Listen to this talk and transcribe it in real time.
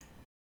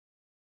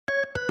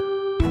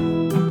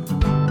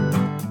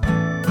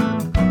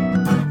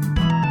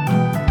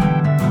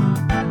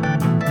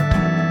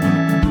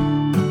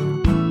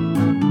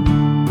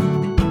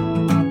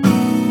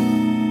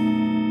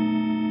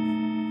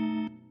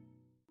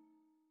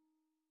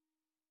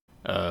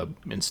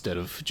instead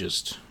of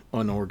just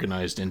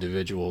unorganized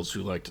individuals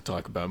who like to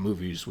talk about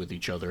movies with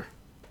each other.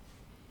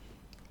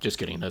 Just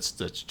kidding. That's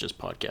just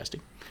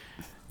podcasting.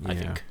 I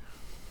think.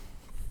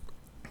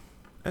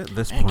 At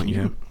this point,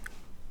 Can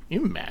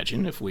you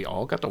imagine if we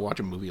all got to watch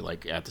a movie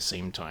like at the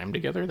same time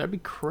together? That'd be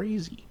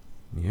crazy.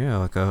 Yeah,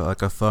 like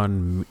a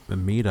fun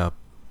meetup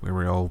where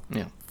we all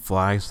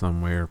fly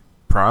somewhere.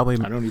 Probably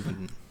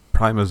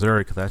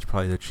Missouri, because that's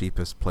probably the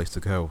cheapest place to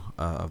go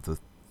of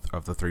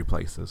the three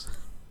places.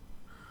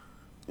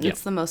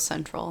 It's the most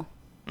central.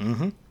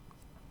 Mm-hmm.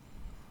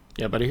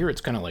 Yeah, but I hear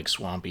it's kind of like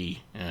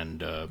swampy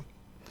and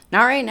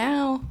not right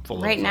now.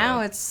 Right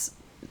now, it's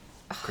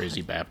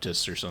crazy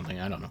Baptists or something.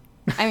 I don't know.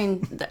 I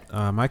mean,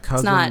 my cousin.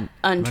 It's not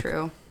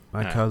untrue.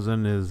 My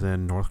cousin is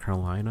in North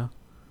Carolina.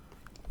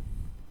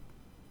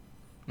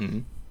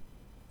 Mm-hmm.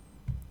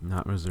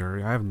 Not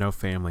Missouri. I have no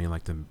family in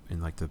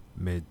the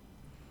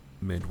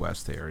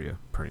Midwest area.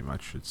 Pretty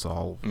much, it's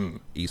all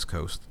East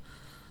Coast.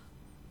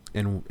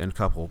 And a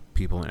couple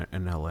people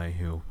in LA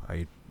who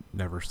I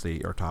never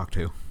see or talk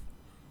to.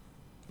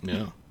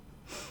 Yeah.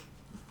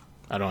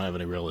 I don't have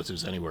any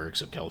relatives anywhere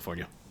except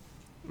California.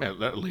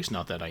 At least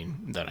not that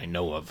I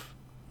know of.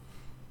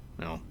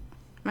 No.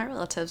 My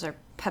relatives are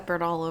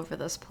peppered all over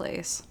this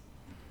place.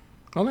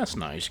 Well, that's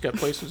nice. You got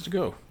places to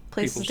go.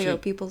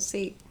 People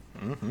see.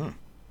 Mm-hmm.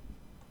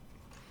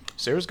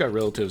 Sarah's got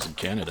relatives in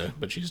Canada,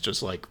 but she's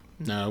just like,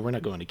 no, we're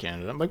not going to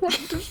Canada. I'm like, what?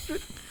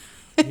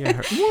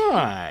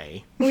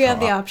 Why? We have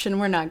the option.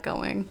 We're not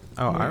going.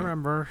 Oh, I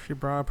remember she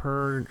brought up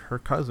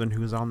her cousin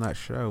who was on that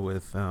show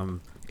with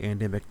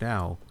Andie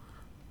MacDowell.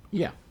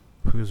 Yeah.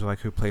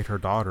 Who played her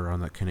daughter on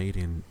that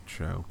Canadian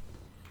show.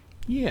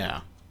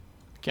 Yeah.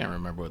 Can't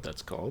remember what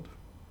that's called.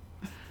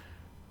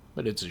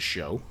 But it's a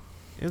show.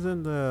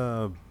 Isn't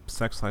the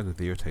Sex Lives of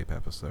Videotape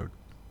episode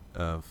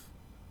of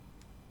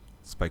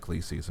Spike Lee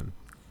season?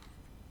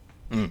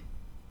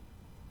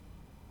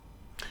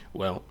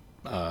 Well,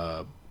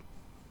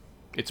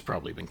 it's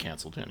probably been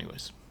canceled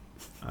anyways.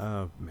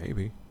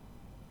 Maybe.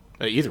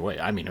 Either way,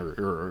 I mean,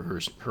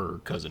 her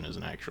cousin is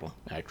an actual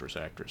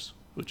actress,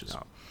 which is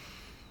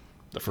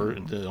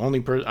the only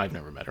person I've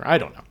never met her. I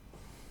don't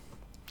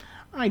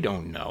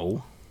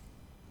know.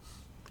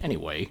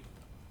 Anyway,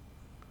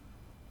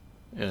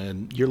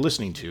 you're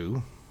listening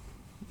to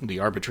the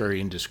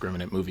Arbitrary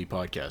Indiscriminate Movie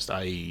Podcast.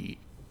 I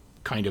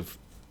kind of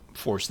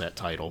forced that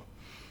title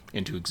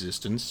into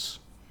existence.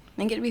 I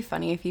think it'd be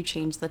funny if you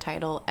changed the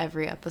title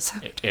every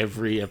episode.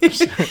 Every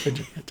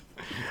episode.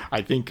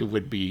 I think it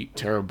would be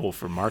terrible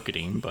for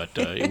marketing, but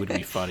it would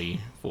be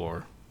funny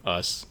for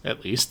us,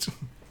 at least.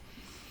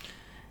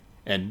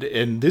 And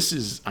this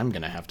is, I'm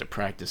going to have to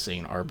practice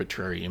saying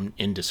arbitrary and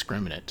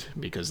indiscriminate,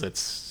 because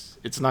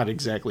it's not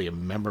exactly a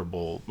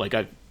memorable,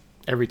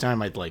 every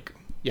time I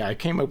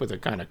came up with a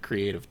kind of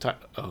creative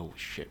title. Oh,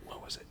 shit,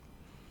 what was it?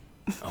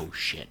 Oh,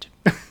 shit.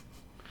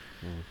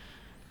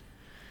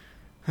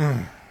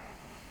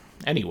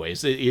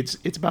 Anyways,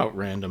 it's about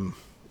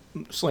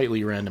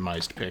slightly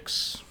randomized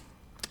picks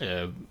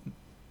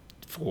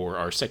for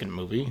our second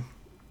movie.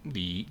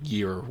 The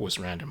year was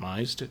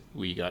randomized.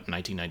 We got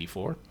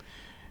 1994.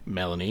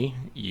 Melanie,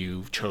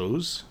 you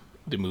chose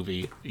the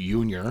movie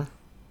Junior.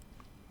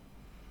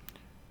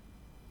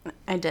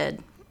 I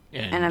did.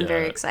 And I'm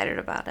very excited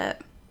about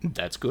it.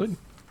 That's good.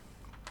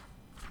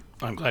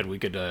 I'm glad we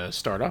could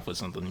start off with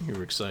something you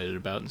were excited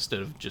about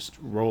instead of just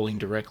rolling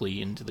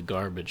directly into the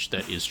garbage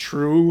that is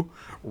true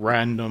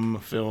random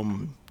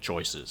film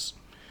choices.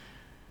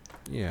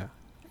 Yeah.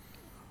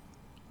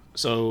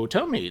 So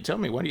tell me,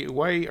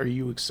 why are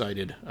you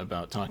excited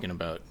about talking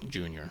about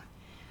Junior?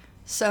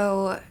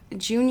 So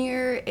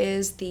Junior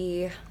is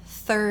the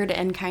third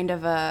in kind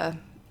of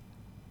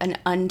an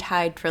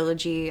untied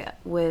trilogy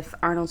with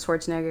Arnold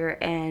Schwarzenegger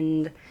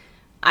and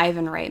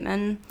Ivan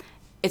Reitman.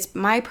 It's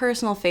my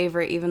personal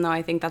favorite, even though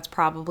I think that's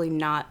probably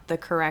not the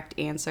correct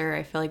answer.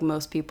 I feel like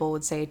most people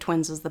would say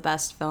Twins is the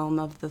best film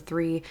of the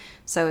three.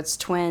 So it's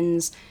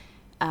Twins,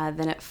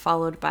 then it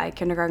followed by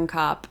Kindergarten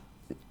Cop.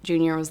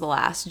 Junior was the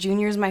last.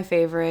 Junior's my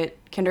favorite.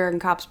 Kindergarten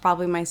Cop's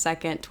probably my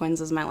second.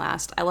 Twins is my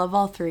last. I love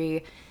all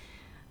three.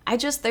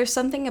 There's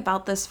something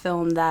about this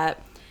film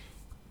that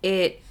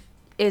it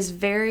is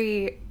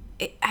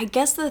I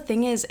guess the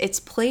thing is, it's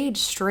played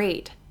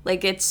straight.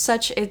 Like, it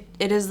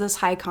is this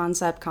high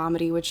concept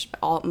comedy, which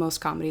most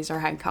comedies are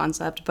high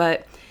concept,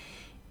 but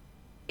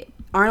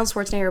Arnold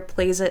Schwarzenegger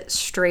plays it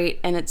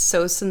straight, and it's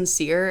so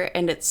sincere,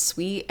 and it's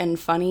sweet and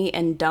funny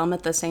and dumb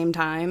at the same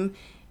time,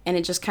 and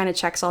it just kind of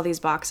checks all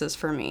these boxes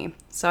for me.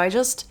 So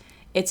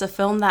it's a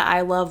film that I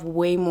love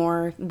way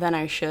more than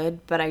I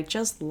should, but I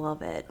just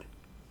love it.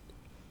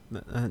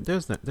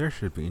 There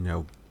should be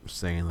no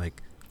saying,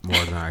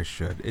 more than I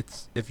should.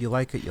 It's, if you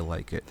like it, you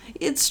like it.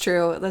 It's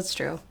true. That's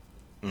true.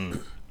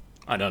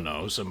 I don't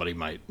know.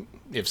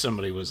 If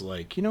somebody was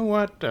like, you know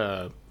what,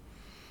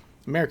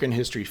 American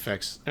History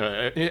X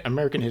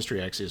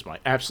is my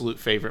absolute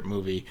favorite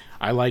movie.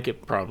 I like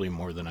it probably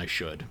more than I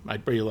should.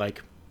 I'd be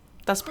like,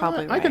 that's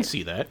probably right. I can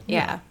see that.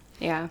 Yeah.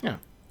 Yeah.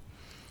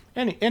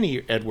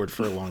 any Edward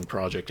Furlong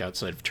project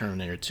outside of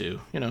Terminator 2.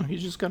 You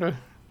just gotta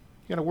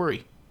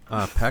worry.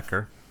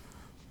 Pecker.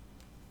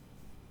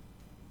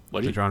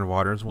 The John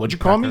Waters one. What'd you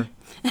call me?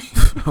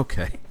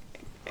 Okay.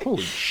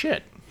 Holy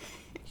shit.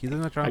 He's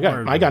in the John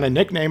Waters. I got a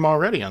nickname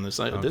already on this.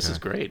 This is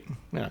great.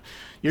 Yeah.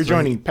 You're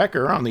joining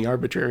Pecker on the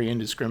Arbitrary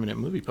Indiscriminate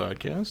Movie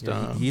Podcast.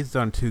 Yeah, he's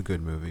done 2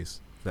 good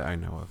movies that I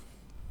know of.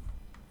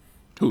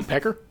 Who,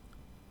 Pecker?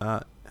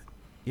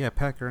 Yeah,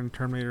 Pecker and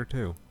Terminator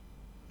 2.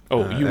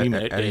 Oh, you mean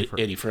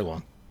Eddie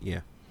Furlong?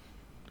 Yeah.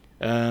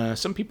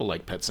 Some people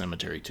like Pet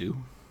Sematary too.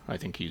 I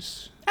think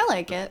he's I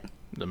like it.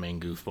 the main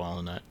goofball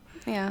in that.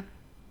 Yeah.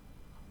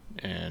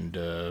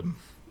 And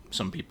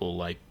some people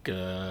like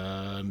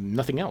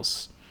Nothing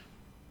Else.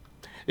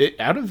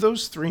 Out of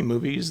those 3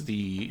 movies,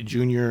 the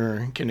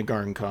Junior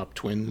Kindergarten Cop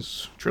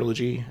Twins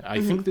trilogy,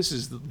 I think this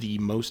is the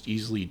most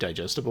easily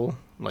digestible.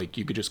 Like,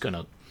 you could just kind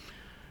of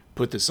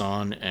put this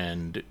on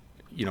and,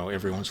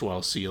 every once in a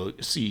while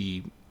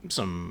see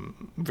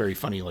some very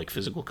funny, like,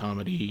 physical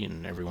comedy,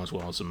 and every once in a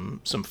while some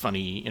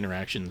funny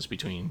interactions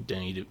between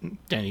Danny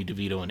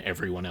DeVito and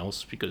everyone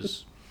else,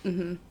 because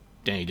Danny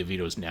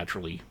DeVito is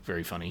naturally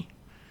very funny.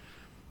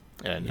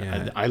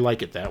 And I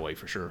like it that way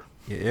for sure.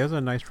 Yeah, it was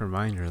a nice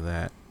reminder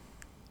that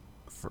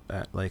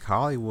like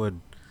Hollywood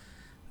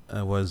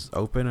was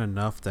open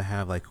enough to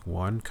have like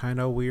one kind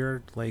of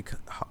weird like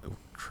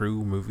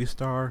true movie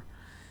star,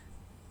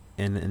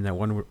 and that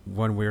one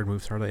weird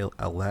movie star they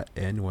let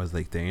in was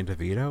like Danny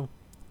DeVito,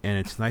 and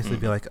it's nice to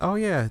be like, oh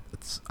yeah,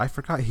 I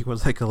forgot he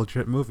was like a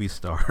legit movie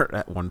star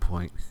at one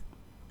point.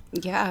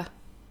 Yeah.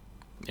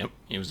 Yep,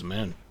 he was a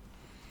man.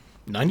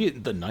 The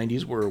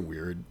 90s were a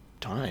weird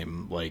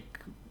time. Like,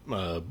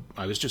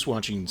 I was just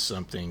watching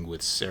something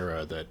with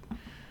Sarah that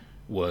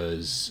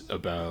was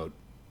about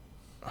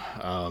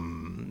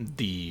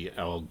the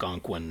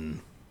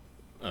Algonquin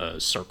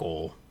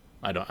circle.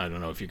 I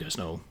don't know if you guys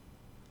know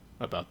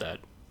about that.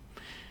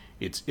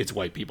 It's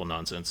white people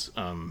nonsense.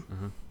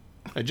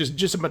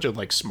 Just a bunch of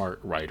like smart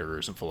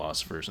writers and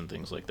philosophers and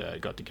things like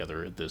that got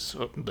together at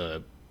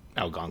the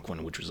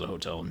Algonquin, which was a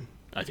hotel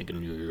I think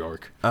in New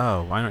York.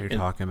 Oh, I know what you're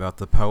talking about.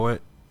 The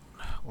poet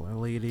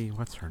lady,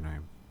 what's her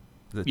name?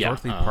 Is it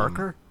Dorothy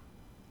Parker?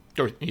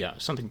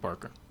 Something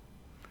Parker.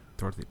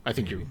 Dorothy. I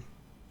think you're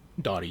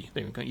Dottie.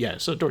 Yeah,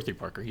 so Dorothy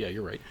Parker. Yeah,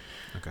 you're right.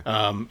 Okay.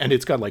 And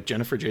it's got like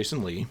Jennifer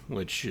Jason Leigh,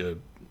 which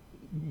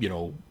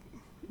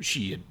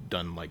she had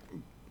done like,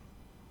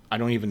 I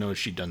don't even know if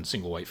she'd done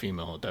Single White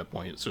Female at that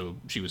point. So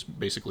she was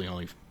basically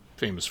only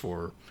famous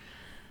for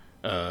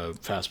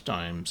Fast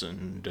Times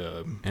and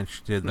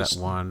she did that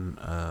one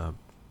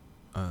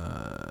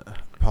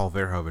Paul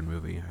Verhoeven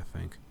movie, I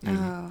think.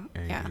 Oh,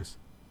 yeah.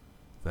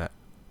 That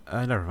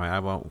never mind. I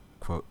won't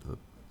quote the.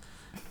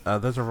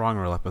 There's a Wrong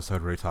Reel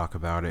episode where we talk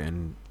about it,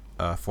 and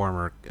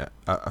former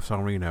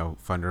someone we know,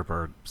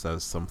 Thunderbird,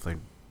 says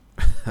something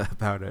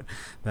about it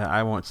that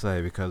I won't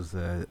say because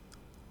I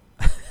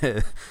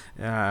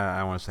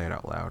want to say it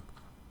out loud.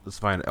 Let's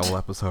find an old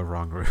episode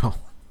Wrong Reel.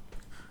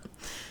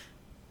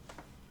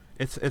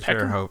 It's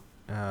Verhoeven.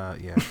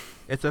 Yeah,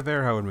 it's a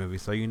Verhoeven movie,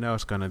 so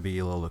it's going to be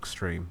a little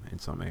extreme in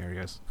some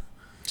areas.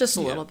 Just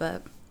a little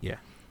bit. Yeah.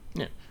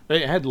 Yeah.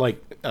 They had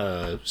like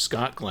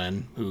Scott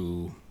Glenn,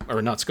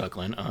 or not Scott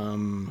Glenn.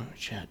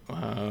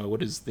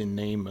 What is the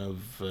name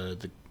of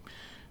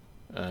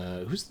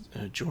who's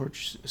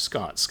George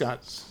Scott?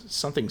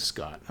 Something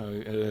Scott.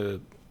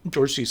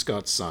 George C.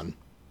 Scott's son.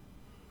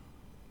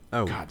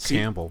 Oh, God,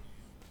 Campbell.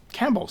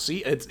 Campbell. See,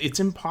 it's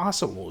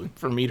impossible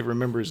for me to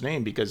remember his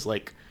name because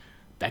like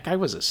that guy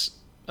was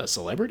a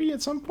celebrity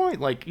at some point.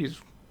 Like he's,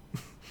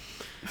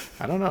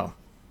 I don't know.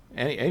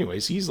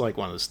 Anyways, he's like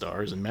one of the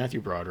stars, and Matthew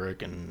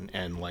Broderick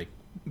and like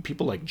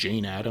people like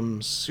Jane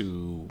Addams,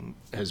 who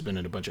has been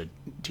in a bunch of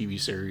TV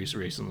series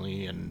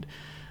recently, and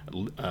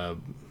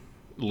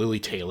Lily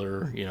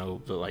Taylor.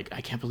 Like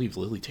I can't believe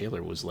Lily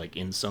Taylor was like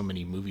in so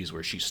many movies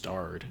where she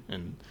starred,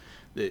 and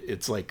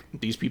it's like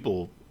these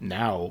people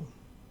now,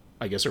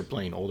 I guess, are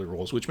playing older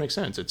roles, which makes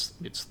sense. It's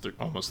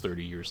almost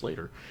 30 years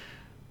later.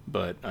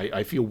 But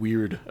I feel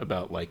weird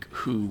about like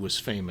who was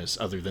famous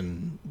other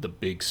than the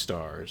big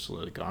stars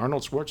like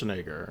Arnold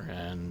Schwarzenegger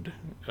and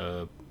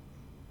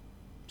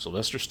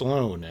Sylvester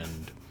Stallone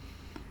and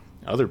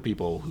other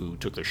people who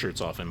took their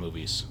shirts off in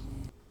movies.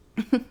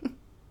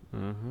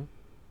 Mm-hmm.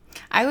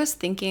 I was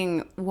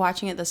thinking,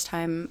 watching it this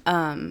time,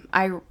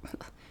 I'll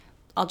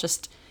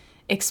just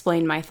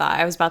explain my thought.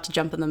 I was about to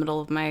jump in the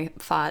middle of my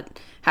thought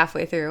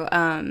halfway through.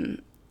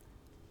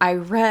 I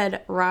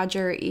read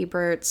Roger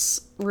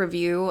Ebert's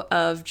review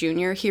of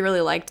Junior. He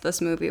really liked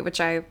this movie,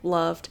 which I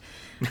loved.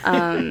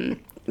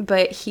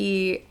 But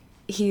he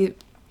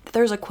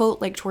there's a quote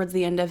like towards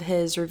the end of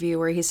his review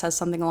where he says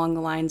something along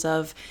the lines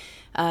of,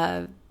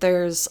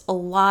 there's a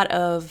lot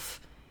of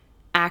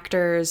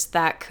actors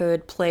that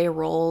could play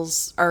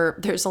roles, or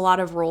there's a lot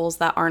of roles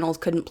that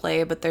Arnold couldn't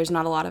play, but there's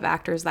not a lot of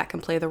actors that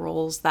can play the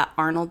roles that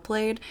Arnold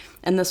played,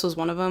 and this was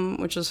one of them,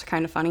 which was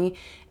kind of funny.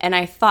 And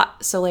I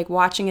thought, so like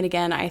watching it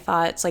again, I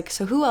thought it's like,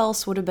 so who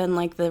else would have been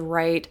like the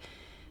right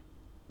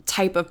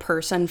type of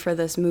person for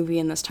this movie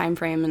in this time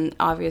frame, and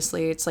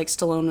obviously it's like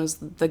Stallone was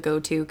the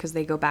go-to because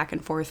they go back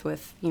and forth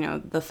with, you know,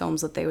 the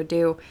films that they would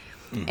do.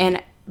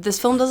 And this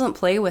film doesn't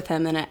play with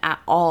him in it at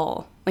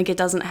all. Like, he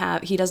doesn't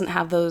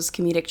have those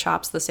comedic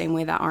chops the same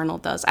way that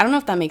Arnold does. I don't know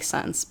if that makes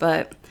sense,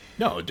 but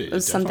No, it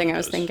was something I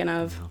was thinking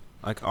of.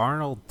 Like,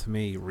 Arnold, to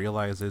me,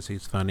 realizes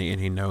he's funny and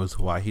he knows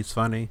why he's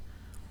funny.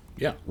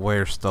 Yeah.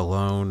 Where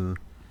Stallone...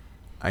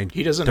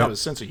 He doesn't have a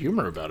sense of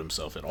humor about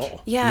himself at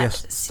all. Yeah.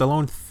 Yes,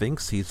 Stallone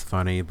thinks he's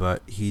funny,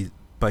 but he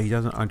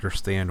doesn't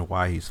understand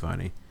why he's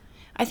funny.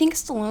 I think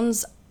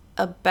Stallone's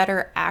a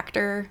better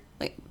actor,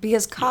 like,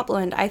 because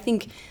Copland, I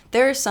think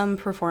there are some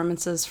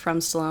performances from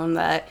Stallone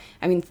that,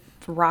 I mean,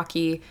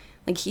 Rocky,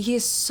 like, he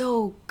is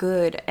so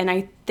good, and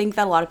I think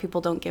that a lot of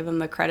people don't give him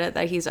the credit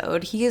that he's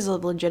owed. He is a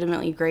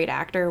legitimately great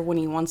actor when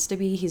he wants to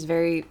be. He's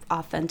very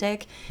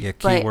authentic. Yeah,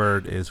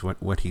 keyword is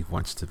what he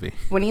wants to be.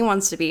 When he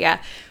wants to be,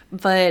 yeah.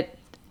 But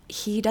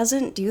he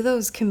doesn't do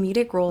those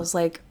comedic roles,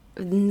 like,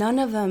 none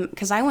of them,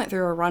 because I went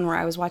through a run where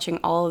I was watching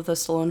all of the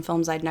Stallone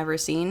films I'd never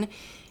seen,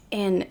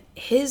 and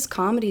his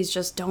comedies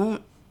just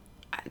don't,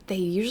 they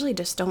usually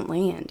just don't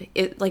land.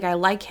 Like, I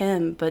like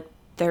him, but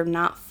they're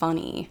not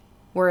funny.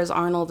 Whereas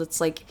Arnold, it's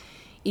like,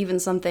 even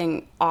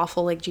something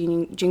awful like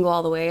Jingle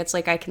All the Way, it's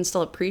like I can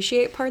still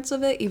appreciate parts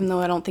of it, even though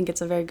I don't think it's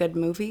a very good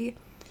movie.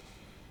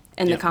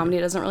 And the comedy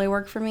doesn't really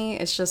work for me.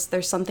 It's just,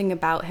 there's something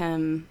about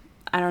him,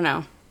 I don't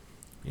know.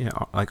 Yeah,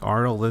 like,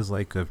 Arnold is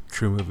like a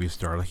true movie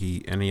star. Like,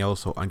 he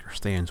also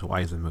understands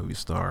why he's a movie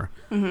star.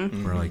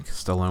 Where, like,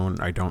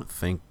 Stallone, I don't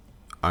think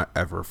I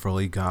ever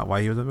fully got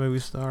why he was a movie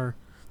star.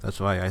 That's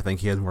why I think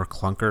he has more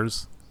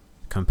clunkers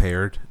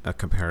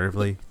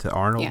comparatively to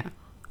Arnold. Yeah.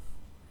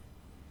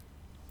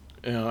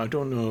 I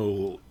don't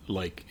know,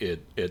 like,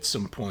 at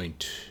some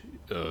point,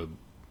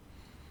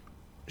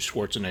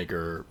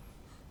 Schwarzenegger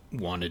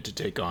wanted to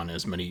take on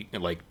as many,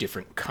 like,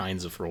 different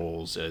kinds of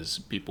roles as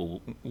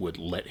people would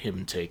let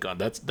him take on.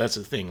 That's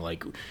the thing,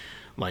 like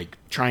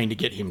trying to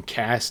get him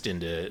cast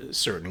into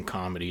certain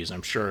comedies.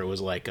 I'm sure it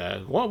was like,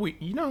 well,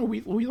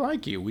 we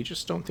like you, we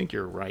just don't think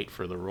you're right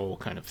for the role,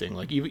 kind of thing.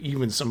 Like,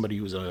 even somebody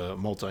who's a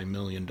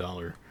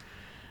multi-million-dollar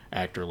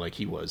actor like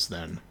he was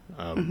then.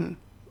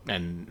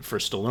 And for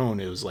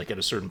Stallone, it was like, at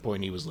a certain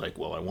point, he was like,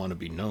 well, I want to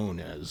be known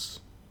as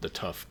the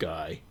tough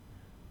guy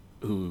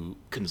who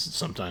can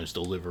sometimes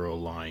deliver a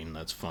line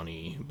that's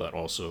funny, but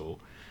also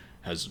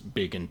has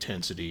big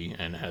intensity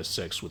and has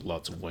sex with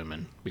lots of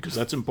women, because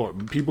that's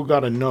important. People got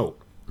to know.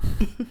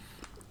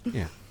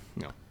 Yeah.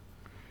 No.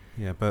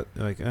 Yeah, but,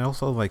 like, I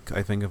also, like,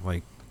 I think of,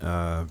 like,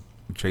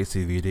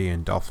 JCVD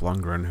and Dolph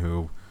Lundgren,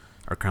 who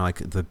are kind of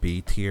like the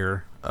B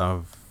tier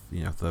of,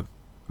 you know, the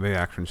big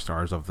action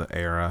stars of the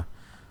era,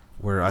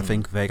 where I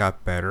think they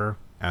got better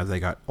as they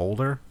got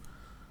older.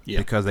 Yeah.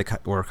 Because they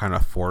were kind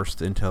of forced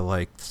into,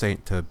 like,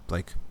 to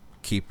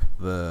keep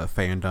the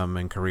fandom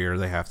and career.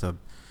 They have to,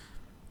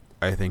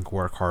 I think,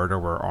 work harder,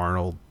 where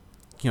Arnold,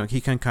 you know, he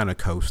can kind of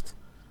coast,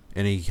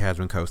 and he has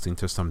been coasting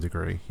to some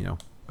degree, you know,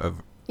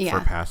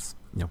 for past,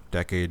 you know,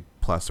 decade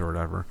plus or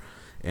whatever.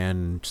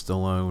 And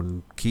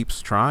Stallone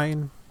keeps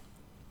trying.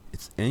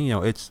 It's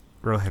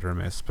real hit or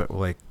miss, but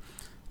like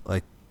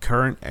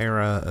current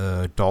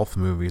era Dolph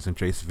movies and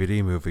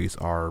JCVD movies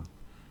are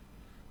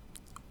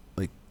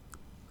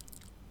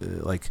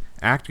like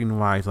acting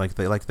wise,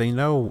 they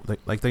know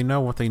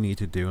what they need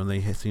to do, and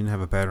they seem to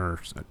have a better.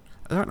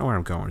 I don't know where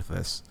I'm going with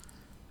this.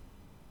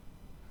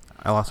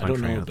 I lost my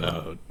train of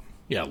thought.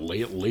 Yeah,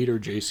 later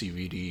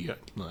JCVD.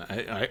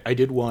 I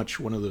did watch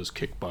one of those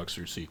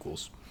Kickboxer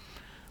sequels,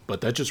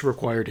 but that just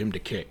required him to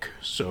kick.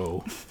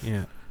 So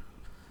yeah.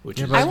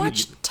 I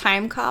watched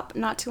Time Cop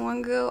not too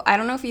long ago. I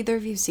don't know if either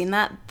of you've seen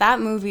that. That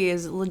movie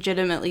is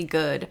legitimately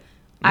good.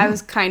 I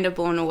was kind of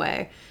blown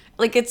away.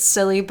 Like, it's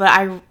silly,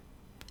 but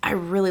I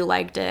really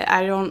liked it.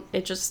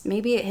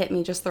 Maybe it hit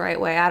me just the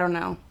right way. I don't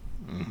know.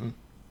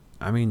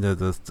 I mean,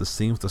 the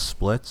scene with the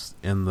splits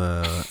in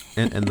the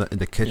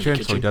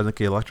kitchen, so he doesn't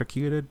get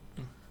electrocuted.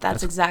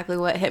 That's exactly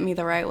what hit me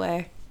the right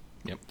way.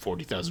 Yep,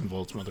 40,000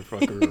 volts,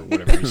 motherfucker, or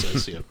whatever he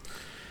says. Yep.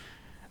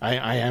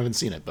 I haven't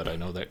seen it, but I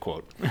know that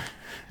quote,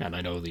 and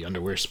I know the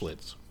underwear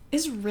splits.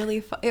 It's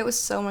really fun. It was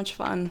so much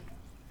fun.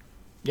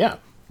 Yeah,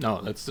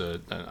 no, that's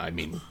I've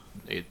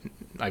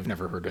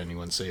never heard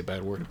anyone say a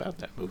bad word about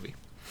that movie.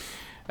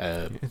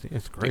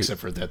 It's great,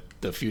 except for that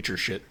the future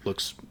shit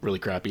looks really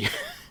crappy.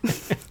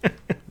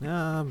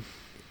 Yeah,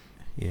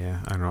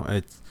 I don't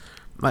know.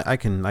 I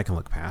can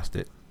look past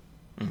it.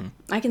 Mm-hmm.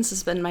 I can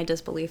suspend my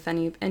disbelief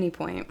any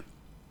point.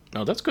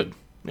 No, that's good.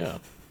 Yeah,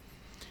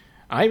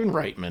 Ivan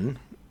Reitman.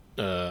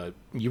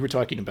 You were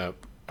talking about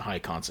high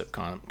concept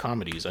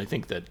comedies. I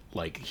think that,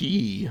 like,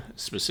 he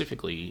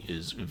specifically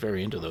is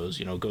very into those.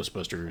 You know,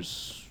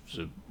 Ghostbusters,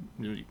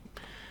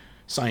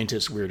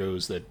 scientist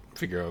weirdos that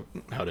figure out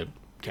how to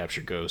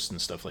capture ghosts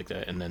and stuff like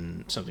that. And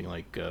then something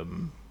like,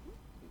 didn't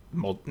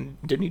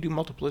he do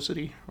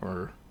Multiplicity?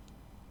 Or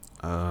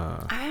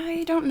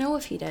I don't know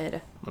if he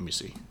did. Let me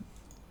see.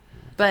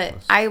 But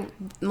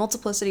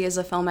Multiplicity is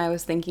a film I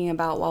was thinking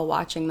about while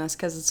watching this,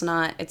 because it's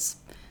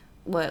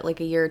like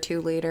a year or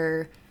two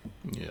later.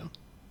 Yeah.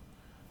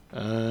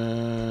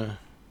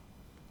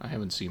 I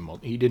haven't seen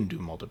he didn't do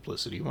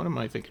Multiplicity. What am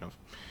I thinking of?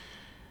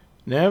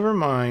 Never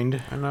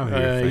mind. I know who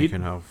you're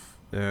thinking of.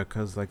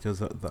 Because like there's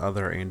the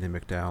other Andy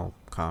McDowell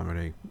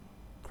comedy,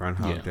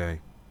 Groundhog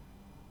Day.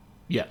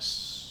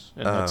 Yes.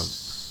 And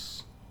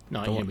that's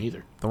not him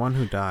either. The one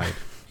who died,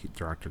 he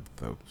directed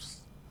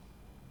those.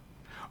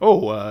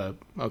 Oh,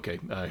 okay.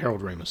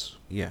 Harold Ramis.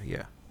 Yeah.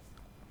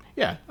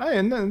 Yeah,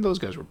 and then those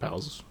guys were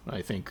pals,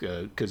 I think,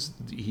 because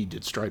he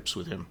did Stripes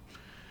with him.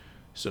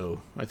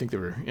 So I think they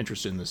were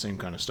interested in the same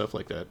kind of stuff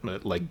like that.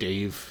 But like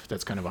Dave,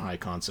 that's kind of a high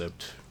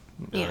concept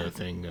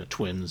thing.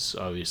 Twins,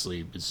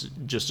 obviously, is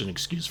just an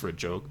excuse for a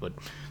joke, but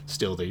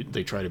still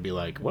they try to be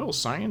like, well,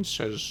 science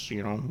says,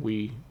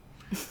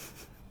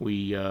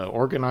 we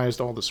organized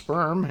all the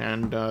sperm,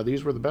 and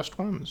these were the best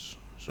ones,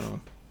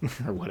 so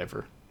or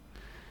whatever.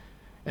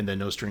 And then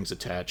No Strings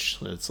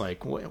Attached. It's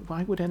like,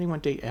 why would anyone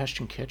date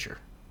Ashton Kutcher?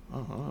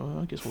 Oh,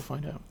 I guess we'll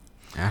find out.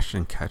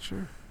 Ashton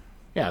Kutcher?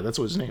 Yeah, that's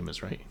what his name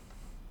is, right?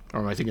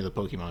 Or am I thinking of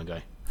the Pokemon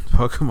guy?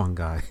 Pokemon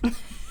guy.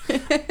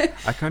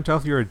 I can't tell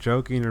if you were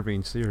joking or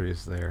being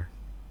serious there.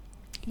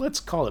 Let's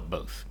call it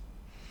both.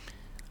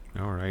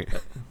 All right.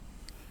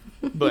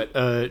 But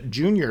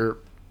Junior,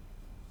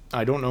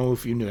 I don't know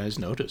if you guys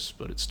noticed,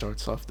 but it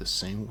starts off the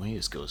same way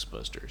as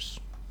Ghostbusters.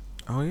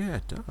 Oh, yeah,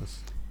 it does.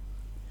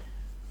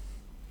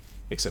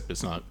 Except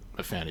it's not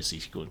a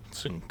fantasy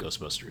sequence in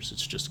Ghostbusters.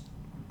 It's just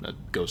a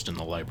ghost in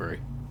the library.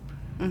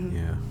 Mm-hmm.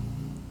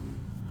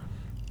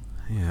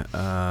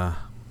 Yeah.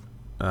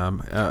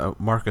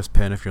 Marcus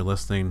Penn, if you're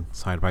listening,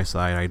 Side by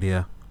Side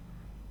idea.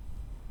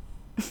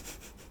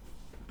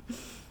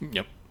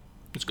 Yep.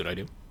 It's a good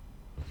idea.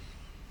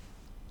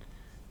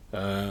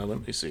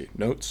 Let me see.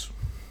 Notes.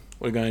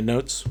 We got any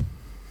notes?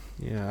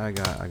 Yeah, I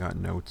got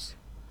notes.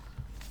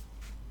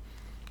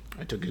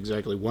 I took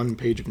exactly 1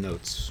 page of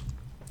notes.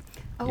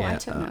 Oh, yeah, I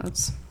took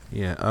notes.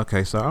 Yeah,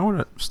 okay, so I want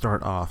to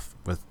start off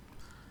with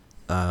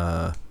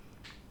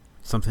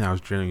something I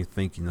was genuinely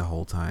thinking the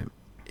whole time.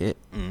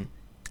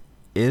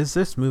 Is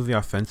this movie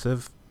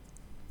offensive?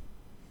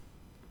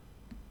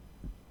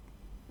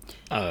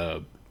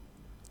 In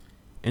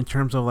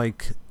terms of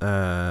like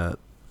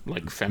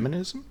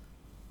feminism?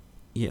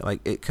 Yeah,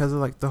 like it, because of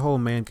like the whole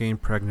man getting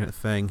pregnant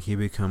thing, he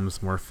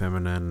becomes more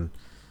feminine.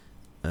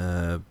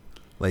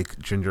 Like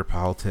gender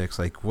politics,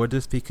 like would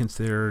this be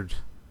considered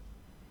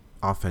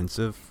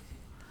offensive,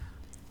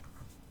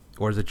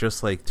 or is it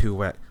just like too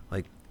wet?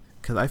 Like,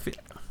 because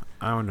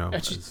I don't know.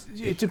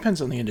 It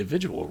depends on the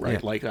individual, right? Yeah.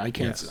 Like I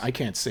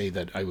can't say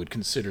that I would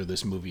consider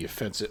this movie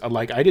offensive.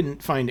 Like I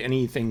didn't find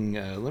anything.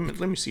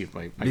 Let me see if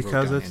I wrote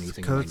down anything.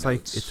 Because it's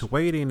like it's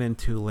wading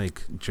into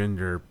like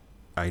gender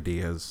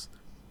ideas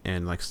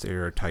and like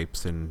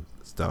stereotypes and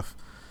stuff,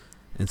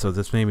 and so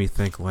this made me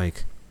think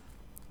like,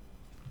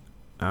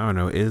 I don't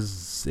know,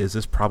 is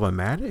this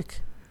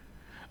problematic?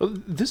 Well,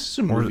 this is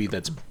a movie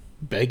that's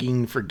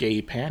begging for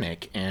gay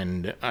panic,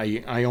 and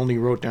I only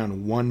wrote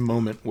down one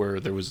moment where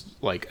there was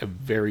like a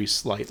very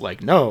slight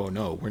like no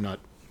we're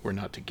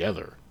not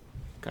together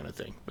kind of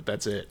thing, but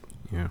that's it.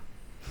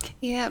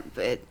 Yeah,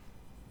 but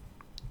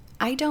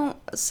I don't,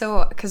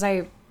 so because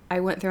I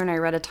went through and I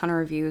read a ton of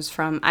reviews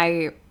from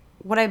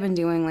what I've been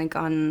doing like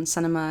on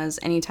cinema is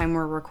anytime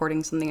we're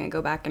recording something, I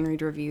go back and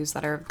read reviews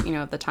that are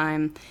at the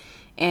time,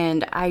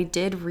 and I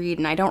did read,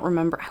 and I don't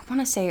remember, I want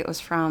to say it was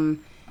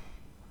from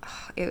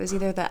it was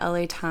either the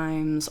LA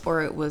Times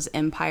or it was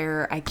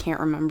Empire. I can't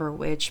remember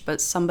which,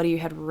 but somebody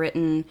had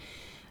written,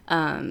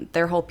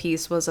 their whole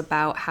piece was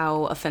about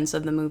how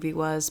offensive the movie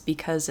was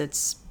because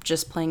it's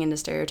just playing into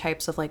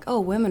stereotypes of like, oh,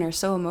 women are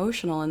so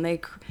emotional and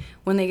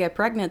when they get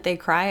pregnant, they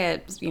cry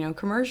at,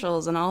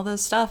 commercials and all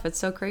this stuff. It's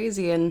so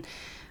crazy. And,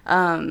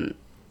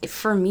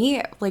 for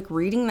me, like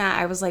reading that,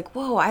 I was like,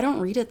 whoa, I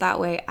don't read it that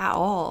way at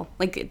all.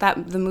 Like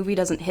the movie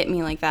doesn't hit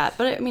me like that,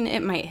 but I mean,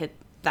 it might hit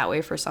that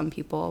way for some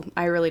people.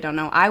 I really don't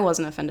know. I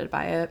wasn't offended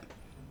by it.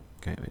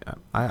 Okay,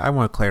 I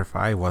want to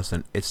clarify. I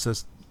wasn't. It's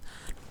just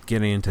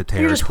getting into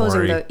territory. You're just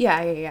posing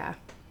yeah.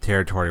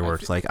 Territory where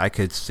it's like I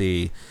could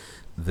see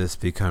this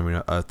becoming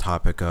a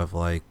topic of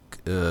like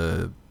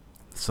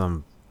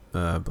some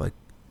like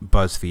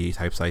BuzzFeed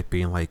type site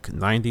being like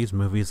 90s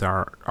movies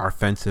are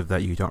offensive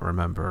that you don't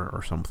remember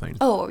or something.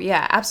 Oh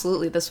yeah,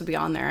 absolutely. This would be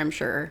on there, I'm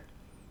sure.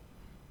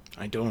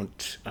 I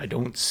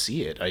don't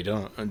see it. I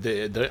don't.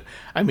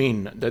 I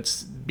mean,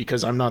 that's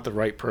because I'm not the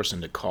right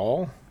person to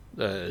call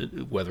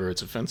whether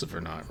it's offensive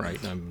or not.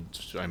 Right? I'm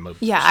a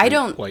I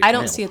don't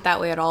male. see it that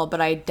way at all. But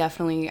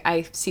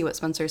I see what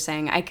Spencer's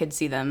saying. I could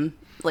see them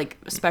like,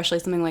 especially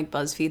something like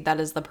BuzzFeed. That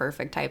is the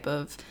perfect type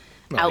of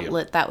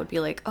outlet that would be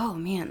like, oh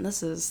man,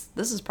 this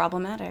is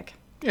problematic.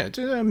 Yeah, it's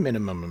a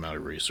minimum amount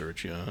of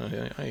research.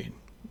 I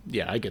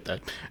get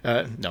that.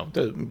 No,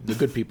 the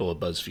good people at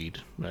BuzzFeed,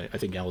 I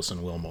think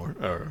Allison Wilmore,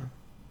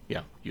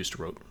 used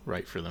to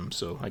write for them,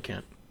 so I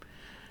can't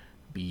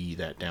be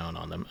that down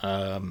on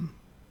them.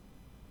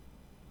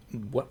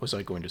 What was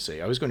I going to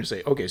say? I was going to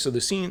say, okay, so the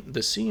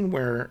scene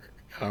where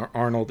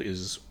Arnold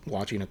is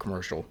watching a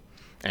commercial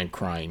and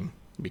crying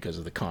because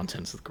of the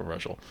contents of the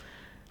commercial.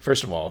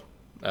 First of all,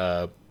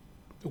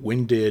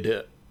 When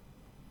did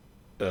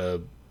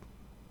oh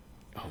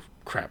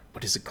crap,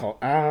 what is it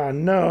called?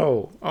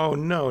 No. Oh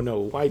no.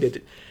 Why did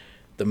it...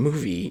 The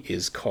movie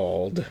is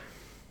called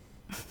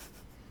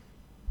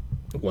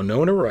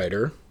Winona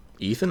Ryder,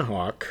 Ethan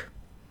Hawke,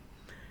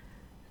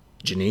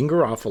 Janine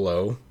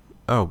Garofalo.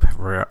 Oh,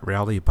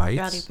 Reality Bites?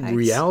 Reality Bites.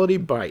 Reality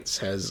Bites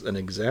has an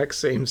exact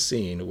same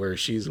scene where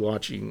she's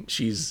unemployed,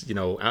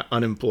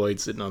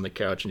 sitting on the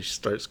couch, and she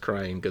starts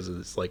crying because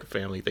it's like a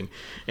family thing,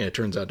 and it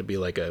turns out to be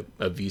like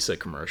a Visa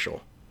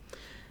commercial.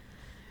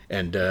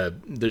 And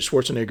the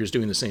Schwarzenegger's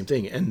doing the same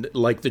thing. And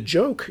like the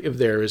joke if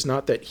there is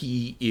not that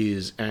he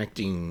is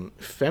acting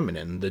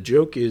feminine. The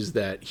joke is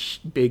that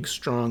big,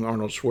 strong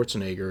Arnold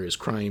Schwarzenegger is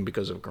crying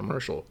because of a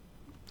commercial.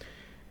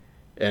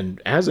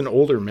 And as an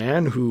older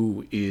man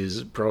who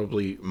is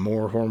probably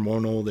more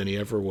hormonal than he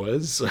ever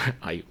was,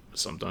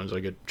 sometimes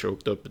I get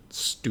choked up at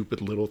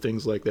stupid little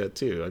things like that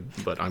too.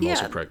 But I'm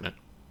also pregnant.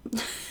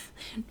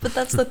 But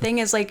that's the thing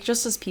is, like,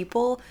 just as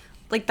people,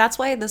 like, that's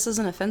why this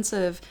isn't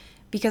offensive,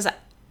 because,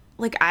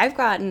 like, I've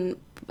gotten,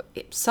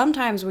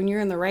 sometimes when you're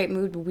in the right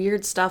mood,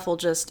 weird stuff will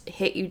just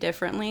hit you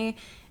differently.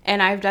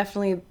 And I've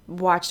definitely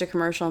watched a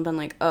commercial and been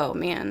like, oh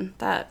man,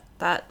 that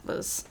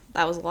was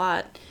a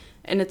lot.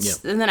 And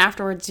and then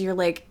afterwards you're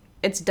like,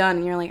 it's done,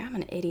 and you're like, I'm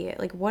an idiot.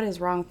 Like, what is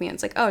wrong with me? And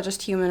it's like, oh,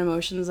 just human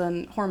emotions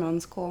and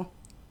hormones. Cool.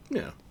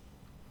 Yeah.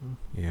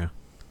 Yeah.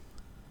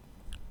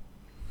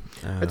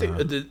 I think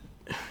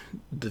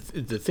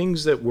the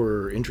things that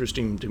were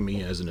interesting to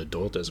me as an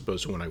adult, as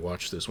opposed to when I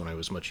watched this when I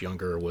was much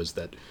younger, was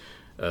that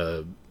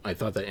I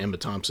thought that Emma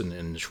Thompson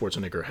and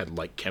Schwarzenegger had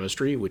like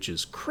chemistry, which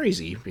is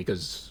crazy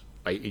because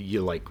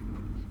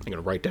I'm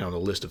gonna write down a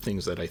list of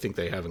things that I think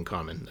they have in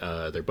common.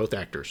 They're both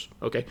actors.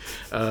 Okay.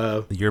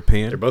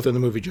 European. They're both in the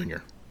movie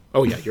Junior.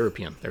 Oh yeah,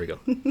 European. There we go.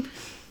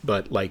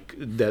 But like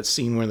that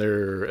scene when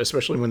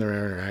especially when they're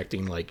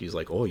interacting, like he's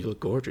like, "Oh, you look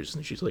gorgeous,"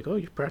 and she's like, "Oh,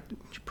 you're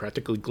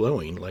practically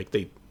glowing." Like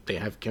they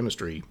have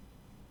chemistry,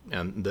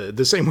 and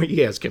the same way he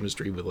has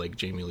chemistry with like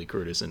Jamie Lee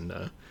Curtis and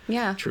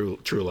True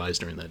Lies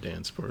during that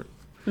dance part.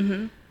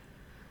 Mm-hmm.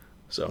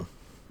 So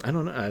I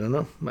don't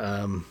know.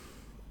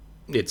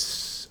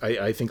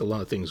 I think a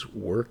lot of things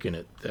work in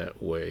it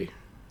that way.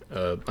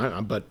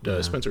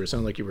 Spencer, it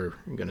sounded like you were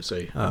going to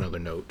say another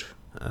note.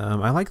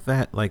 I like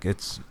that. Like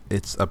it's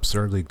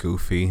absurdly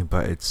goofy,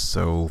 but it's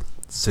so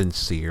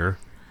sincere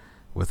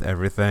with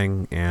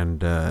everything,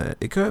 and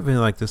it could have been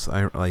like this.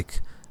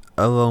 Like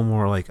a little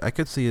more. Like I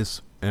could see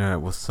this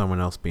with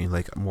someone else being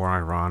like more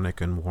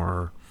ironic and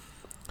more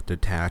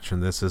detached.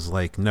 And this is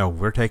like, no,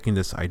 we're taking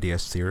this idea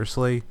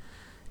seriously,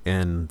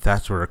 and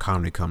that's where the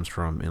comedy comes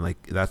from. And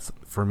like that's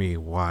for me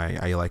why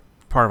I like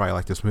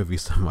this movie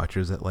so much,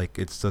 is that like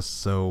it's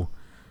just so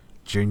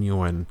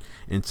genuine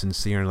and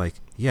sincere. Like,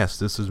 yes,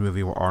 this is a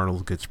movie where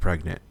Arnold gets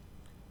pregnant.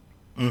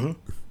 Mm-hmm.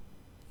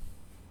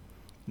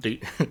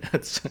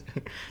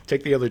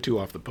 Take the other two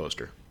off the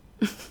poster.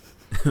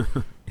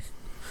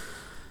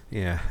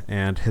 Yeah,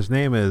 and his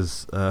name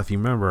is, if you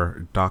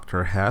remember,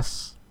 Dr.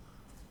 Hess.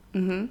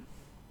 Mm-hmm.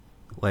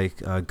 Like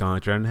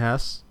Ganja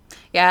Hess.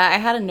 Yeah, I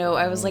had a note.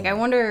 I was like, I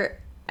wonder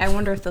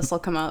if this will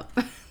come up.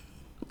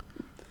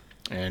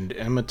 And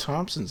Emma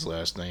Thompson's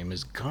last name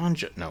is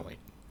Ganja. No, wait.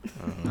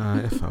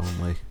 If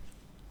only.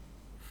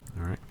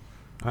 All right.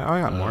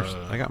 I got more.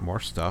 I got more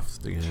stuff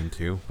to get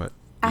into, but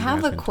I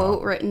have a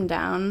quote written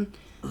down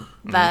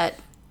that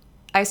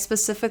I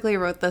specifically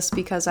wrote this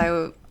because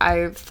I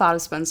thought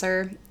of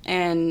Spencer,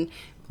 and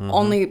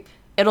only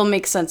it'll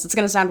make sense. It's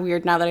gonna sound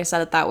weird now that I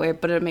said it that way,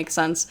 but it makes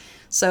sense.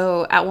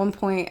 So at one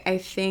point, I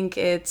think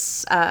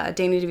it's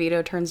Danny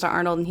DeVito turns to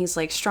Arnold and he's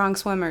like, "Strong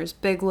swimmers,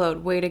 big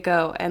load, way to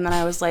go." And then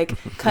I was like,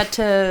 cut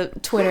to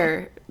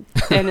Twitter,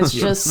 and it's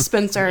just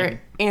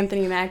Spencer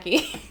Anthony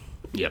Mackie.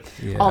 Yep.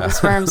 Yeah. All the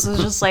sperms.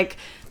 It's just like,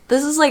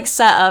 this is like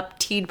set up,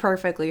 teed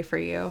perfectly for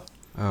you.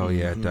 Oh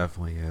yeah, it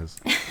definitely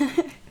is.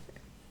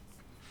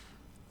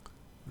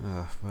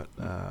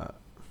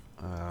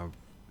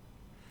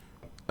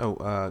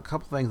 A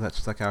couple things that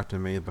stuck out to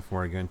me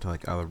before I get into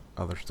like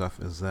other stuff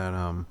is that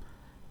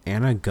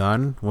Anna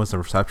Gunn was a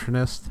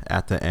receptionist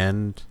at the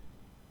end,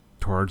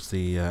 towards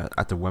the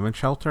at the women's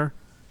shelter,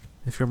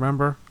 if you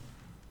remember.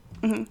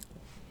 Mm-hmm.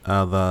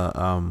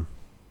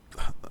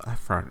 I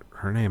forgot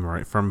her name,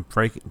 right, from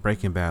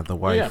Breaking Bad, the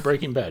wife. Oh, yeah,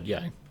 Breaking Bad,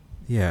 yeah.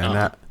 Yeah,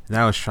 and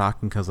that was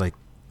shocking because like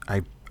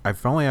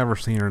I've only ever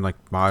seen her in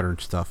like modern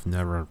stuff,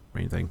 never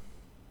anything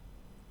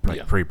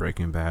like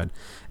pre-Breaking Bad,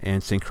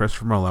 and seeing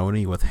Christopher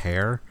Meloni with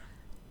hair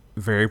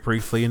very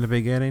briefly in the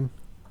beginning.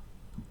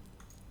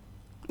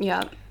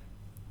 Yeah.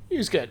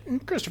 He's got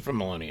Christopher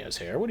Meloni has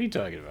hair. What are you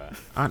talking about?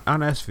 On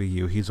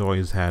SVU, he's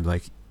always had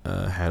like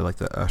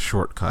a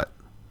short cut.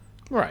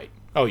 Right.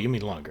 Oh, you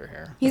mean longer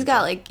hair? He's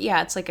got like,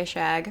 yeah, it's like a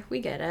shag. We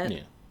get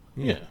it.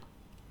 Yeah.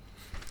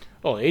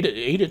 Oh,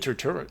 Ada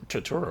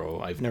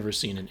Turturro, I've never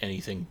seen in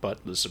anything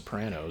but The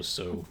Sopranos.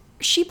 So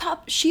she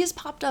has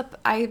popped up.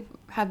 I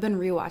have been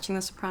rewatching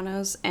The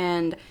Sopranos,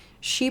 and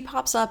she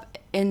pops up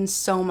in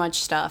so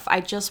much stuff.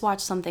 I just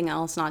watched something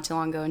else not too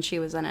long ago, and she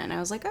was in it, and I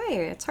was like,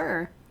 hey, it's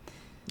her.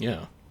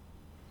 Yeah.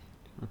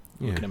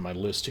 Yeah. Looking at my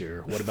list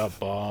here. What about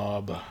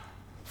Bob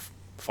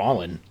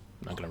Fallen?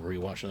 I'm not going to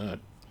rewatch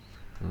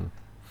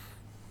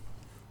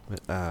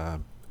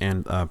that.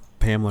 And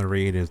Pamela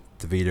Reed is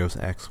DeVito's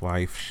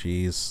ex-wife.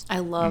 She's I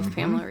love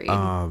Pamela Reed.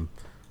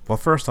 well,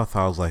 first off,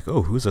 I was like,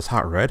 "Oh, who's this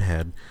hot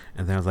redhead?"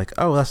 And then I was like,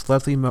 "Oh, that's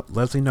Leslie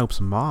Knope's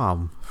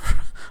mom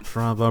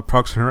from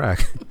Parks and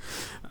Rec."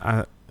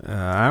 And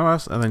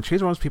then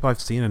she's one of those people I've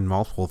seen in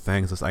multiple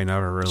things. I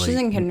never really. She's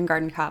in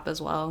Kindergarten Cop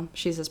as well.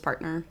 She's his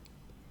partner.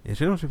 Yeah,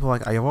 she's one of those people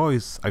like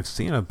I've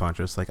seen a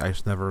bunch. It's like I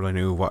just never really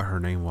knew what her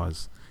name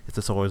was. It's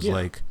just always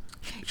like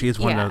she's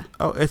one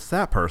of it's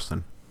that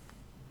person.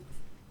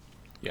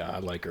 Yeah, I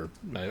like her.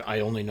 I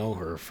only know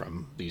her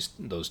from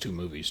those two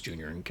movies,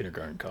 Junior and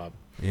Kindergarten Cop.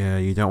 Yeah,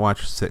 you don't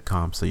watch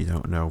sitcoms, so you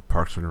don't know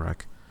Parks and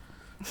Rec.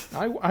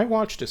 I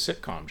watched a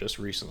sitcom just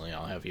recently.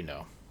 I'll have you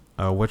know.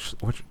 What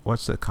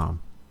sitcom?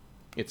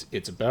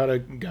 It's about a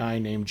guy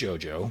named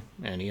JoJo,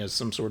 and he has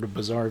some sort of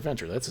bizarre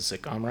adventure. That's a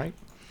sitcom, right?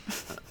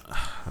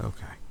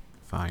 Okay,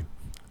 fine.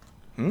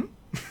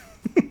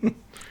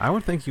 I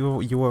would think you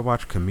would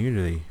watch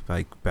Community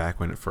like back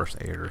when it first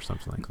aired or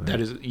something like that. That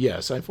is,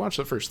 yes. I've watched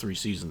the first 3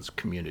 seasons of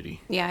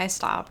Community. Yeah, I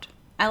stopped.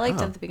 I liked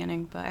it at the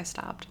beginning, but I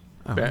stopped.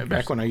 Oh,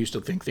 Back when I used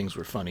to think things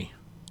were funny.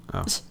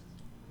 Oh.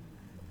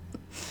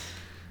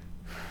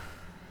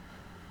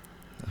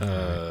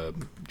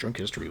 Drunk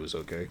History was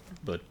okay,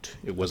 but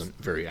it wasn't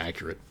very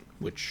accurate.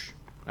 Which,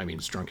 I mean,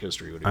 it's Drunk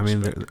History.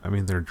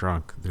 They're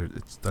drunk.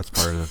 That's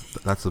part of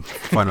that's the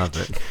fun of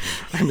it.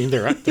 I mean,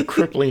 they're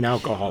crippling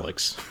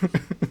alcoholics.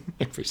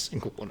 Every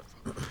single one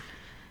of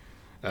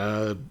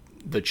them.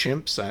 The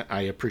chimps,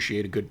 I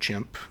appreciate a good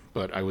chimp,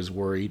 but I was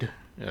worried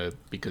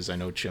because I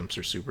know chimps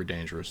are super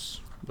dangerous.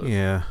 But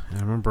Yeah, I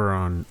remember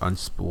on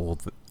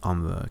Unspooled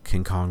on the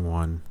King Kong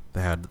one,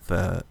 they had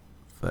the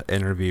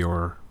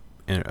interviewer.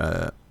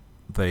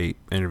 They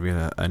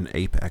interviewed an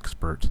ape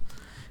expert,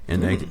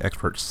 and the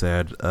expert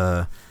said,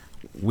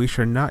 "We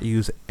should not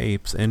use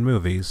apes in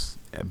movies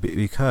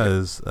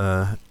because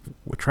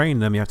we train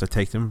them. You have to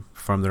take them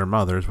from their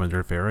mothers when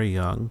they're very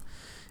young,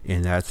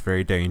 and that's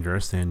very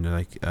dangerous.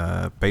 And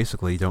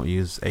basically, don't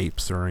use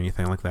apes or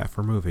anything like that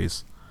for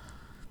movies."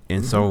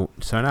 And so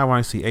now when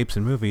I see apes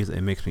in movies, it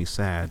makes me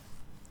sad,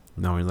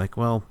 knowing like,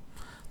 well,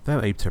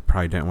 that ape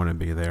probably didn't want to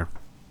be there.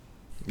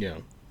 Yeah.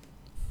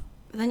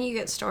 Then you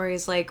get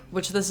stories like,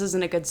 which this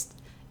isn't a good,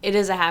 it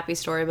is a happy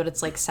story, but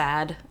it's like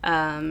sad.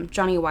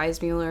 Johnny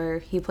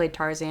Weissmuller, he played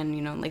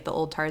Tarzan, like the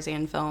old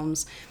Tarzan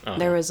films. Uh-huh.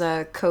 There was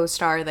a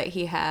co-star that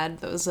he had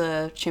that was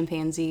a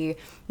chimpanzee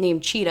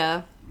named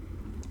Cheetah.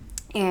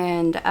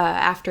 And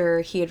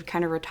after he had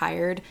kind of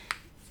retired,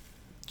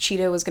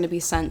 Cheetah was going to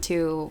be sent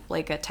to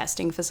like a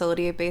testing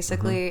facility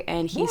basically,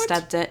 and he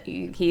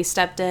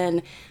stepped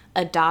in,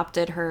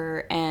 adopted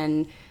her,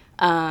 and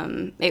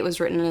it was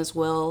written in his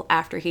will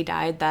after he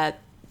died that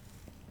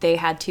they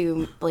had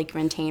to like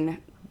maintain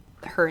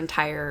her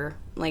entire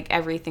like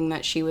everything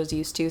that she was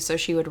used to, so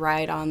she would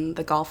ride on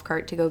the golf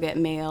cart to go get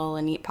mail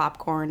and eat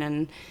popcorn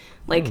and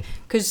like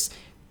because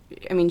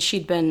I mean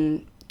she'd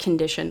been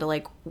conditioned to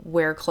like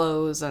wear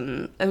clothes,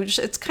 and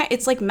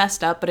it's like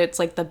messed up, but it's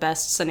like the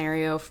best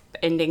scenario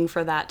ending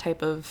for that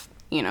type of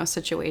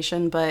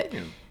situation. But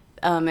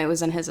it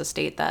was in his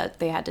estate that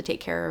they had to take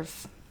care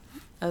of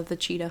the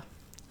cheetah.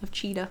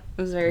 It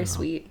was very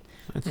sweet.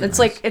 It's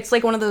nice. It's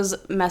like one of those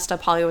messed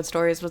up Hollywood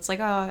stories, but it's like,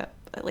 oh,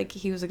 like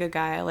he was a good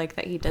guy. I like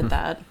that he did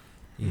that.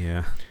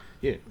 Yeah.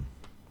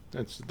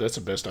 That's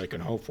the best I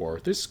can hope for.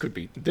 This could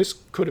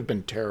have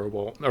been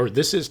terrible, or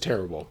this is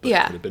terrible, but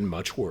it could have been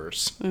much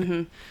worse.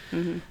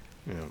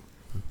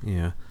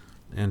 Yeah,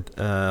 and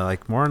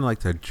like more on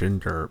like the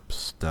gender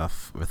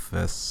stuff with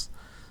this.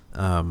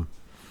 Do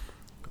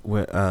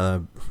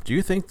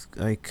you think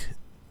like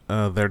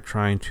they're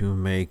trying to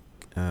make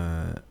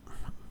how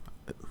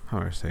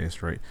do I say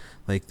this right?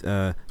 Like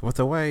with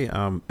the way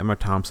Emma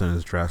Thompson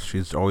is dressed,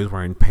 she's always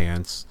wearing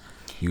pants.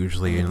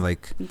 Usually, and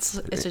like it's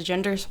a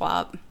gender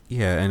swap.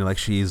 Yeah, and like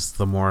she's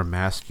the more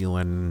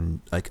masculine,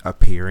 like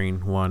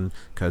appearing one,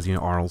 because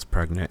Arnold's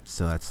pregnant,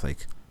 so that's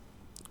like,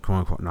 quote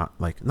unquote, not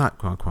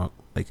quote unquote,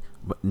 like,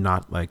 but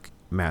not like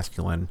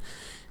masculine,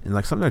 and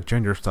like some of the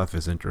gender stuff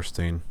is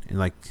interesting. And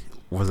like,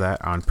 was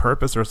that on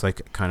purpose, or it's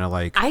like kind of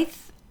like?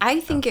 I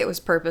think it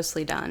was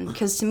purposely done,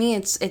 because to me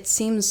it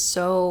seems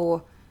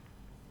so.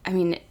 I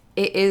mean,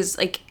 it is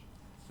like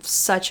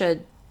such a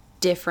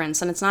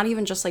difference, and it's not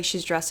even just like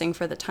she's dressing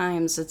for the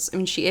times. It's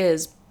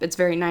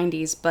very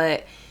 90s,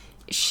 but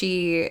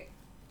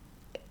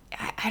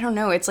I don't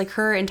know, it's like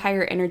her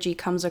entire energy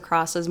comes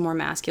across as more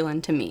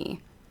masculine to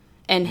me,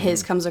 and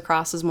his comes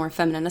across as more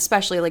feminine,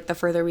 especially like the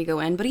further we go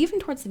in. But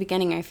even towards the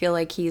beginning, I feel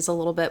like he's a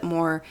little bit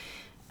more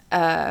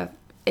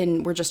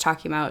and we're just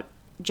talking about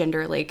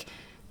gender like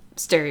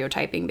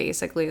stereotyping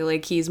basically,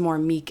 like he's more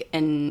meek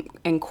and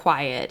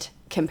quiet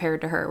compared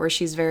to her, where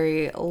she's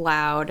very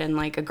loud and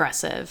like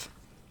aggressive.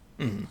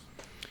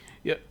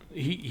 Yeah,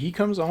 he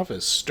comes off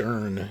as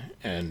stern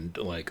and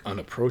like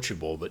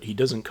unapproachable, but he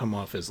doesn't come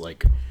off as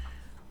like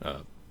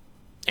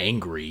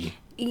angry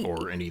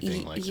or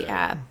anything like that.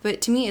 Yeah,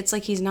 but to me it's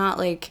like he's not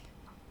like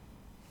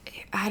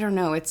I don't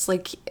know. It's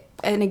like,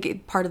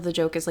 and part of the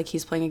joke is like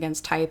he's playing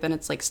against type, and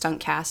it's like stunt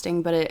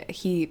casting. But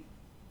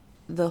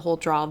the whole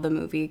draw of the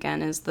movie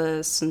again is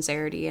the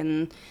sincerity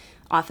and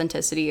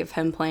authenticity of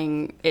him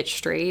playing it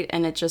straight,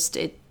 and it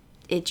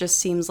just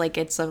seems like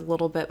it's a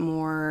little bit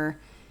more.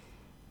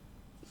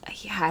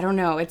 Yeah, I don't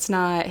know. It's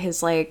not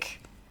his like.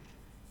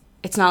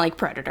 It's not like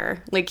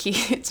Predator. Like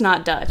it's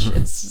not Dutch.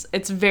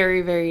 It's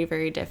very, very,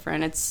 very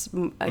different. It's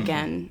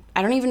again,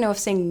 I don't even know if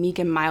saying meek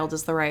and mild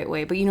is the right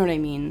way, but you know what I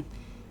mean.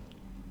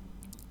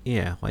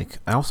 Yeah, like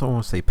I also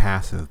want to say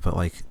passive, but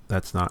like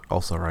that's not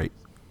also right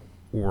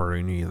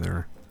wording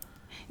either.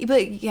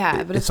 But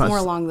yeah, but it's not, more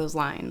along those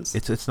lines.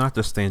 It's not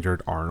the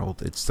standard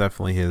Arnold. It's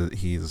definitely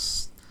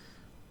he's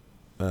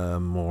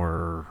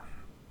more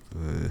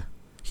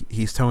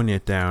he's toning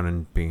it down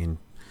and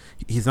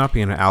he's not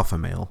being an alpha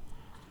male.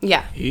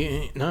 Yeah.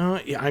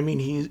 I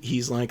mean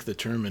he's like the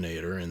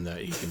Terminator in that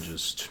he can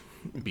just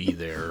be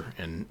there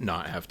and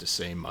not have to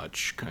say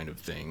much kind of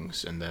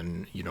things, and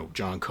then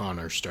John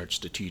Connor starts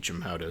to teach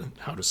him how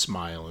to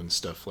smile and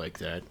stuff like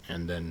that,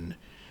 and then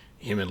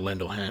him and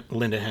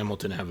Linda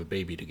Hamilton have a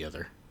baby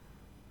together.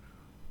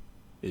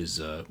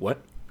 Is what?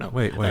 No,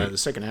 wait. The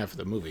second half of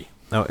the movie.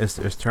 No, is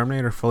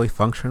Terminator fully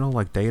functional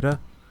like Data?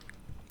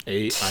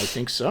 I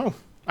think so.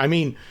 I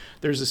mean,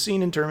 there's a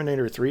scene in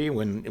Terminator 3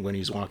 when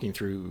he's walking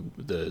through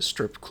the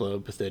strip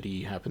club that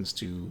he happens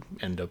to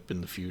end up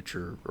in the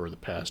future, or the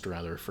past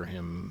rather, for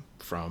him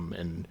from,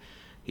 and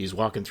he's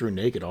walking through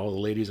naked. All the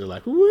ladies are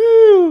like,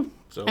 woo!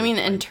 So, I mean,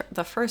 in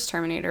the first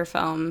Terminator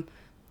film,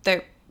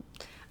 I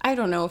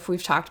don't know if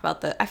we've talked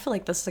about that. I feel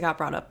like this got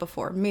brought up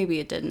before. Maybe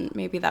it didn't.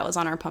 Maybe that was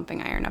on our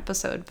Pumping Iron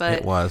episode, but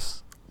it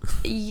was.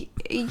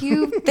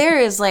 There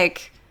is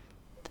like,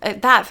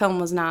 that film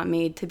was not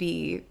made to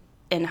be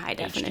in high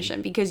definition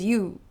HD. Because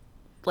you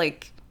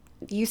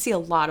see a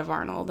lot of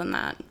Arnold in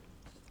that.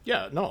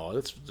 Yeah, no,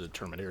 that's the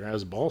Terminator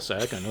has a ball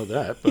sack. I know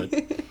that, but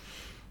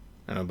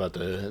I know about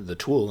the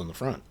tool in the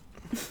front.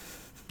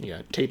 You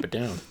gotta tape it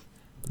down.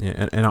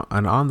 Yeah,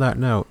 and on that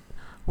note,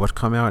 what's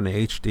come out in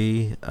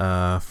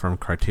HD from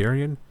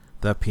Criterion,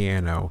 The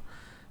Piano,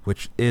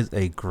 which is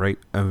a great,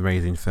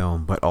 amazing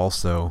film, but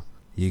also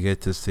you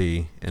get to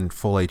see in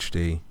full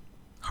HD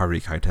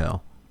Harvey Keitel.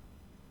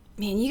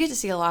 Man, you get to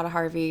see a lot of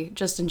Harvey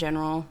just in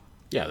general.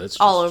 Yeah, that's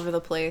all over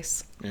the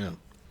place. Yeah,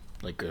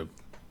 like a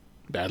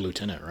Bad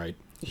Lieutenant, right?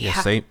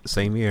 Yeah,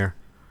 same year.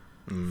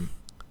 Man,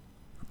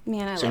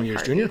 I same love year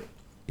as Harvey. Junior.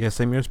 Yeah,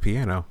 same year as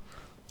Piano.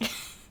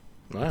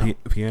 Wow.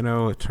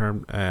 Piano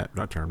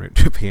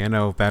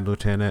Piano, Bad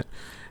Lieutenant,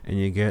 and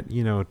you get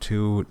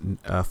two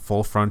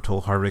full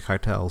frontal Harvey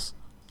Keitels.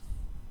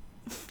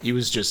 He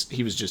was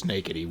just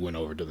naked. He went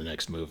over to the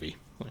next movie.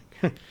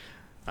 Like,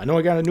 I know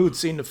I got a nude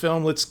scene to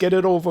film. Let's get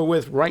it over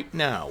with right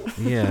now.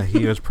 Yeah,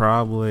 he was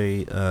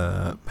probably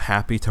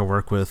happy to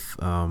work with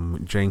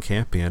Jane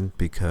Campion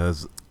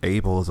because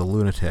Abel is a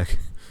lunatic.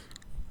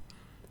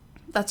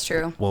 That's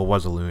true. Well,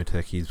 was a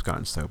lunatic. He's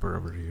gotten sober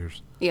over the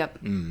years. Yep.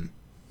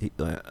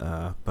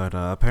 But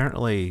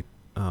apparently,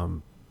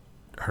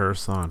 her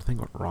son, I think,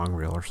 went wrong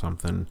reel or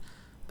something.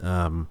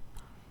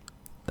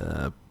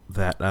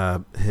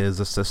 That his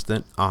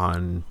assistant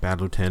on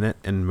Bad Lieutenant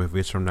in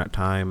movies from that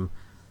time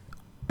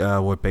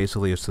would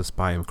basically just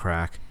buy him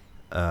crack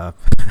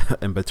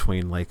in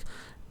between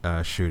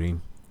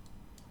shooting,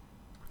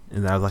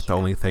 and that was the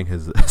only thing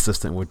his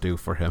assistant would do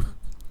for him.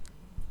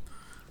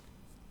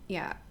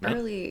 Yeah,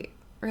 early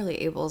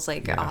Abel's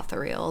off the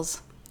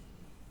rails.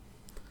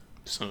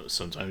 So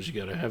sometimes you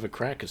gotta have a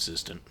crack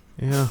assistant.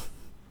 Yeah,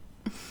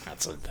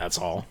 that's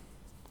all.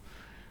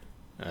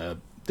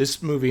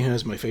 This movie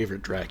has my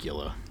favorite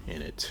Dracula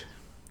in it.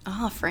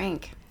 Oh,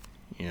 Frank.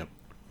 Yep.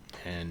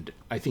 And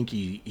I think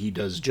he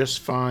does just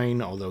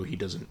fine, although he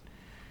doesn't.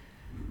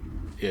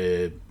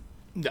 In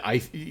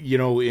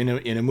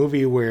a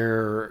movie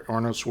where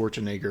Arnold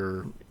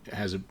Schwarzenegger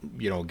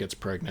gets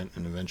pregnant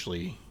and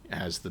eventually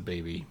has the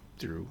baby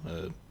through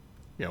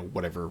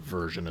whatever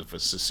version of a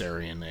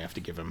cesarean they have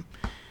to give him.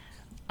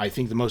 I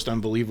think the most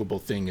unbelievable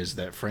thing is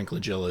that Frank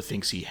Langella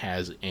thinks he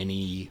has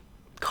any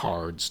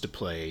cards to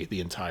play the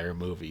entire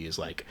movie. Is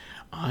like,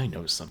 I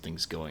know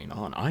something's going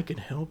on, I can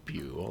help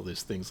you, all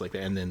these things like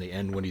that. And then the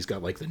end when he's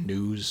got the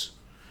news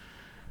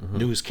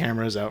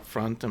cameras out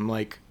front, I'm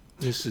like,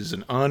 this is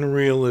an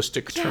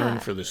unrealistic turn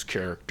for this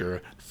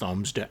character.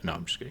 Thumbs down. No,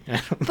 I'm just kidding.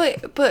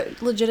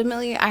 but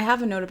legitimately, I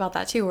have a note about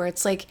that too, where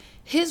it's like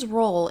his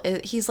role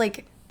he's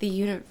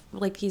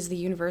he's the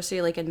university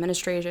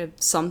administrative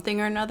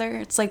something or another.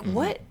 It's like,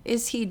 what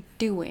is he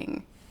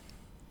doing?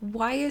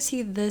 Why is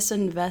he this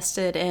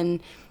invested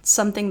in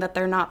something that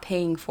they're not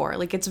paying for?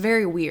 It's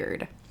very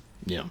weird.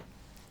 Yeah,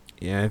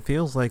 it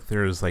feels like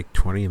there's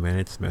 20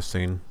 minutes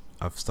missing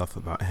of stuff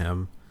about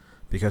him,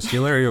 because he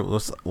literally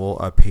will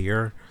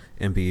appear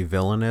and be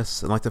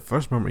villainous, and the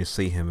first moment you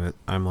see him,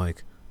 I'm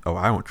like, oh,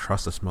 I don't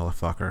trust this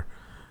motherfucker.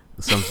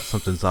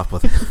 Something's up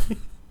with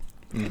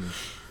him.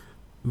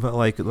 But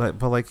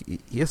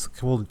yes,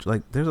 well,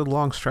 there's a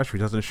long stretch where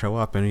he doesn't show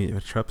up, and he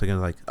shows up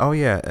again oh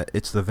yeah,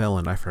 it's the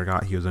villain. I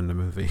forgot he was in the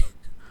movie.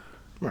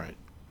 Right.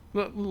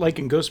 like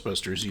in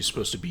Ghostbusters, he's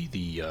supposed to be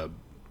the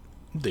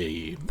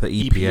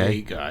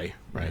EPA guy,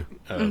 right?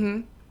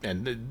 And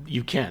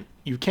you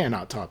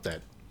cannot top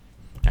that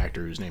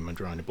actor whose name I'm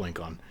drawing a blank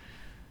on.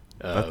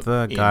 But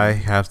the guy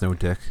has no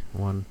dick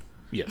one.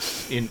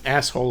 Yes, in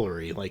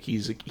assholery, like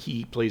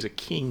he plays a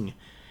king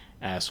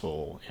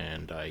asshole,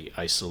 and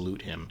I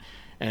salute him.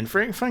 And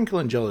Frank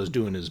Langella is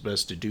doing his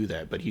best to do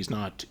that, but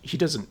he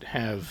doesn't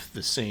have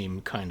the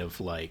same kind of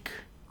like,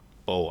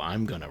 oh,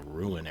 I'm gonna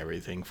ruin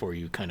everything for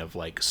you kind of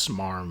like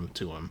smarm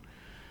to him.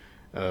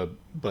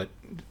 But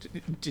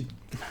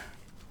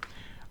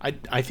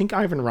I think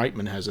Ivan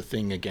Reitman has a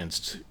thing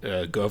against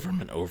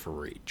government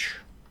overreach.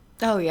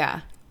 Oh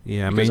yeah.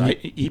 Yeah, I Because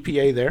mean,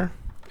 EPA there,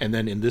 and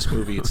then in this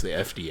movie it's the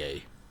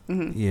FDA.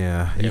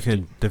 yeah, you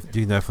can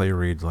you definitely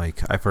read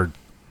like I've heard.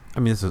 I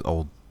mean, this is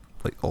old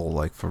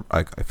from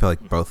I feel like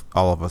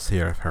all of us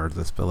here have heard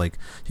this, but like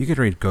you could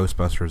read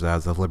Ghostbusters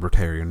as a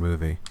libertarian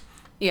movie.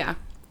 Yeah.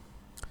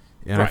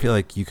 And Right. I feel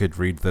like you could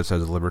read this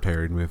as a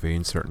libertarian movie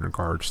in certain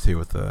regards too,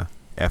 with the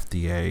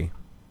FDA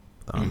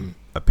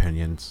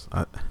opinions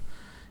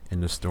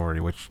in the story.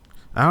 Which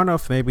I don't know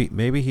if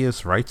maybe he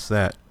just writes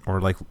that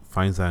or like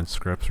finds that in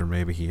scripts, or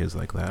maybe he is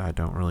like that. I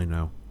don't really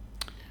know.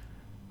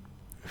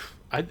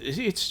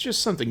 It's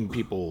just something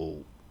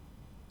people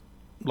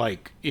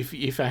like.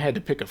 If I had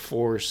to pick a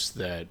force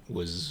that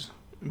was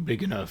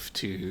big enough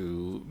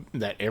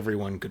that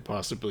everyone could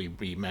possibly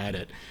be mad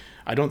at,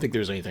 I don't think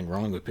there's anything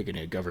wrong with picking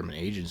a government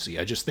agency.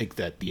 I just think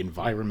that the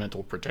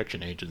Environmental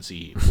Protection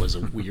Agency was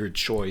a weird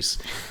choice,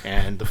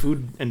 and the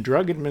Food and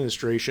Drug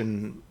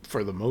Administration,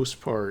 for the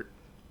most part,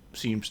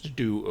 seems to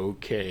do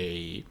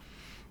okay.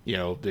 You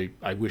know,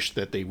 I wish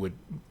that they would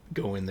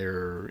go in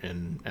there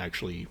and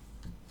actually,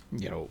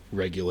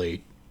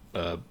 regulate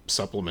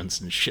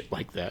supplements and shit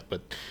like that,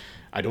 but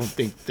I don't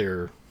think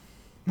they're.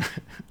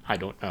 I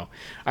don't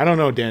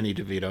know, Danny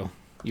DeVito.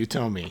 You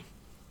tell me.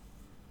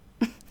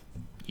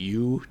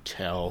 You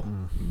tell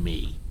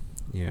me.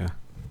 Yeah,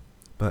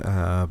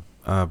 but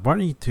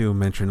wanting to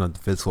mention the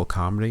physical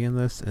comedy in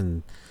this,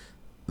 and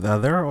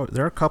there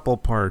are a couple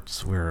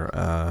parts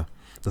where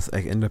just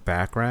like in the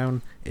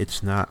background,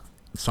 it's not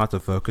the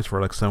focus,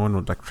 where like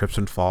someone like trips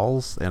and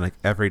falls, and like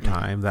every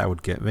time that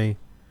would get me,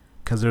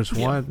 because there's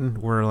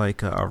one where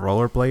like a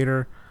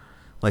rollerblader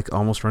like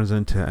almost runs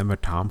into Emma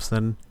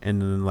Thompson,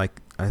 and then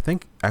like I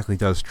think actually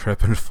does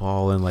trip and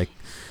fall, and like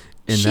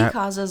She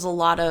causes a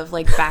lot of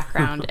like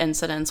background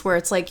incidents where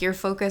it's like you're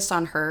focused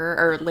on her,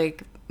 or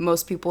like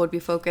most people would be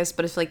focused,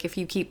 but if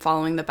you keep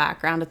following the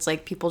background, it's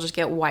like people just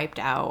get wiped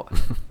out.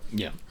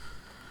 Yeah.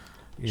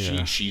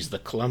 Yeah. She's the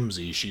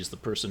clumsy. She's the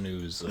person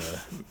who's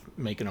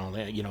making all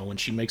that. When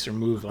she makes her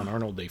move on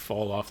Arnold, they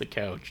fall off the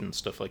couch and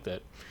stuff like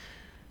that.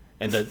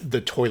 And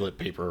the toilet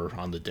paper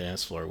on the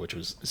dance floor, which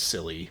was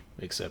silly,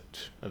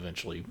 except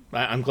eventually.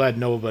 I'm glad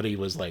nobody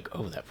was like,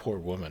 oh, that poor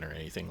woman, or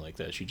anything like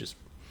that. She just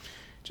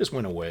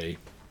went away,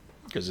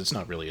 because it's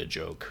not really a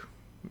joke.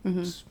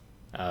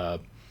 I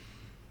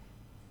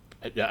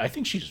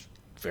think she's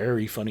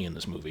very funny in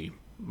this movie,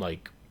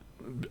 like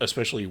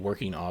especially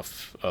working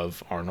off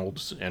of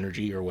Arnold's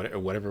energy or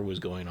whatever was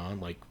going on.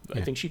 Like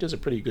I think she does a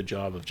pretty good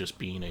job of just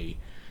being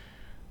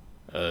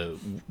the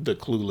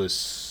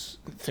clueless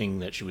thing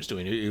that she was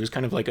doing. It was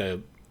kind of like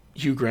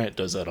Hugh Grant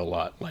does that a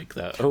lot, like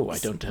that. Oh, I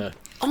don't.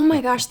 Oh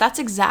my gosh, that's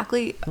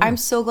exactly. I'm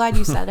so glad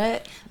you said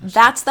it.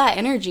 That's that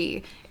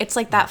energy. It's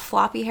like that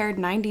floppy-haired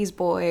 '90s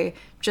boy,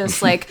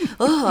 just like,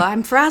 oh,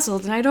 I'm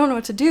frazzled and I don't know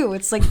what to do.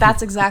 It's like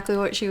that's exactly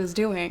what she was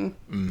doing.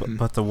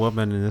 But the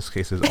woman in this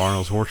case is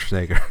Arnold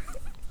Schwarzenegger.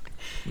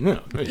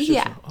 No, it's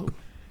Yeah.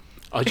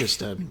 Just, I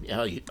just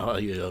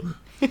Mr.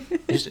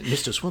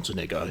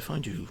 Schwarzenegger, I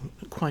find you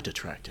quite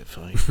attractive.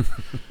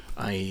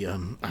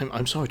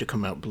 I'm sorry to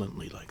come out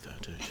bluntly like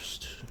that.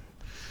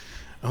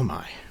 Oh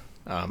my.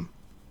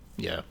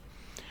 Yeah.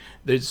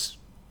 There's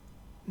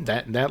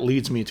that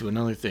leads me to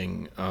another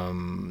thing.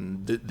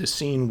 The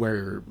scene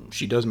where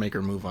she does make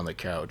her move on the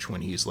couch,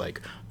 when he's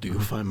like, "Do you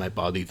find my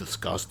body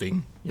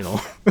disgusting?"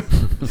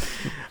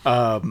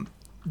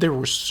 There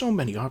were so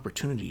many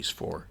opportunities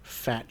for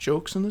fat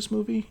jokes in this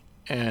movie,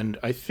 and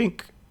I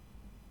think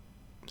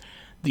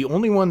the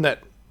only one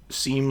that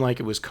seemed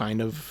like it was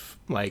kind of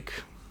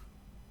like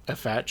a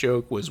fat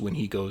joke was when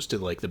he goes to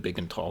like the Big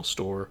and Tall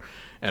store,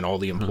 and all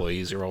the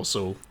employees are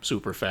also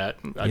super fat.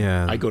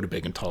 I go to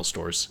Big and Tall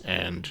stores,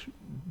 and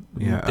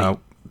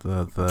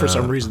for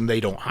some reason they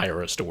don't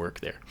hire us to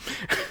work there.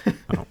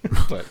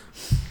 But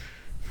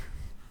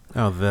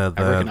I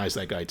recognize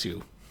that guy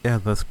too. Yeah,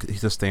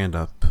 he's a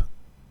stand-up.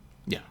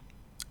 Yeah,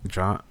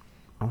 I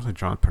want to say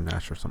John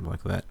Pernesh or something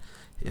like that.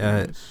 He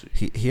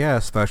had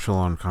a special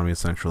on Comedy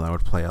Central I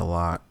would play a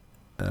lot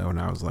when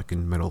I was like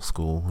in middle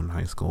school and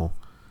high school.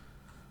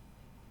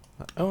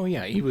 Oh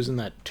yeah, he was in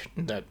that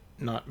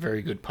not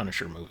very good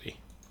Punisher movie.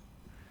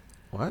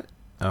 What?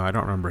 Oh, I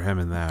don't remember him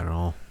in that at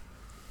all.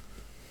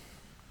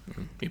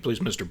 He plays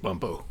Mr.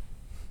 Bumpo.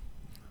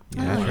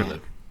 Yeah,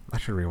 I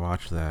should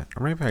rewatch that,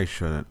 or maybe I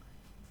shouldn't.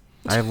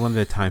 I have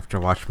limited time to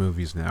watch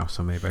movies now,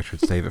 so maybe I should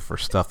save it for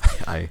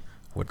stuff I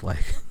would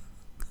like.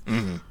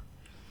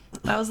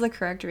 That was the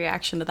correct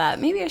reaction to that.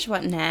 Maybe I should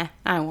went, nah,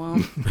 I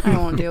won't. I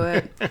won't do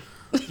it.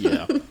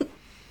 Yeah.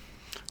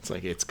 It's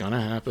like, it's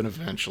gonna happen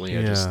eventually.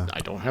 I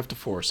don't have to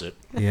force it.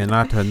 Yeah,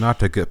 not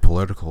to get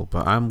political,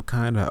 but I'm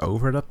kind of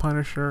over the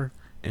Punisher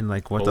and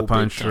like what the big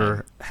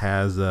Punisher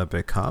has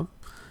become,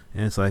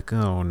 and it's like,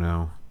 oh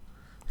no,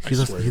 I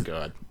swear to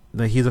God.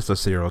 he's just a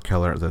serial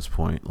killer at this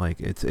point. Like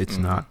it's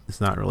not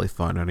really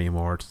fun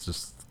anymore. It's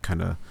just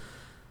kind of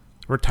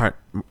retire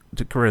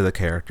to get rid of the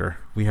character.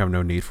 We have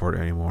no need for it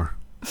anymore.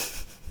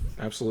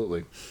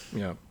 Absolutely,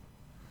 yeah.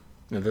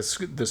 Now, the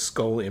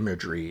skull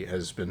imagery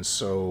has been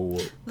so...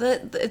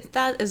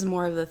 That is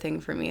more of the thing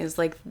for me, is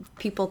like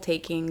people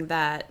taking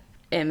that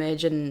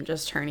image and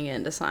just turning it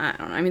into something. I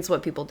don't know. I mean, it's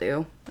what people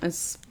do.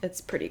 It's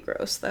pretty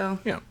gross, though.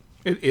 Yeah.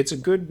 It's a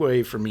good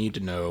way for me to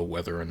know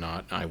whether or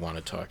not I want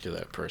to talk to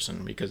that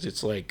person, because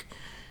it's like,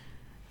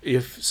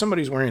 if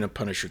somebody's wearing a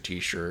Punisher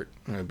t-shirt,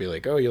 and I'd be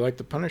like, oh, you like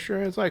the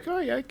Punisher? It's like, oh,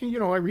 yeah, I can,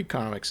 I read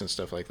comics and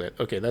stuff like that.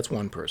 Okay, that's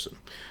one person.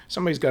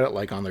 Somebody's got it,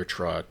 like, on their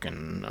truck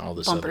and all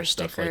this Bumper other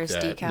stuff stickers,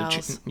 like that.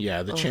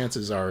 decals. The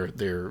chances are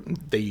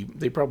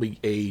they probably,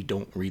 A,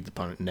 don't read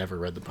never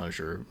read the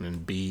Punisher,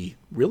 and B,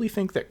 really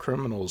think that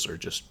criminals are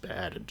just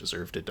bad and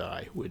deserve to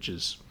die, which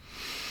is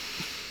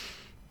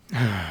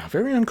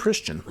very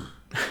unchristian.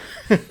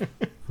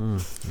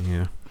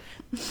 Yeah.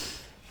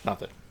 Not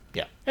that,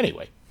 yeah.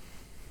 Anyway.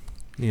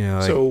 Yeah.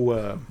 Like,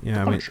 So,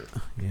 yeah, Punisher,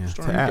 yeah.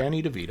 starring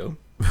Danny DeVito.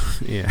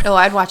 Yeah. Oh,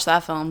 I'd watch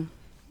that film.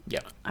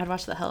 Yeah. I'd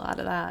watch the hell out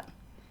of that.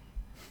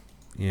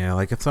 Yeah,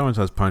 like if someone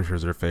says Punisher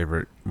is their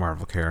favorite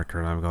Marvel character,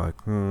 and I'm like,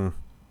 I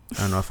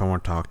don't know if I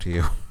want to talk to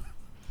you.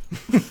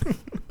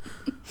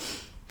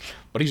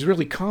 But he's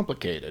really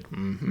complicated.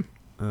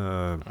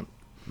 Mm-hmm.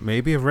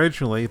 Maybe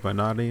originally, but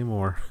not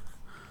anymore.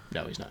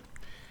 No, he's not.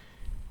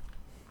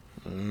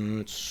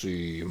 Let's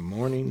see.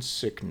 Morning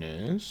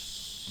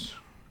sickness.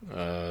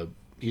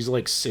 He's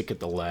like sick at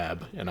the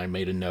lab, and I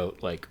made a note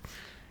like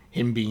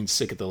him being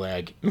sick at the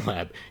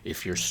lab.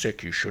 If you're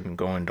sick, you shouldn't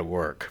go into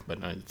work.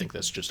 But I think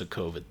that's just a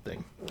COVID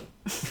thing.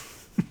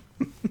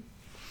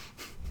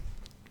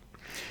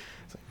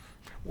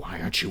 Why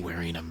aren't you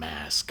wearing a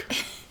mask?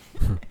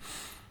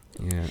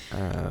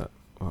 Yeah.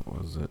 What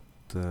was it?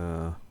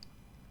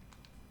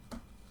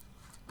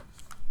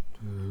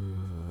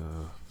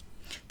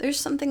 There's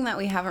something that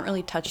we haven't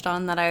really touched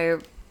on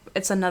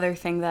it's another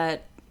thing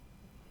that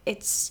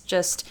it's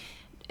just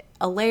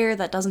a layer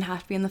that doesn't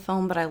have to be in the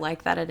film, but I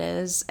like that it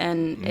is,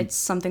 and it's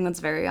something that's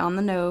very on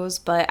the nose,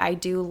 but I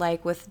do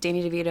like with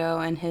Danny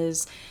DeVito and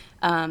his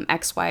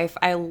ex-wife,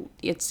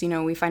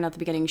 we find out at the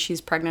beginning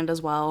she's pregnant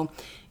as well,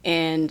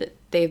 and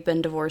they've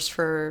been divorced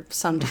for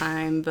some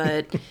time,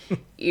 but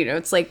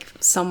it's like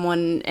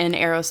someone in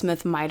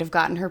Aerosmith might have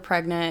gotten her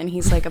pregnant, and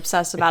he's like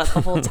obsessed about it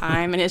the whole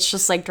time, and it's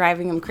just like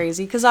driving him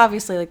crazy, because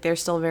obviously like they're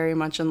still very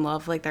much in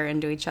love, like they're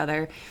into each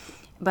other.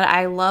 But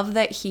I love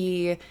that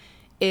he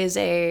has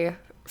a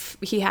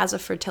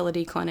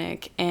fertility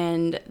clinic,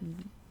 and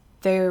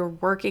they're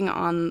working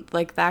on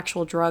like the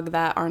actual drug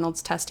that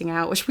Arnold's testing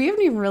out, which we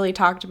haven't even really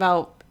talked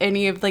about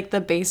any of like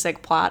the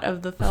basic plot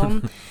of the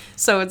film.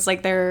 So it's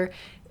like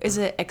is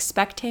it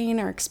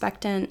Expectane or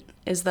Expectant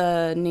is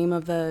the name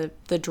of the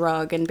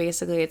drug, and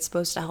basically it's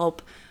supposed to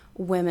help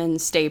women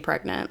stay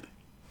pregnant.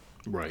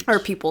 Right. Or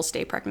people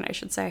stay pregnant, I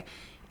should say.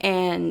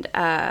 And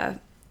I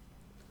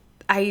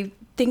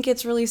think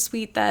it's really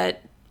sweet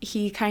that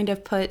he kind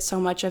of put so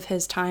much of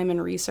his time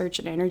and research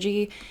and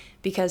energy,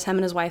 because him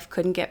and his wife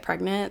couldn't get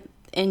pregnant,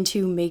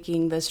 into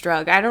making this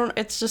drug.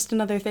 It's just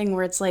another thing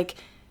where it's like,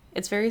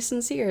 it's very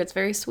sincere, it's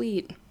very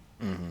sweet.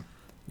 Mm-hmm.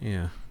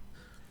 Yeah.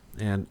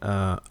 And,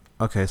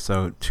 okay,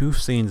 so 2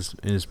 scenes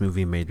in this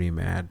movie made me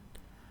mad.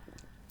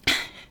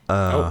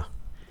 Made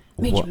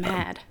you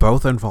mad?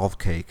 Both involve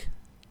cake.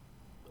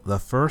 The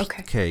first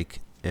Okay. cake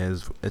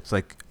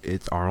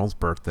it's Arnold's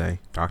birthday,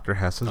 Dr.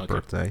 Hess's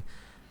birthday.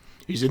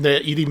 He's in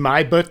there eating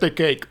my birthday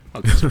cake.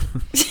 Okay.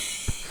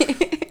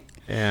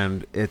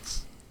 And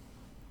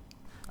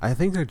I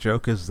think the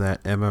joke is that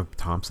Emma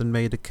Thompson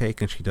made the cake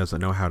and she doesn't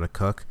know how to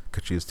cook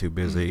because she's too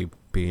busy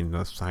being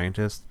a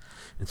scientist.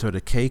 And so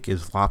the cake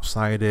is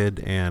lopsided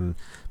and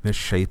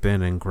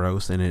misshapen and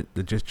gross, and it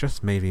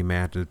just made me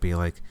mad to be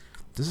like,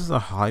 this is a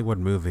Hollywood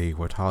movie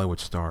with Hollywood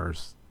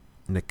stars,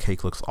 and the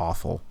cake looks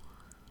awful.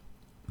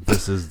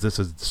 This is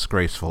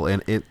disgraceful,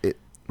 and it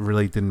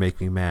really did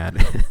make me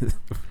mad.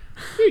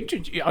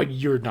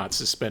 You're not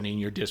suspending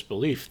your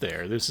disbelief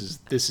there. This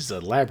is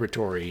a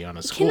laboratory on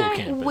a school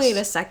campus. Wait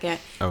a second.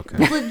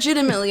 Okay.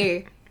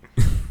 Legitimately,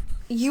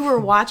 you were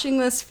watching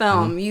this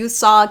film, you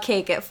saw a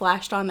cake, it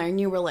flashed on there,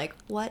 and you were like,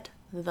 what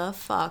the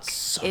fuck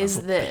Son is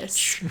of a this?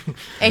 bitch.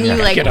 And you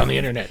like Get on the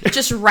internet.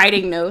 just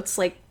writing notes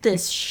like,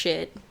 this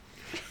shit.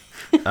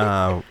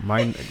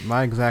 My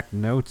exact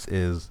notes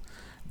is,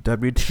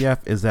 WTF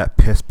is that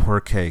piss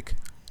poor cake.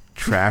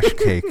 Trash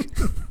cake.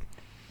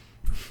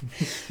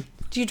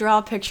 Do you draw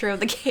a picture of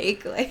the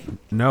cake? Like,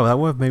 No, that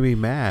would have made me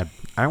mad.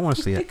 I don't want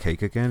to see that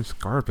cake again. It's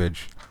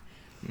garbage.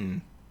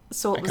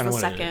 so what was kinda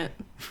the wanted second?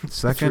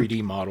 Second,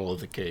 3D model of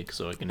the cake,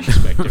 so I can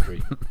expect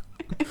every.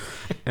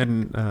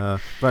 And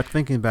but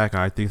thinking back,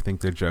 I do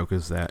think the joke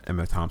is that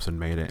Emma Thompson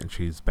made it, and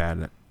she's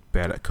bad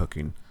at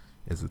cooking,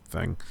 is the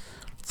thing.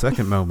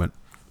 Second moment,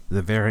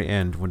 the very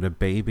end when the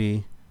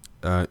baby,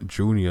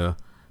 Junior,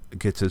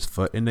 gets his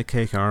foot in the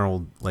cake,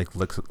 Arnold like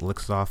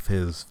licks off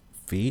his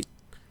feet.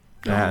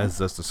 That is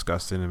just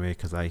disgusting to me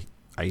because I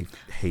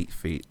hate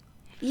feet.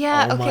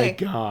 Yeah, Oh okay. my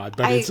god,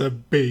 but it's a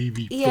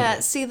baby Yeah,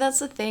 foot. see, that's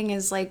the thing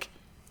is like,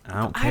 I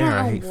don't I care. don't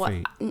I know hate what.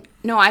 feet.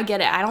 No, I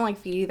get it. I don't like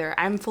feet either.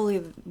 I'm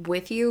fully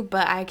with you,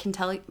 but I can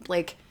tell you,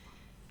 like,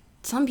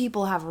 some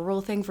people have a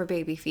real thing for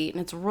baby feet,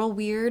 and it's real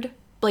weird.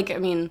 Like, I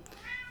mean,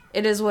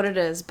 it is what it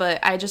is, but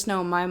I just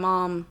know my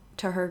mom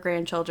to her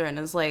grandchildren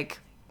is like,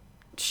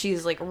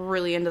 she's like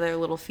really into their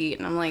little feet,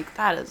 and I'm like,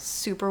 that is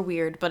super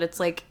weird, but it's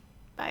like,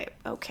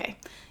 okay.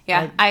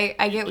 Yeah,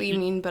 I get what you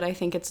mean, but I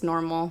think it's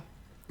normal.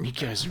 You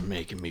guys are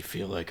making me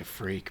feel like a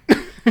freak.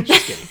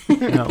 Just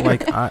kidding. No,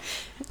 like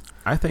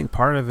I think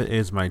part of it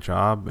is my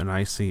job, and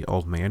I see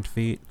old man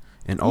feet,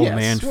 and old Yes,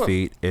 man well-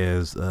 feet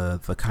is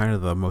the kind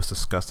of the most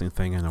disgusting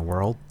thing in the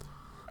world,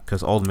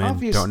 because old men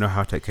don't know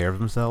how to take care of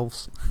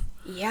themselves.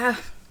 Yeah.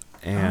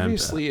 And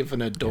Obviously, if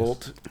an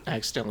adult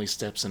accidentally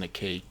steps in a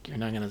cake, you're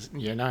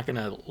not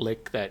gonna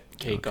lick that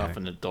cake Okay. off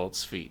an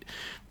adult's feet.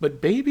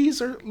 But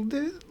babies are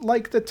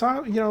like the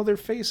top. Their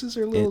faces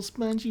are a little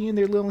spongy, and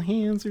their little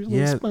hands are a little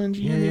Yeah,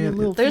 spongy, yeah, and their yeah.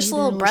 little They're feet just are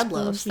little a bread spongy,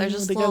 loaves. They're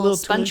just they got a little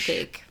sponge tush.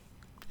 cake.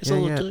 It's Yeah, a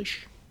little yeah.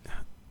 tush.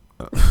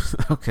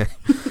 okay,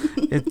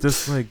 it's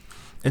just like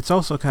it's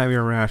also kind of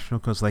irrational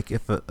because like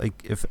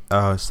if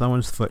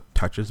someone's foot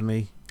touches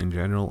me in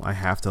general, I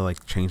have to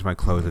like change my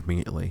clothes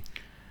immediately.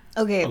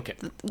 Okay. Okay.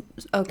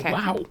 Okay.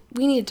 Wow.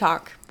 We need to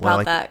talk Well, about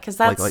like- that because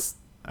that's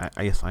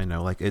I guess I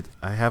know. Like it,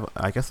 I have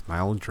I guess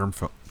mild germ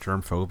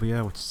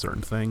phobia with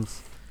certain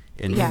things,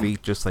 and Yeah.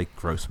 feet just like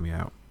gross me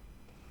out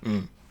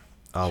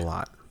a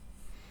lot.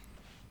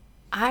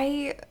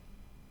 I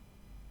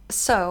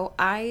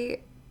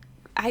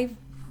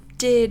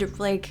did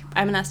like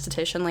I'm an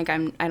esthetician, like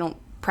I don't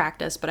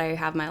practice, but I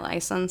have my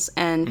license,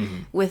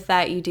 and with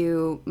that you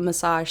do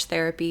massage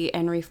therapy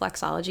and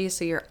reflexology,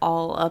 so you're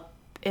all up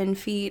in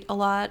feet a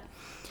lot.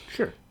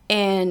 Sure.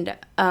 And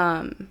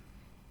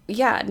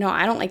yeah, no,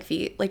 I don't like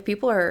feet. Like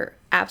people are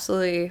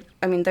absolutely,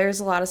 I mean, there's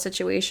a lot of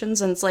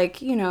situations and it's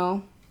like,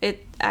 no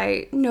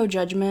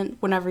judgment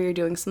whenever you're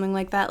doing something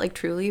like that, like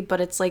truly,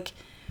 but it's like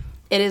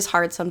it is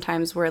hard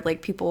sometimes where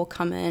like people will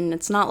come in.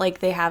 It's not like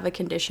they have a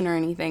condition or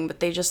anything, but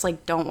they just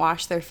like don't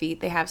wash their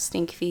feet. They have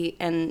stink feet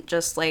and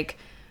just like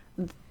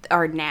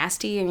are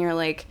nasty, and you're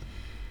like,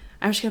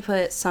 I'm just gonna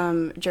put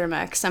some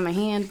Germ-X on my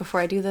hand before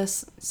I do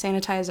this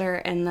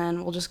sanitizer, and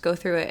then we'll just go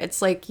through it.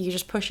 It's like you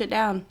just push it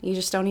down. You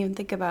just don't even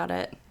think about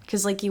it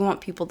because like you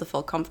want people to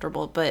feel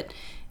comfortable, but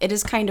it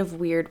is kind of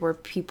weird where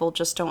people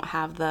just don't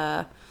have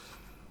the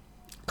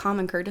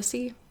common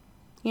courtesy.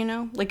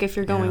 Like if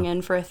you're going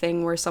in for a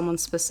thing where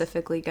someone's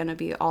specifically gonna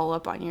be all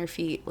up on your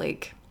feet,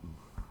 like,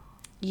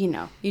 you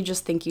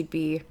just think you'd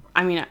be.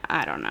 I mean,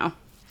 I don't know.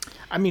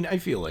 I mean, I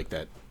feel like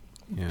that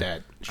Yeah.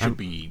 that should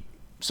be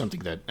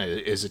something that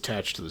is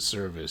attached to the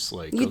service.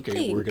 Like, You'd okay,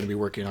 think. we're going to be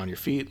working on your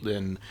feet,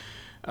 then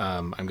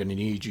I'm going to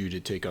need you to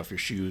take off your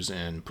shoes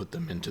and put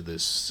them into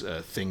this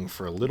thing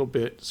for a little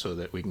bit so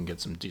that we can get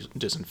some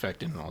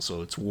disinfectant. And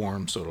also, it's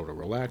warm, so it'll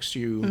relax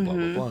you, blah,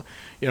 blah,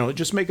 blah.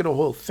 Just make it a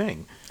whole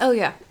thing. Oh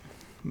yeah.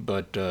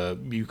 But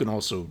you can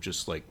also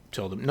just, like,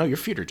 tell them, no, your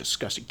feet are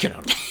disgusting. Get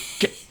out of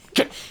here.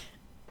 Get.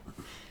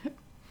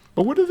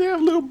 But what if they have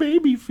little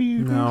baby feet?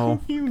 No,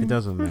 it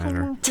doesn't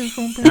matter.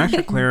 And I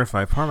should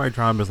clarify, part of my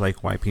job is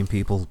like wiping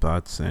people's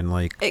butts and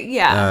like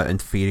Yeah.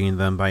 and feeding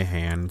them by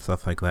hand and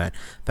stuff like that.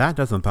 That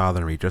doesn't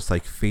bother me. Just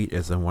like feet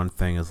is the one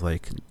thing is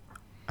like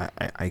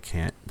I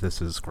can't.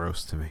 This is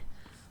gross to me.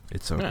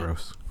 It's so Yeah.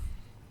 gross.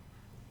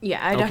 Yeah,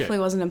 I Okay. definitely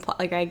wasn't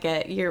like I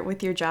get you're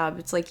with your job.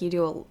 It's like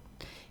you're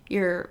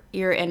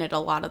in it a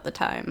lot of the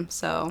time.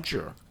 So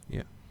Sure.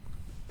 Yeah.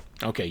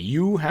 Okay,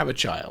 you have a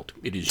child.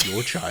 It is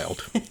your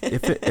child.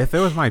 If it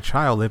was my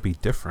child, it'd be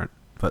different.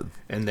 But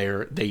And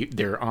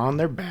they're on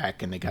their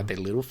back and they got their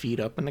little feet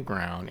up in the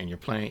ground, and you're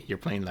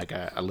playing like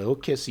a little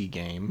kissy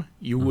game.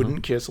 You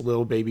wouldn't kiss a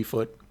little baby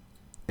foot?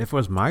 if it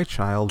was my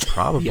child,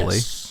 probably.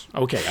 Yes.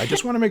 Okay, I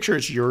just want to make sure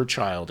it's your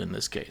child in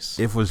this case.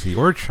 If it was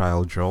your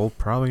child, Joel,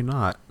 probably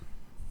not.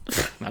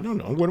 I don't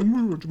know. What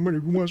somebody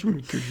wants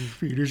me to kiss his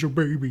feet is a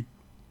baby.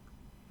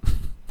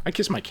 I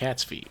kiss my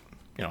cat's feet.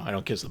 I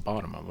don't kiss the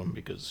bottom of them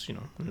because,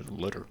 there's a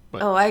litter.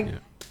 But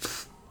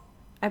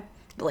I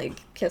like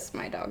kiss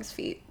my dog's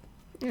feet.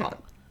 yeah.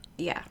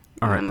 Yeah.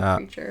 All right. I'm a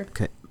creature.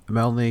 Okay,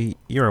 Melanie,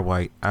 you're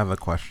white. I have a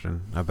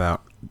question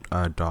about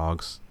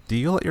dogs. Do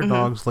you let your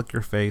dogs lick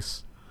your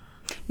face?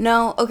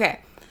 No, okay.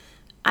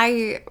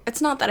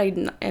 It's not that I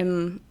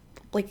am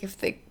like if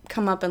they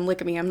come up and look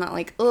at me, I'm not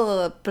like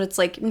ugh, but it's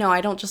like no, I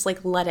don't just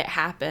like let it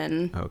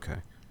happen. Okay.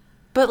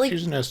 But like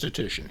She's an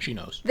esthetician. She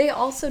knows. they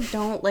also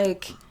don't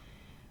like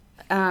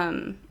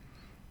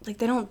like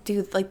they don't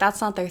do like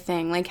that's not their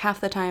thing. Like half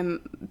the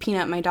time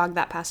Peanut, my dog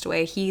that passed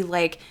away, he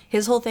like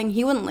his whole thing,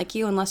 he wouldn't lick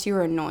you unless you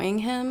were annoying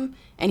him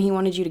and he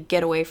wanted you to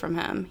get away from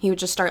him. He would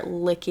just start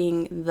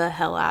licking the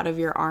hell out of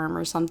your arm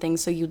or something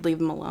so you'd leave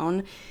him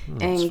alone.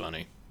 That's And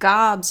funny.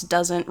 Gobs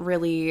doesn't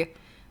really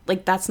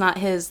like that's not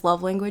his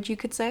love language, you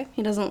could say.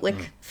 He doesn't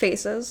lick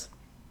faces.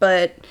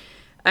 But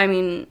I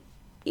mean,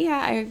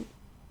 yeah,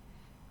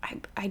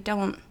 I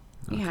don't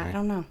yeah, I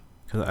don't know.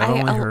 'Cause I've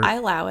only heard, I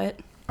allow it.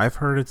 I've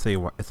heard it's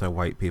a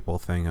white people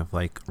thing of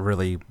like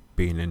really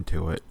being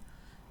into it.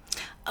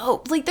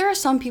 Oh, like there are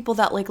some people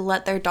that like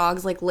let their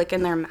dogs like lick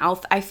in their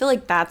mouth. I feel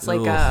like that's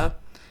like Ugh. a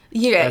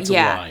yeah, That's a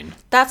yeah. line.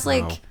 That's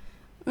like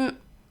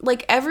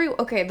like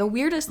okay, the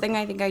weirdest thing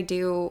I think I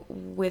do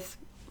with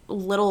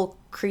little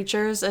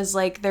creatures is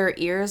like their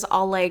ears.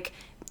 I'll like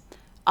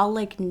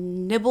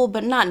nibble,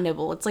 but not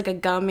nibble. It's like a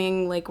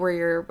gumming like where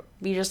you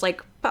just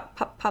like pop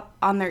pop pop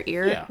on their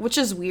ear, Yeah. which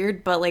is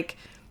weird, but like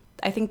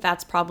I think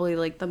that's probably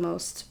like the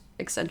most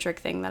eccentric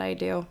thing that I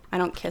do. I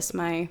don't kiss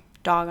my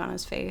dog on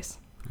his face.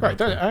 Right.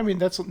 I mean,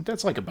 that's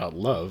like about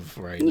love,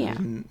 right? Yeah.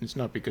 It's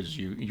not because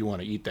you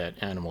want to eat that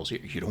animal's ear.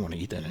 You don't want to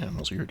eat that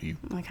animal's ear, do you?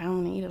 Like I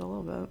want to eat it a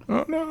little bit.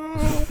 Oh, no.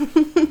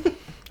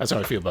 That's how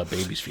I feel about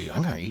baby's feet.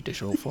 I'm going to eat this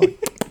whole foot.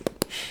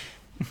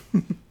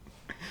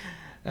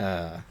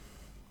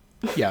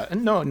 Yeah.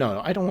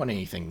 No. I don't want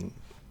anything.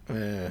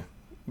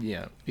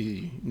 Yeah.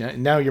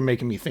 Now you're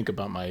making me think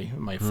about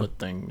my foot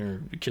thing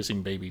or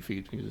kissing baby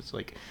feet. Because it's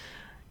like,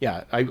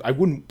 yeah, I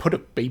wouldn't put a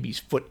baby's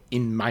foot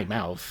in my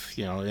mouth,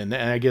 and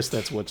I guess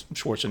that's what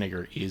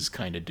Schwarzenegger is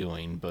kind of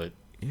doing. But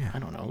Yeah. I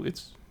don't know.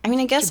 I mean,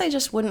 I guess I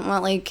just wouldn't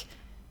want like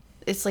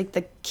it's like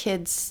the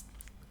kid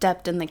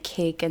stepped in the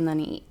cake and then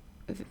he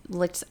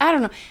licked. I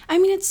don't know. I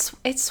mean, it's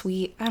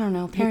sweet. I don't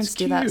know. Parents It's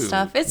do that cute.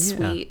 stuff. It's Yeah.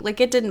 sweet. Like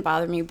it didn't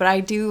bother me, but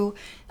I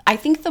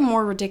think the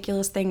more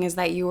ridiculous thing is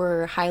that you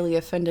were highly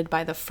offended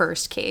by the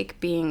first cake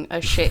being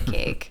a shit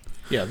cake.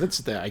 Yeah,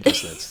 I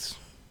guess that's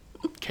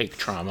cake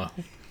trauma.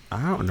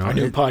 I don't know. Our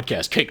new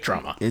podcast, Cake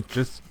Trauma. It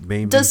just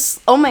made me.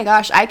 Oh my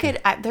gosh,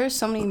 there's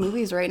so many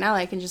movies right now that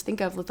I can just think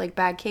of with like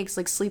bad cakes,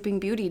 like Sleeping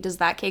Beauty. Does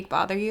that cake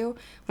bother you?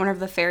 Whenever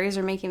the fairies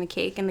are making the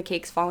cake and the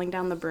cake's falling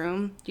down the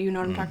broom. Do you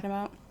know what I'm talking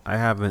about? I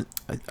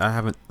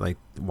haven't like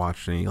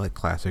watched any like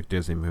classic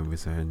Disney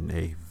movies in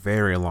a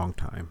very long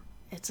time.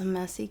 It's a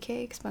messy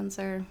cake,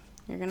 Spencer.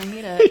 You're gonna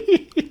hate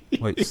it.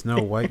 Wait,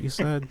 Snow White, you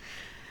said?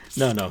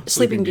 No.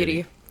 Sleeping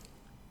Beauty.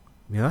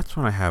 Yeah, that's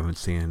one I haven't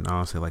seen,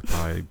 honestly, like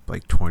probably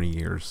like 20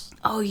 years.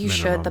 Oh, you minimum.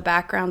 should. The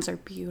backgrounds are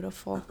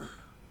beautiful.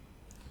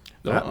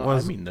 That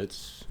was- I mean,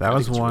 that's That I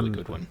was think it's a one. really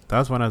good one. That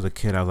was when I was a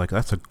kid. I was like,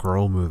 "That's a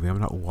girl movie. I'm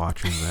not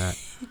watching that."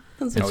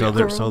 That's And a so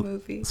there, girl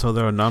movie. so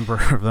there are a number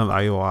of them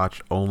I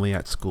watch only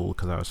at school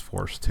because I was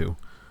forced to.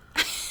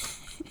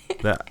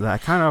 that I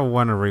kind of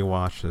want to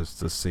rewatch this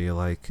to see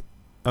like,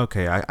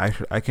 okay,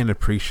 I can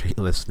appreciate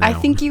this now. I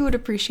think you would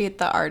appreciate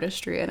the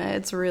artistry in it.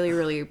 It's really,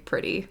 really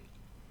pretty.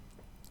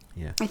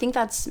 Yeah. I think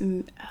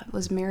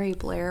was Mary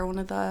Blair one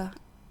of the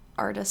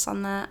artists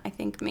on that. I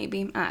think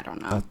maybe. I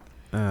don't know.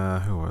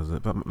 Who was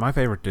it? But my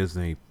favorite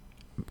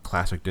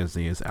classic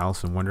Disney is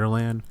Alice in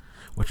Wonderland,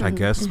 which I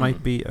guess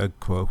might be a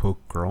quote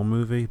unquote girl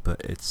movie, but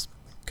it's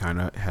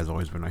kind of has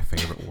always been my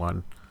favorite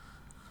one.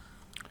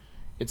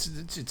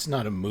 It's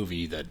not a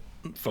movie that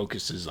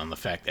focuses on the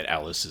fact that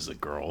Alice is a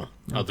girl,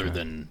 other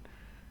than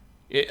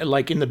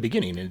like in the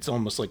beginning, it's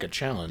almost like a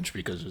challenge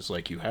because it's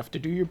like you have to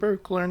do your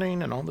Burke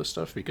learning and all this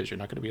stuff because you're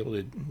not going to be able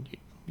to,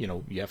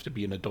 you have to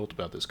be an adult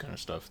about this kind of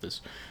stuff.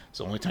 This is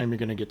the only time you're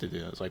going to get to do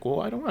it. It's like,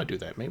 well, I don't want to do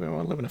that. Maybe I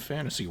want to live in a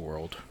fantasy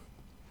world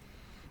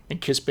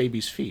and kiss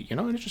baby's feet, and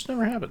it just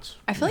never happens.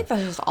 I feel like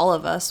that's just all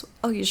of us.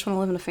 Oh, you just want to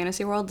live in a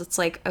fantasy world? It's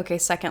like, okay,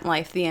 Second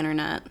Life, the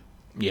internet.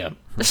 Yeah.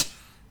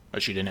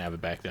 But she didn't have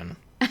it back then.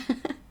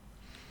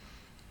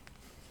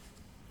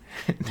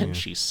 And then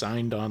she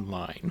signed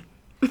online.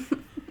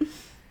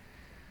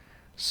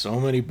 So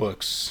many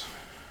books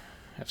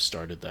have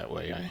started that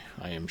way,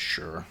 I am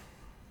sure.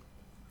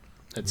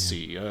 Let's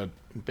see.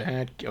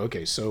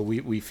 Okay, so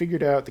we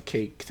figured out the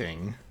cake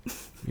thing.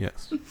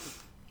 Yes.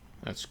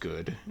 That's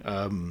good.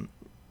 What'd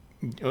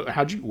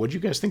you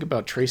guys think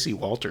about Tracy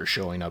Walter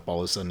showing up all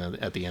of a sudden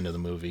at the end of the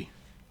movie?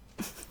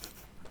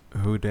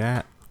 Who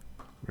dat?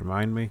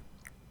 Remind me.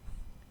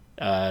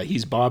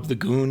 He's Bob the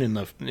Goon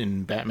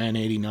in Batman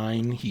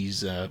 '89.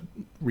 He's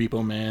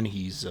Repo Man.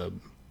 He's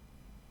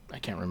I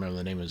can't remember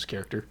the name of his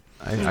character.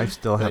 I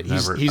still have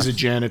never. He's a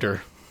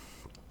janitor.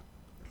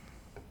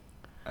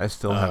 I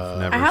still have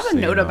never. I have a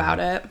seen, note about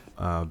it.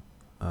 I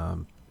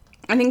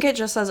think it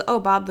just says, "Oh,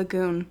 Bob the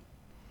Goon."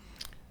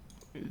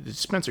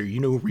 Spencer, you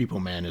know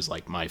Repo Man is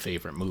like my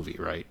favorite movie,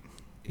 right?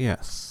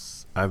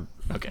 Yes,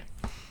 Okay.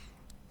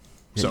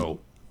 So,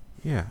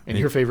 yeah. and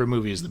your favorite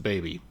movie is The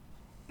Baby.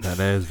 That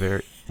is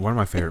one of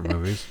my favorite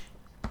movies.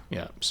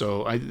 Yeah.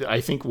 So I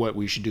think what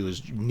we should do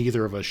is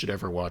neither of us should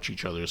ever watch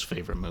each other's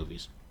favorite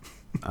movies.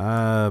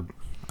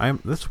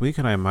 This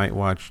weekend I might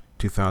watch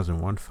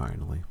 2001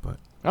 finally, but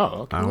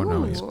Oh, okay. I don't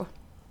know yet. Ooh.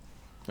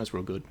 That's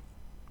real good.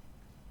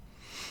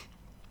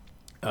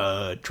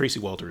 Tracy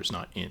Walter is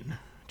not in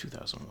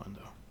 2001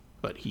 though.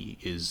 But he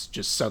is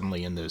just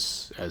suddenly in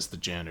this as the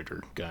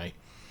janitor guy.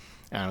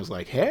 And I was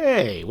like,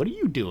 hey, what are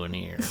you doing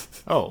here?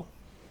 Oh,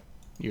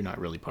 you're not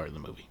really part of the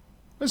movie.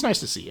 It was nice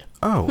to see you.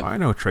 Oh, I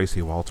know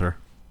Tracy Walter.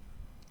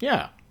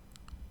 Yeah.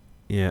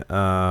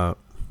 Yeah,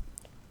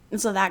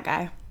 So that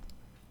guy.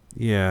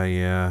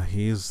 yeah,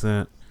 he's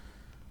in...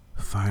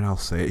 Fine, I'll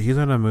say it. He's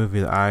in a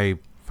movie that I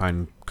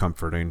find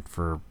comforting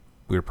for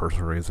weird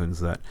personal reasons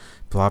that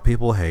a lot of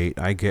people hate.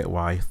 I get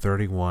why.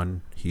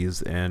 31.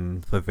 He's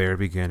in the very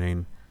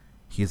beginning.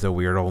 He's a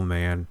weird old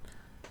man.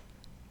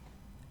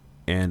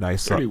 And I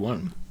saw...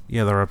 31.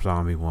 Yeah, the Rob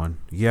Zombie one.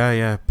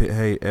 Yeah.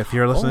 Hey, if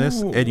you're listening to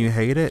this and you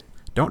hate it,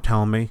 don't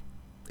tell me.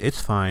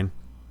 It's fine.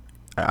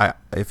 I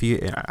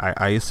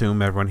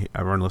assume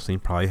everyone listening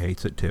probably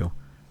hates it too.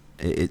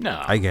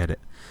 No. I get it.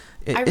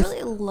 I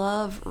really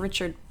love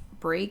Richard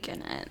Brake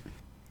in it.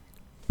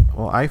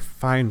 Well, I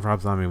find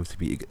Rob Zombie to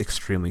be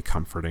extremely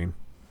comforting.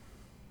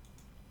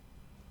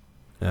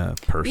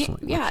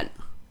 Personally. Yeah.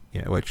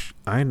 Which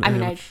I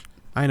know.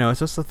 I know, it's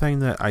just a thing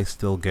that I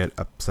still get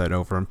upset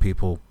over, and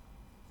people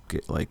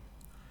get like,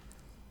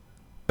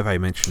 if I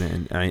mention it,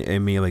 and I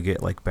immediately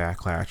get like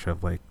backlash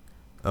of like,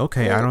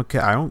 okay, well, I don't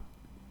care. I don't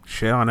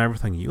shit on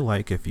everything you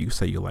like if you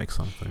say you like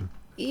something.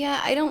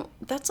 Yeah, I don't.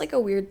 That's like a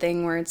weird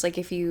thing where it's like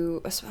if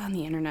you on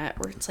the internet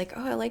where it's like,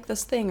 oh, I like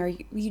this thing, or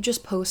you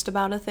just post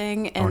about a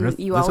thing, and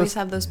you always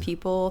have those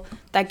people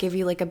that give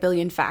you like a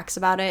billion facts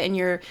about it, and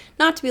you're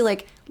not to be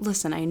like,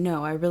 listen, I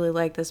know I really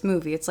like this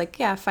movie. It's like,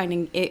 yeah,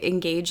 finding it,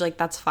 engage, like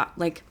that's fine,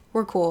 like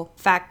we're cool,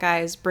 fact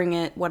guys, bring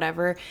it,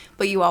 whatever.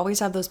 But you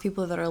always have those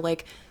people that are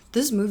like,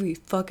 this movie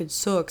fucking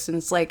sucks, and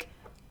it's like,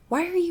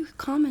 why are you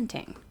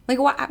commenting? Like,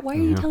 why are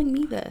you telling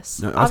me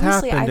this? No,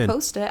 obviously, I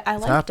post it. I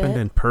liked it. It's happened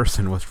in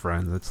person with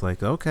friends. It's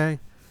like, okay,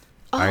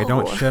 I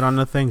don't shit on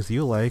the things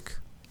you like.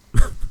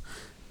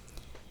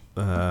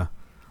 Yeah.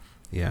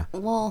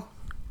 Well,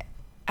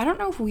 I don't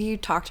know if we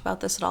talked about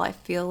this at all. I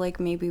feel like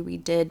maybe we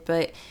did,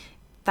 but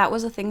that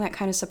was a thing that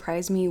kind of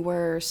surprised me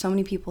where so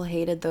many people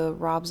hated the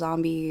Rob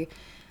Zombie,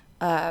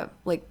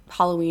 like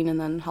Halloween and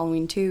then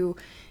Halloween 2.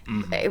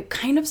 Mm-hmm. It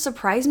kind of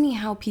surprised me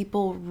how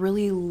people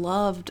really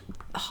loved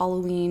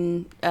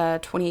Halloween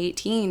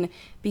 2018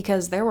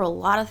 because there were a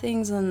lot of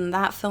things in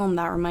that film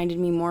that reminded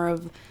me more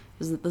of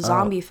the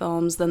zombie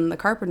films than the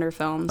Carpenter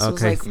films. Okay,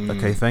 So it was like,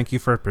 okay, thank you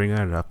for bringing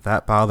it up.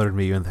 That bothered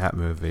me in that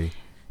movie.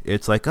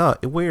 It's like, oh,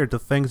 weird, the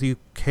things you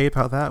hate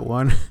about that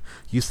one,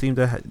 you seem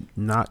to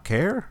not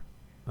care?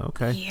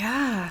 Okay.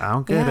 Yeah. I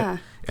don't get it.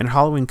 And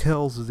Halloween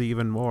Kills is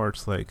even more.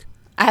 It's like...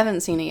 I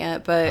haven't seen it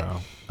yet, but...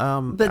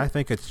 but I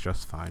think it's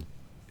just fine.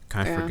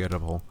 Kind of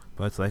forgettable.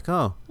 But it's like,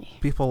 oh,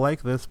 people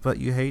like this, but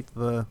you hate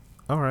the...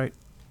 Alright.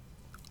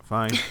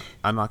 Fine.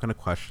 I'm not going to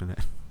question it.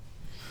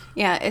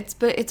 Yeah, it's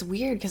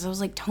weird because I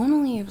was like,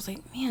 tonally, I was like,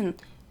 man...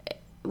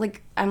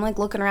 Like, I'm like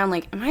looking around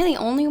like, am I the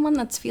only one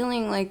that's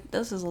feeling like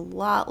this is a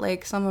lot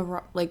like some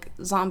of like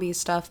zombie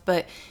stuff?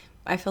 But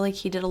I feel like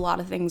he did a lot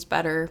of things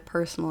better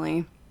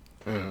personally.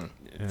 Yeah,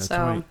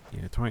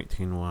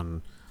 2018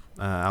 one.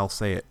 I'll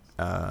say it.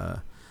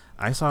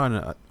 I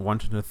saw one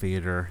in the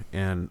theater,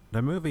 and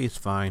the movie is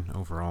fine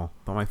overall.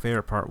 But my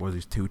favorite part was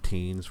these two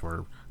teens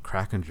were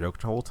cracking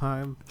jokes the whole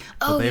time.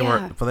 Oh,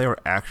 but they were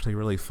actually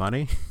really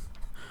funny.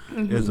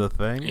 Mm-hmm. Is a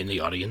thing in the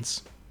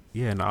audience.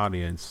 Yeah, in the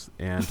audience,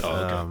 and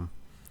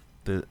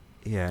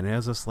and it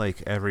was just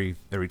like every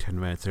 10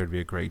 minutes there'd be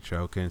a great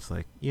joke, and it's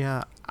like,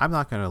 yeah, I'm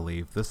not gonna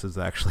leave. This is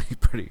actually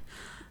pretty.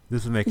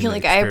 This is making. You're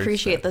like, I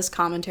appreciate this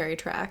commentary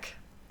track.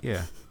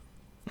 Yeah.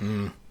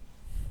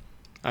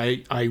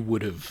 I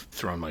would have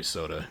thrown my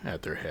soda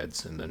at their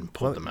heads and then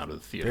pulled them out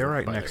of the theater. They're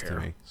right next to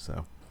me,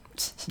 so.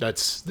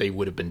 They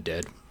would have been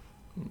dead.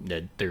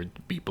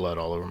 There'd be blood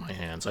all over my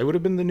hands. I would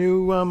have been the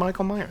new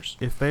Michael Myers.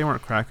 If they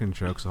weren't cracking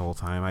jokes the whole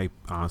time, I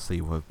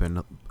honestly would have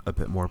been a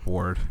bit more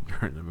bored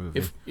during the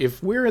movie.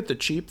 If we're at the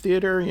cheap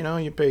theater, you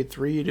pay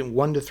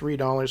 $1 to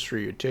 $3 for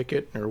your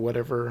ticket or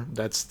whatever.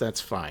 That's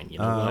fine. You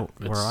know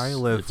what? Where I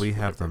live, we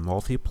have the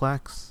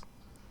multiplex,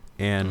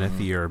 and if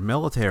you're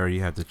military,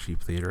 you have the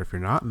cheap theater. If you're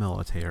not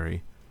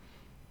military,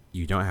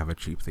 you don't have a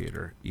cheap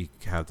theater. You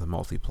have the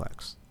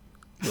multiplex.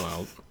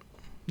 Well.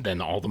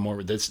 Then all the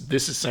more this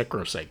is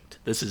sacrosanct.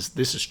 This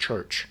is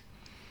church.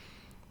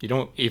 You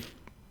don't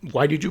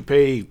why did you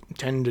pay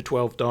 $10 to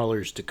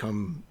 $12 to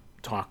come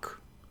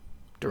talk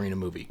during a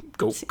movie?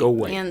 Go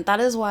away. And that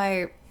is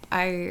why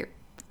I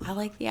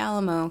like the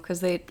Alamo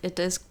because it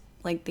does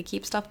like they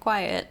keep stuff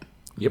quiet.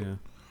 Yep. Yeah.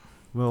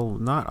 Well,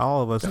 not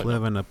all of us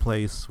live in a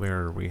place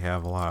where we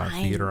have a lot of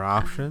theater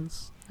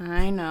options.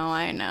 I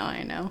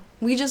know.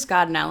 We just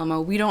got an Alamo.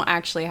 We don't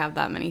actually have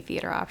that many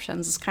theater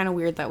options. It's kind of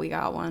weird that we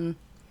got one.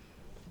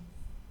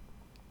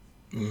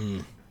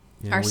 Yeah,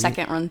 our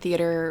second run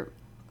theater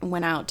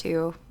went out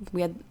too.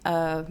 We had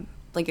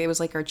it was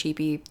like our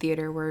cheapy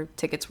theater where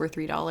tickets were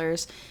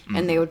 $3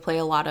 and they would play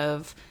a lot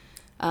of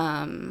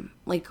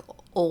like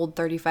old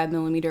 35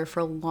 millimeter for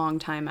a long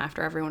time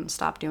after everyone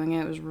stopped doing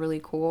it. It was really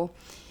cool.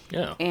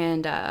 Yeah.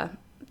 And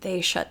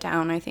they shut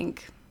down, I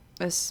think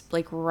it was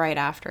like right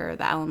after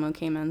the Alamo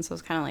came in, so it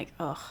was kind of like,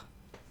 ugh.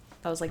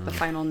 That was like the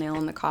final nail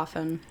in the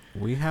coffin.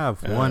 We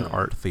have one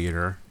art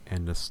theater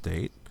in the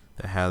state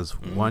that has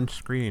one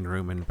screening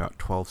room and about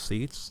 12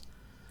 seats.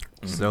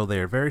 So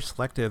they're very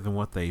selective in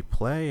what they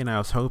play, and I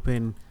was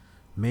hoping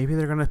maybe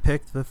they're gonna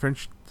pick the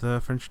French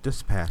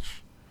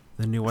Dispatch,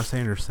 the new Wes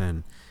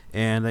Anderson,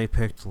 and they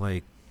picked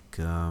like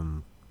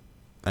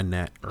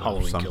Annette or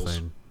Halloween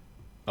something.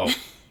 Kills. Oh,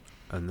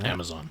 Annette?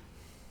 Amazon.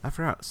 I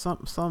forgot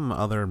some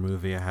other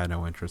movie I had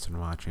no interest in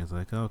watching. It's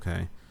like,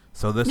 okay,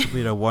 so this will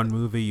be the one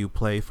movie you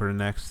play for the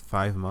next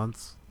 5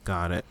 months.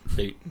 Got it.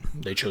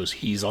 They chose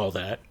He's All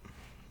That.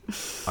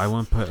 I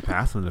wouldn't put it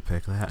past them to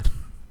pick that.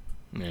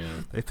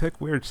 Yeah. They pick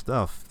weird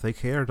stuff. They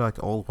cater to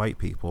like old white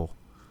people.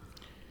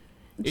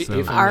 So-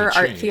 If I Our may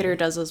art change- theater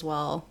does as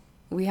well.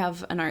 We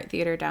have an art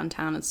theater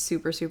downtown. It's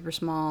super, super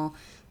small,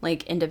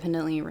 like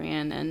independently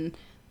ran, and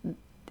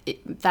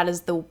that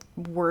is the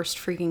worst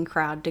freaking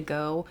crowd to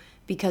go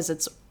because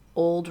it's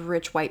old,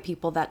 rich white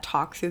people that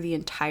talk through the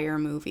entire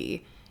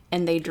movie,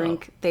 and they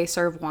drink, they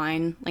serve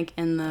wine like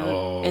in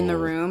the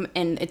room,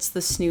 and it's the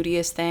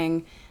snootiest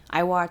thing.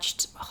 I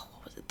watched what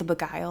was it, The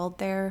Beguiled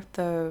there,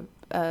 the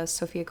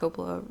Sofia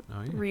Coppola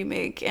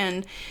remake,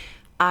 and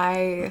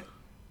I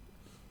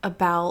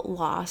about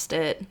lost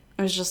it.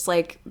 It was just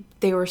like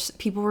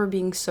people were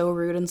being so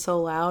rude and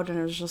so loud, and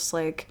it was just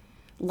like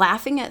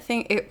laughing at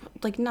things.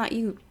 Like, not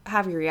you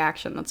have your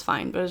reaction, that's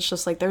fine, but it's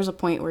just like there's a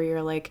point where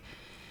you're like,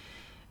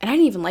 and I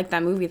didn't even like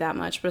that movie that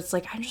much, but it's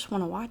like I just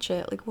want to watch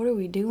it. Like, what are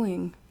we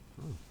doing?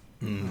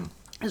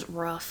 It's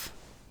rough.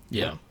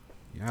 Yeah.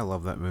 Yeah, I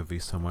love that movie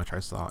so much. I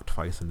saw it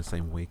twice in the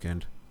same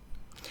weekend.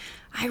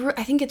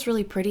 I think it's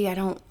really pretty. I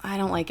don't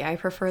like it. I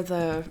prefer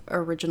the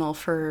original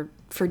for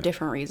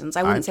different reasons.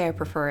 I wouldn't say I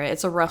prefer it.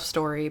 It's a rough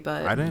story,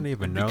 but I didn't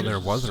even know there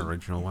Because- was an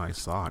original when I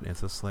saw it.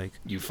 It's just like,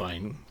 You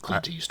find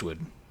Clint Eastwood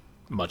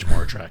much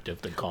more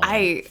attractive than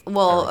Colin.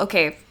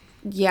 okay,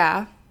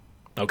 yeah,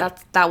 Okay.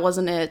 that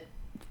wasn't it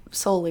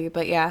solely,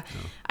 but yeah,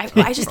 I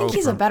just think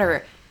he's a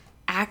better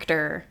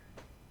actor.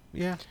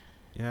 yeah.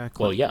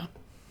 Well, yeah.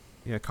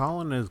 Yeah,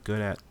 Colin is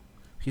good at...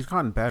 He's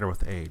gotten better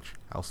with age.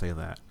 I'll say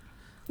that.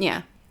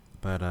 Yeah.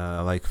 But,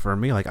 like, for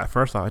me, like, at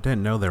first I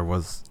didn't know it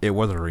was a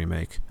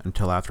remake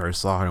until after I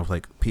saw it. I was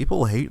like,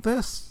 people hate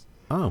this?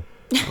 Oh,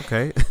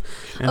 okay.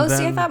 And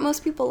See, I thought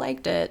most people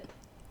liked it.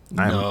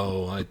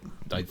 No,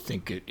 I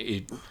think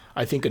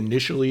I think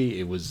initially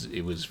it was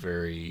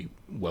very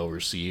well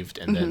received,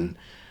 and then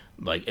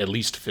like at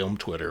least film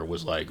Twitter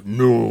was like,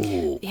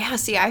 no. Yeah,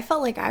 see, I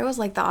felt like I was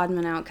like the odd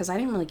man out because I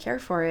didn't really care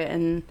for it,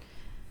 and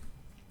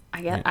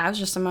I was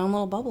just in my own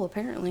little bubble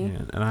apparently.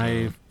 Yeah, and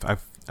I've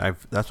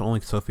that's the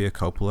only Sofia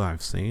Coppola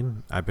I've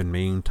seen. I've been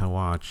meaning to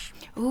watch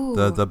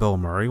the Bill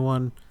Murray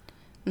one.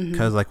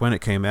 Because, like, when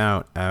it came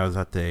out, I was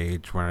at the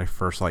age when I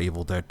first saw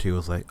Evil Dead 2. I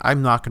was like,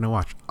 I'm not going to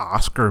watch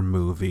Oscar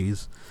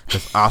movies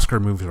because Oscar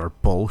movies are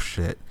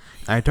bullshit.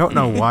 And I don't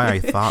know why I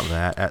thought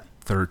that at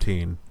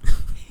 13.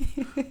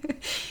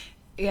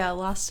 Yeah,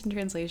 Lost in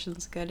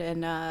Translation's good,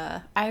 and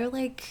I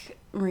like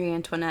Marie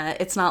Antoinette.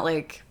 It's not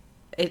like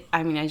it.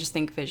 I mean, I just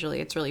think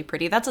visually it's really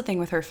pretty. That's the thing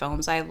with her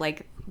films. I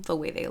like the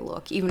way they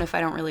look, even if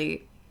I don't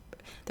really.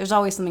 There's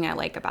always something I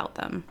like about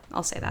them.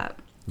 I'll say that.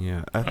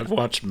 Yeah. I've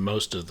watched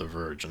most of The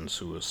Verge and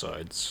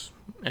Suicides,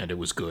 and it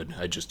was good.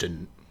 I just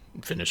didn't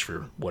finish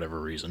for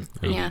whatever reason.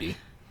 Yeah, ADD.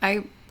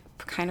 I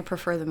kind of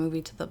prefer the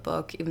movie to the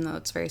book, even though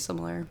it's very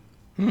similar.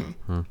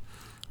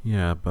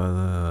 Yeah,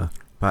 but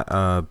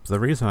the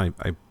reason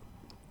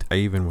I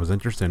even was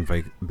interested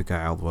in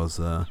Beguiled was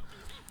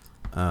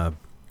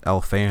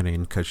Elle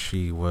Fanning, because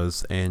she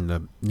was in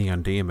the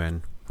Neon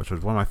Demon, which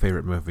was one of my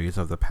favorite movies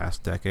of the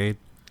past decade.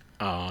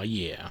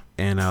 Yeah.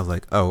 And I was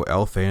like, oh,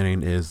 Elle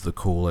Fanning is the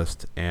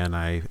coolest, and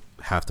I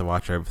have to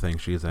watch everything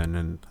she's in.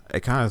 And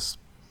it kind of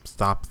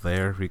stopped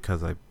there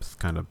because I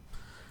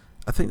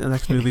think the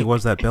next movie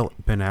was that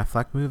Ben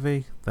Affleck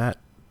movie that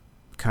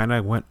kind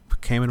of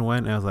came and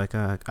went. And I was like,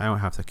 I don't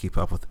have to keep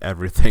up with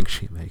everything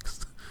she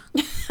makes.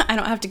 I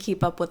don't have to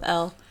keep up with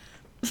Elle.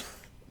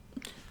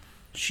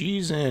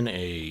 She's in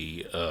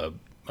a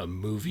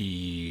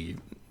movie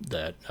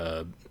that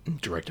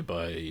directed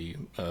by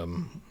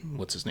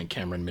what's his name,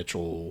 Cameron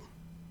Mitchell,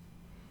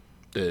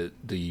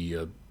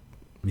 the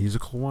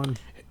Musical one?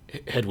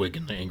 Hedwig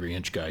and the Angry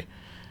Inch guy.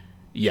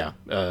 Yeah,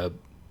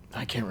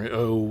 I can't remember.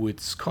 Oh,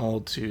 it's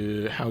called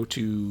How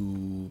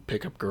to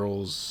Pick Up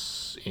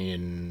Girls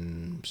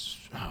in.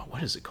 Oh,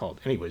 what is it called?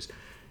 Anyways,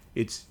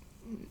 it's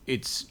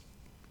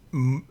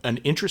an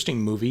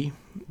interesting movie,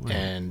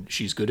 and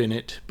she's good in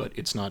it, but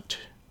it's not.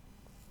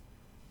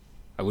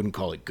 I wouldn't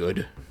call it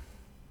good.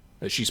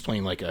 She's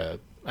playing like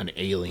an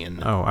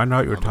alien. Oh, I know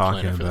what you're on the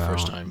talking planet for about. the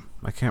first time.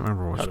 I can't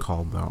remember what it's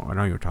called, though. I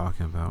know what you're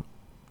talking about.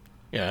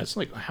 Yeah, it's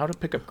like How to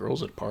Pick Up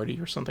Girls at a Party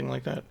or something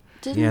like that.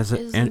 Yeah, is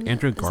it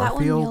Andrew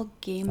Garfield?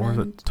 Or is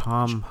it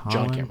Tom Holland?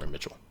 John Cameron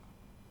Mitchell.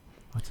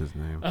 What's his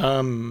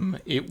name?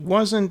 It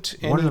wasn't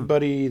One of the-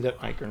 anybody that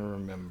I can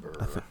remember.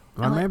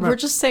 We're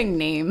just saying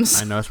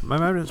names. I know. My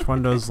memory is one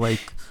of those,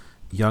 like,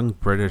 young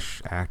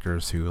British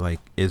actors who, like,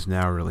 is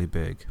now really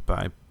big, but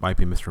I might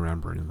be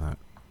misremembering that.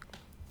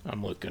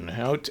 I'm looking.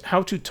 How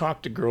to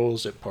Talk to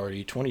Girls at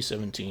Party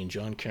 2017,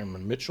 John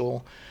Cameron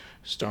Mitchell,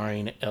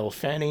 starring Elle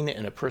Fanning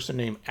and a person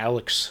named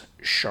Alex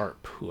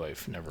Sharp, who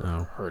I've never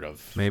heard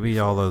of. Maybe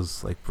all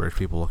those like British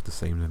people look the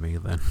same to me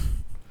then.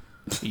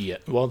 Yeah,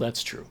 well,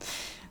 that's true.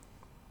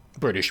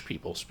 British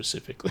people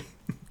specifically.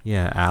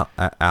 Yeah,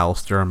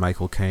 Alistair and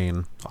Michael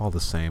Caine, all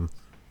the same.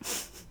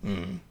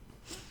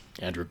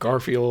 Andrew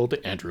Garfield,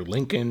 Andrew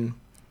Lincoln,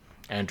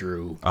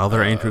 Andrew...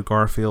 Andrew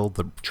Garfield,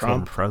 the Trump?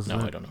 former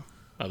president? No, I don't know.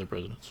 Other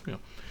presidents, yeah.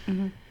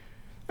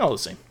 All the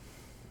same.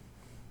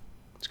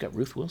 It's got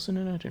Ruth Wilson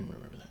in it? I didn't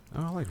remember that.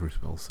 Oh, I like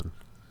Ruth Wilson.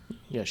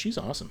 Yeah, she's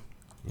awesome.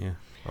 Yeah,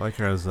 I like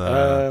her as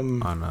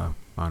on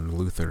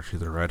Luther.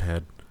 She's a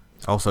redhead.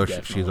 Also,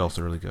 she's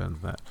also really good in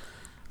that.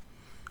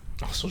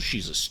 Also,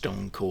 she's a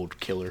stone cold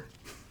killer.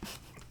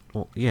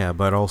 Well, yeah,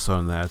 but also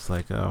in that, it's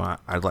like,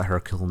 I'd let her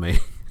kill me.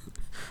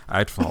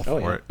 I'd fall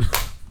for it.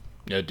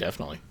 Yeah,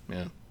 definitely.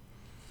 Yeah.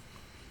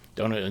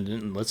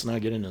 Let's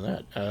not get into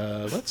that.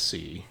 Let's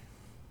see.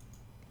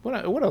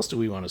 What else do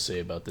we want to say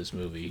about this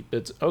movie?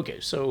 It's okay.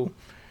 So,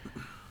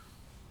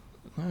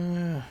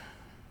 I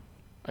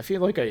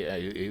feel like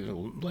I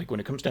like when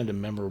it comes down to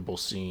memorable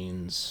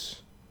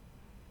scenes,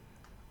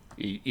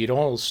 it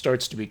all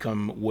starts to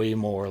become way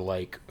more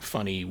like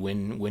funny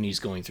when he's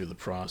going through the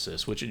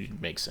process, which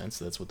it makes sense.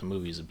 That's what the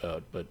movie's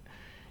about. But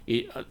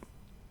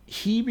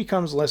he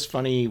becomes less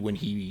funny when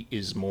he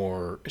is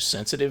more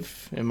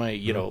sensitive, in my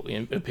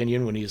in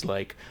opinion. When he's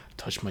like,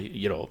 touch my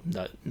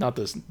not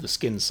the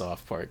skin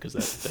soft part, because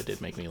that did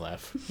make me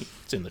laugh.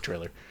 It's in the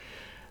trailer.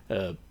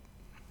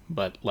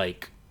 But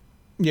like,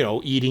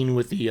 eating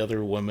with the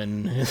other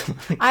woman.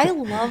 I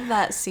love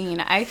that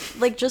scene. I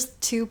like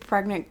just two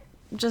pregnant,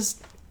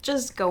 just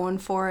going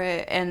for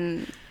it,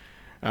 and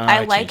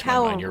I like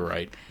how you're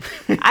right.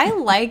 I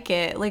like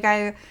it.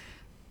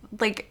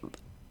 Like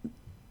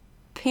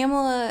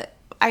Pamela.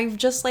 I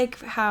just like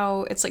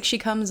how it's like she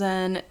comes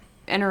in,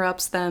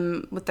 interrupts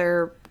them with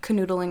their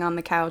canoodling on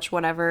the couch,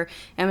 whatever.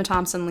 Emma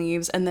Thompson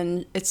leaves, and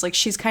then it's like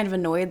she's kind of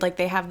annoyed. Like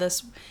they have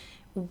this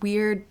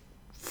weird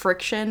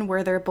friction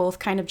where they're both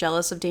kind of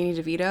jealous of Danny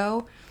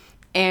DeVito,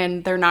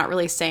 and they're not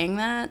really saying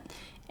that.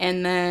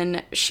 And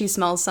then she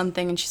smells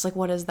something, and she's like,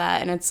 "What is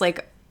that?" And it's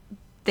like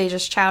they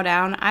just chow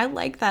down. I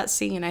like that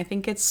scene. I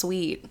think it's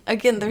sweet.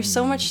 Again, there's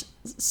so much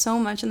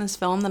in this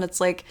film that it's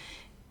like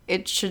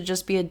it should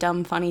just be a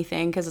dumb funny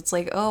thing, because it's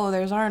like, oh,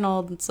 there's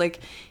Arnold. It's like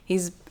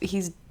he's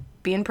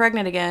being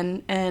pregnant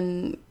again,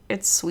 and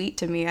it's sweet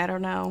to me. I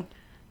don't know.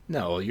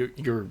 No,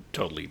 you're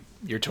totally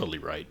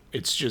right.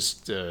 It's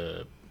just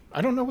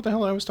I don't know what the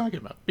hell I was talking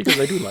about, because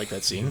I do like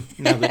that scene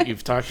now that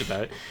you've talked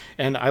about it,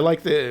 and I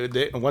like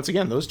the once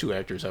again, those two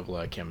actors have a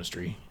lot of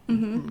chemistry,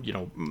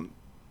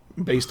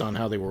 based on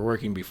how they were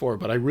working before.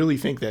 But I really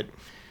think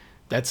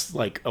that's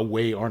like a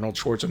way Arnold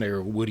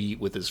Schwarzenegger would eat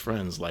with his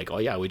friends. Like, oh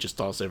yeah, we just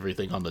toss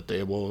everything on the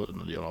table,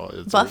 and,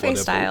 it's buffet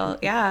style.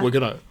 Yeah, we're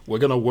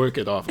gonna work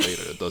it off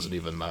later. It doesn't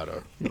even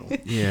matter.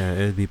 Yeah,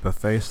 it'd be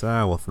buffet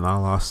style with not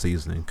a lot of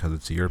seasoning, because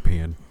it's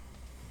European.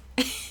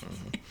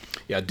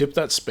 Yeah, dip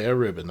that spare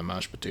rib in the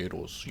mashed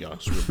potatoes. Yeah,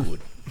 it's real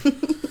good.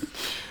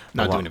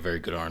 Not doing a very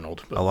good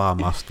Arnold. But. A lot of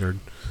mustard.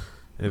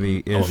 It'd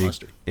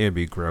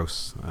be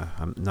gross.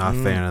 I'm not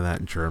a fan of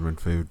that German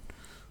food.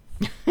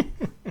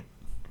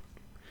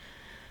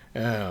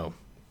 Oh,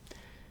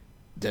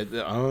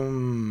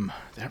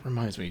 that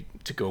reminds me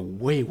to go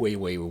way, way,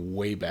 way,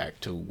 way back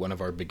to one of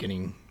our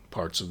beginning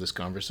parts of this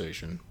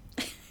conversation.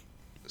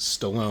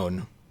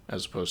 Stallone,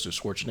 as opposed to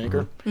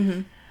Schwarzenegger.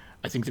 Mm-hmm.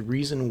 I think the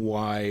reason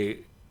why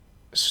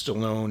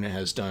Stallone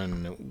has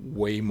done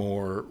way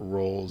more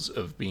roles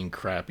of being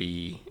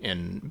crappy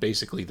in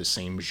basically the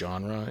same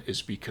genre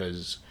is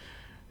because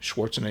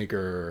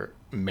Schwarzenegger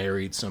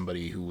married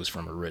somebody who was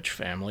from a rich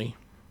family.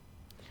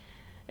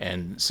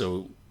 And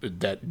so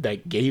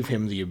that gave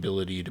him the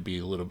ability to be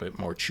a little bit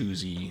more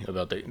choosy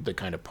about the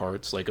kind of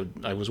parts. Like,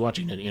 I was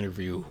watching an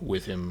interview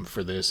with him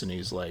for this, and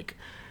he's like,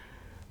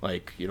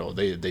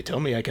 they tell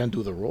me I can't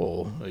do the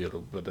role,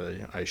 but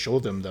I show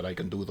them that I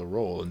can do the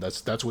role, and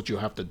that's what you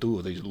have to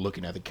do. They're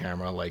looking at the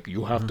camera like,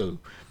 you have to,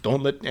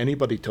 don't let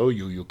anybody tell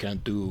you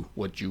can't do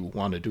what you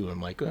want to do.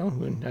 I'm like, well,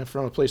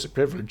 from a place of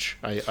privilege,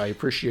 I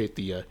appreciate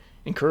the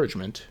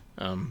encouragement,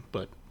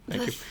 but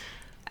thank you.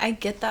 I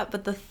get that,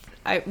 but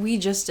we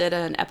just did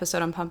an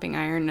episode on Pumping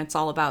Iron, and it's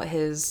all about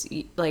his,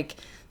 like,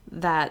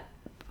 that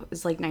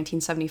is like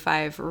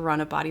 1975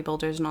 run of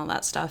bodybuilders and all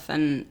that stuff,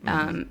 and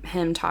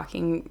him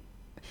talking.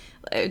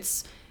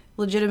 It's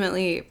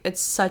legitimately,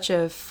 it's such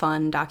a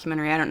fun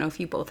documentary. I don't know if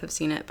you both have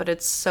seen it, but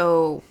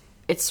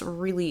it's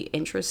really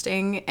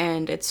interesting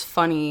and it's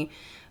funny.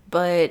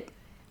 But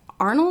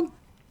Arnold,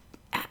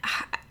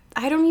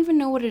 I don't even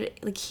know what it,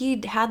 like,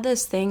 he had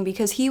this thing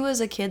because he was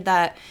a kid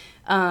that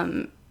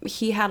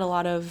he had a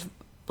lot of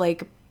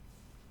like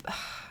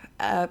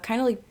kind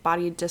of like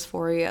body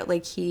dysphoria.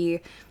 Like,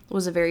 he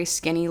was a very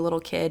skinny little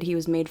kid. He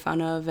was made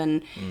fun of,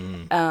 and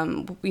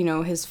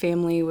his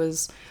family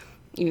was,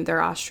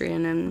 they're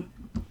Austrian, and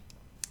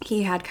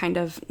he had kind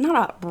of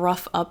not a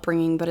rough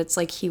upbringing, but it's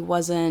like he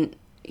wasn't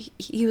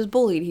he was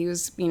bullied. He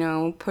was,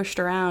 pushed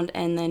around,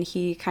 and then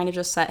he kind of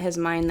just set his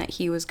mind that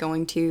he was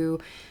going to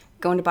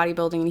go into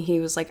bodybuilding, and he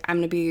was like, I'm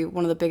going to be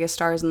one of the biggest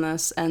stars in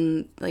this,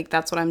 and like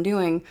that's what I'm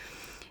doing.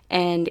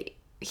 And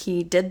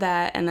he did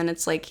that, and then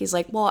it's like he's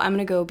like, well, I'm going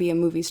to go be a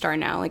movie star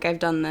now. Like, I've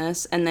done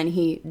this, and then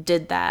he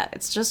did that.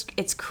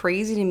 It's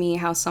crazy to me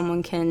how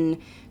someone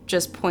can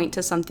just point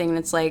to something and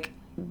it's like,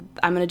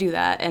 I'm going to do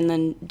that, and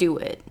then do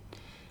it.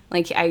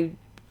 Like,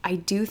 I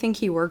do think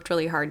he worked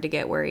really hard to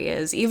get where he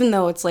is, even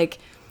though it's like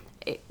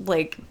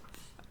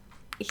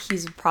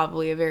he's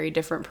probably a very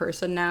different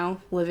person now,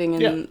 living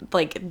in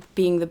like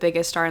being the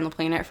biggest star on the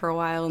planet for a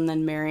while and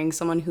then marrying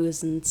someone who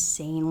is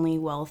insanely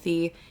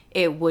wealthy.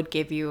 It would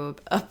give you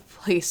a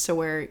place to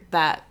where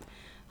that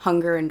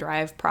hunger and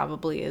drive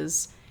probably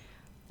is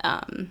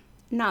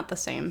not the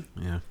same.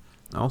 Yeah.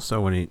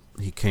 Also, when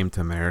he came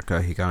to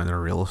America, he got into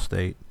real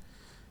estate.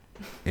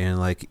 And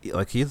like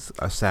he's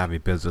a savvy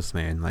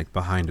businessman. Like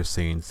behind the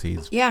scenes, he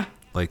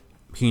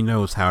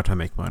knows how to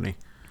make money.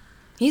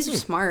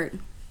 He's smart.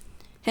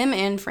 Him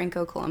and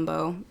Franco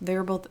Columbu,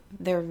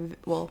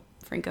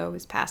 Franco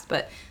is passed,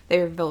 but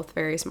they're both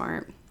very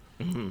smart.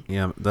 Mm-hmm.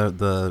 Yeah.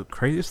 The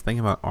craziest thing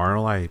about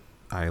Arnold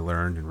I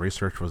learned in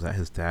research was that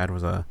his dad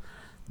was a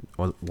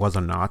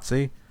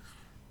Nazi.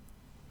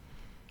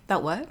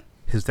 That what?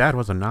 His dad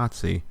was a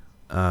Nazi.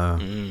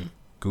 Gustav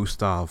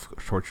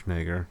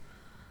Schwarzenegger.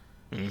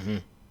 Mm-hmm.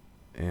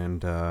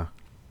 And that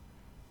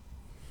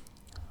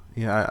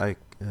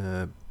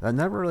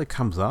never really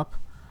comes up,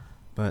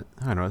 but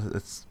I don't know.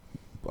 It's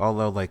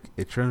although like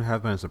it shouldn't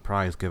have been a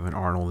surprise given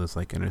Arnold is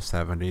like in his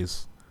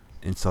 70s,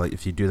 and so like,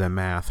 if you do the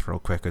math real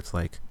quick, it's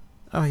like,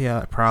 oh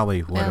yeah, it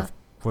probably would have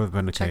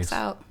been the Checks case.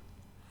 Out.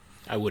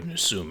 I wouldn't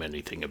assume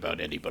anything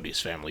about anybody's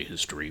family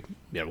history,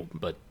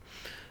 but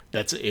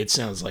it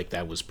sounds like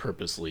that was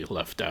purposely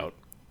left out,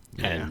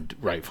 and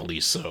rightfully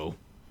so.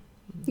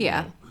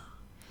 Yeah.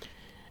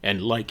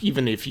 And like,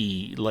 even if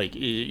he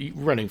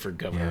running for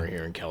governor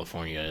here in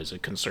California as a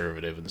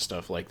conservative and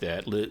stuff like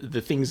that,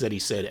 the things that he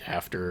said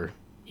after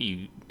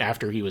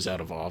he was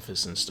out of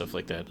office and stuff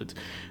like that,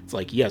 it's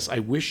like, yes, I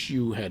wish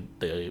you had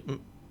the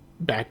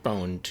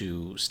backbone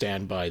to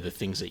stand by the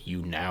things that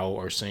you now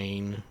are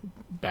saying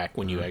back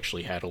when you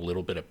actually had a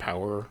little bit of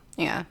power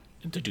to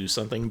do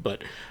something.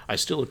 But I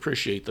still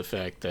appreciate the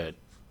fact that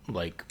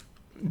like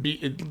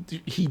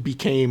he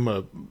became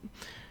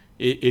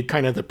it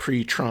kind of the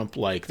pre-Trump,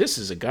 like, this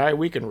is a guy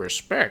we can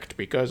respect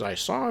because I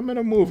saw him in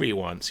a movie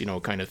once,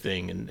 kind of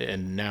thing.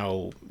 And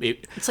now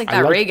it's like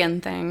that Reagan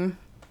thing.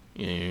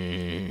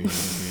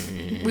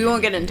 We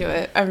won't get into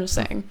it. I'm just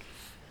saying.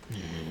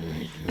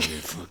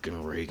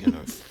 Fucking Reagan,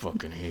 I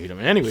fucking hate him.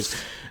 Anyways,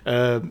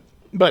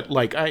 but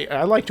like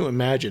I like to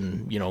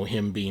imagine,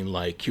 him being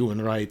like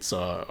human rights,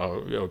 or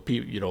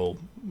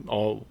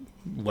all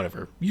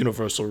whatever,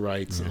 universal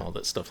rights and all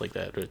that stuff like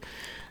that.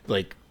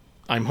 Like,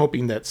 I'm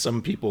hoping that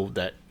some people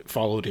that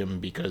followed him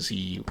because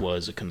he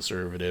was a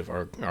conservative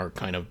are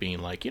kind of being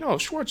like,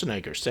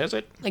 Schwarzenegger says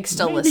it. Like,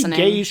 still maybe listening.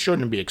 Gays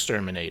shouldn't be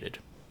exterminated.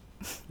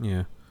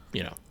 Yeah.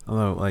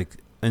 Although, like,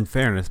 in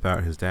fairness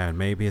about his dad,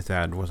 maybe his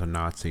dad was a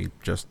Nazi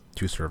just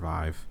to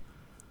survive.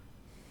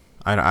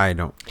 I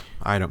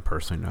don't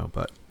personally know,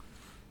 but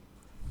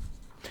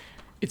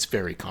it's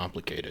very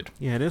complicated.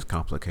 Yeah, it is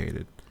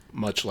complicated.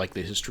 Much like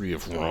the history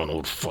of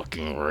Ronald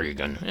fucking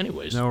Reagan.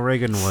 Anyways. No,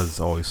 Reagan was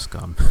always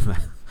scum.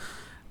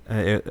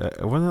 Wasn't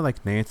it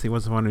like Nancy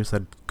was the one who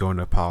said, go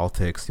into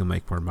politics, you'll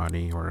make more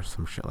money, or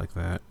some shit like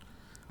that?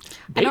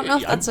 I don't know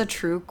if that's a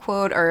true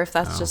quote or if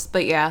that's just,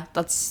 but yeah,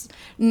 that's,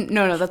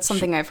 no, that's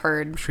something I've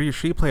heard. She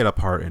played a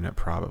part in it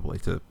probably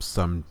to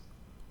some...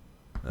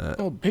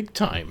 big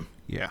time.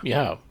 Yeah.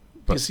 Yeah.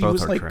 But he both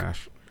was are like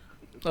trash.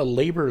 a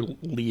labor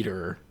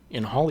leader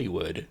in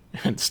Hollywood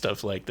and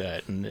stuff like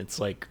that, and it's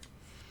like,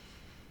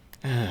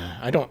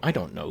 I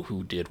don't know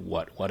who did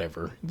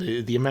whatever.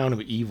 The amount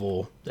of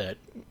evil that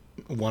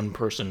one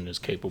person is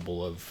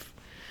capable of,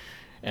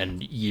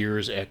 and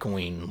years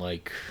echoing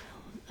like.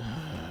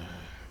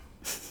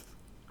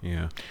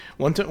 Yeah.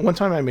 One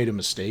time I made a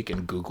mistake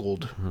and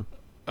Googled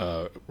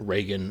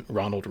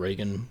Ronald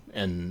Reagan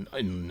in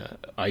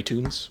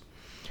iTunes,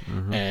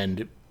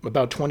 and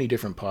about 20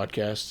 different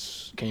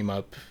podcasts came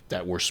up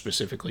that were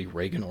specifically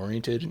Reagan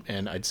oriented,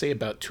 and I'd say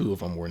about 2 of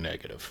them were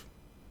negative.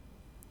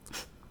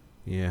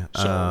 Yeah.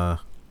 So,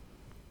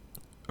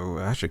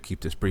 I should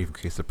keep this brief in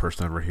case the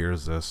person ever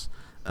hears this.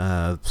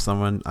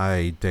 Someone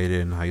I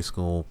dated in high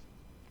school,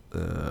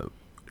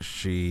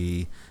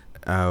 she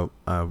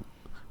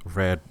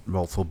read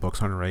multiple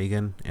books on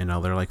Reagan and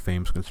other like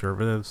famous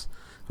conservatives,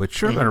 which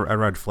should have been a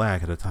red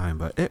flag at the time,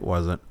 but it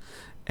wasn't.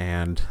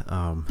 And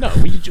no,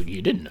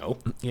 you didn't know.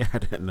 Yeah, I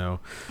didn't know.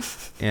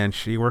 And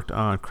she worked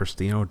on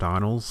Christine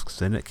O'Donnell's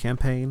Senate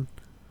campaign.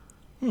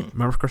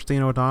 Remember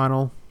Christine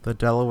O'Donnell, the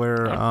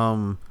Delaware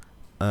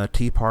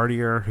Tea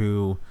Partier,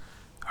 who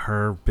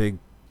her big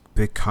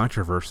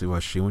controversy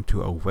was she went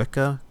to a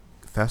Wicca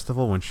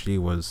festival when she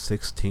was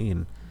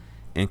 16,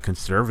 and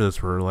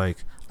conservatives were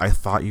like, I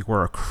thought you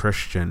were a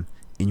Christian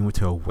and you went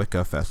to a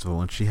Wicca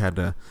festival, and she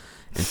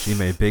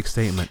made a big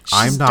statement.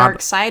 She's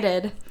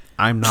dark-sided.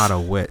 I'm not a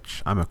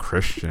witch. I'm a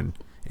Christian,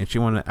 and she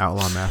wanted to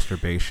outlaw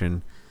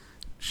masturbation.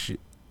 Christina.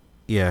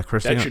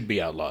 That should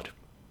be outlawed.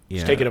 Yeah,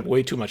 it's taking up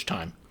way too much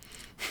time.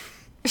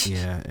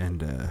 Yeah,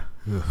 and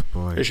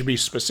boy, There should be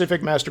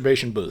specific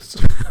masturbation booths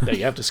that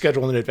you have to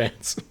schedule in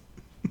advance.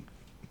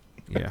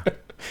 yeah.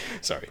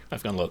 Sorry,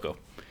 I've gone loco.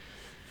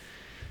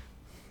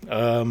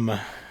 Who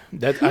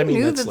Who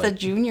knew that the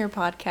Junior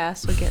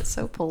podcast would get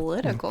so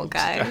political,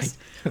 guys?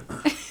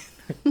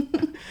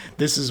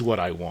 This is what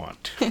I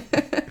want.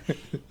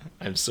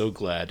 I'm so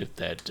glad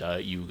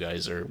that you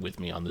guys are with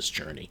me on this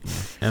journey.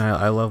 And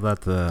I love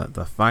that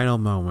the final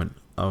moment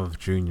of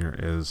Junior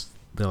is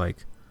they're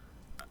like,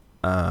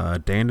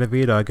 Dan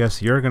DeVito, I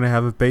guess you're gonna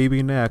have a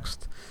baby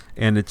next,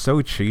 and it's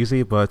so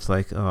cheesy, but it's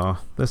like, oh,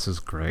 this is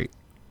great.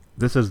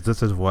 This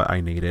is what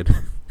I needed.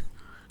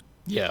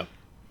 Yeah.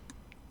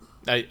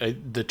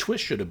 The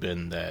twist should have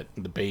been that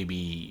the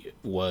baby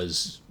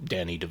was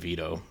Danny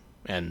DeVito,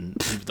 and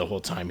the whole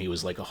time he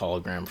was like a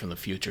hologram from the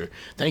future.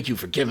 Thank you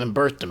for giving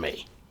birth to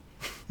me.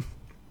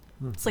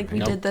 It's like we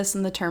did this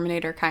in the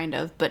Terminator, kind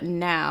of, but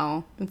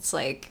now it's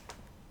like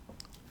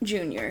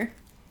Junior.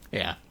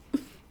 Yeah.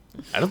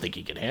 I don't think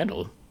he could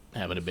handle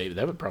having a baby.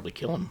 That would probably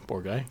kill him,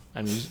 poor guy.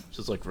 I mean, he's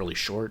just like really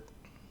short.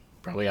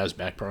 Probably has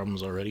back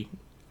problems already.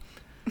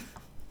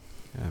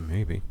 Yeah,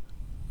 maybe.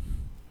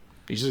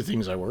 These are the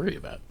things I worry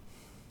about.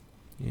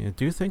 Yeah,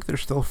 do you think they're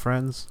still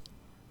friends?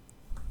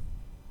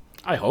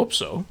 I hope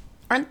so.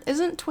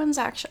 Isn't twins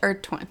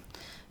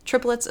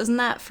triplets? Isn't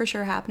that for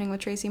sure happening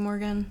with Tracy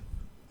Morgan?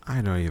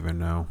 I don't even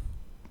know.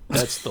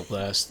 That's the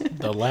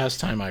last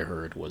time I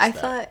heard was I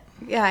that.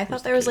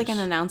 thought there was like an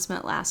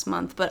announcement last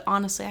month, but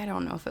honestly, I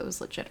don't know if it was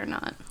legit or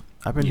not.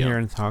 I've been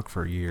hearing talk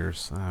for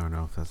years. I don't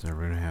know if that's ever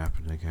going to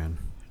happen again.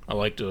 I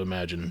like to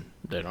imagine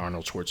that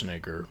Arnold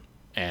Schwarzenegger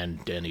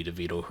and Danny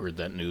DeVito heard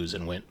that news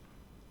and went,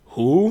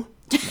 "Who?"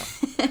 No.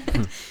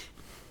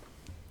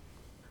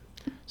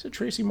 Is it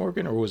Tracy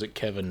Morgan or was it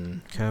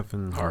Kevin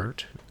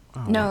Hart?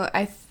 Oh. No,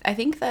 I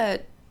think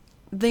that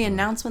the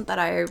announcement that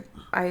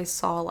I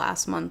saw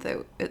last month,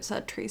 it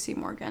said Tracy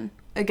Morgan.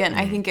 Again,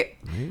 I think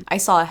Really?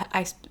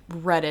 I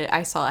read it.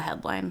 I saw a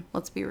headline.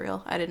 Let's be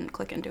real. I didn't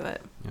click into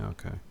it. Yeah,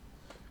 okay.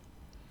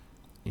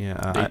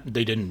 Yeah,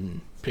 They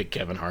didn't pick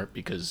Kevin Hart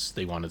because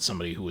they wanted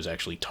somebody who was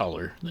actually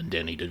taller than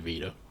Danny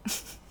DeVito.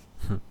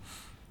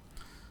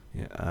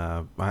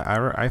 yeah.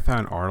 I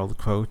found Arnold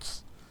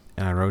quotes,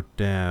 and I wrote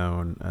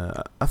down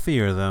a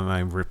few of them. I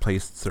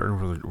replaced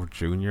certain with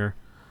Junior,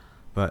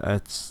 but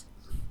I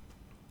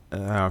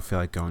don't feel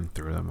like going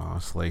through them,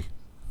 honestly.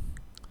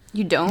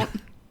 You don't?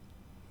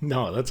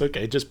 No, that's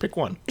okay. Just pick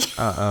one.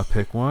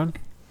 Pick one.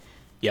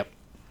 Yep.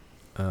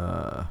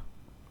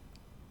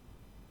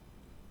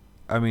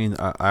 I mean,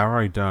 I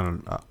already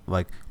done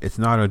like it's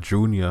not a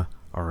Junior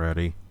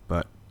already,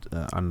 but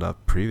on the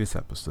previous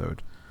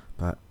episode,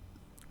 but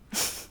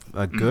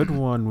a good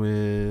one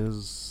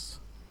was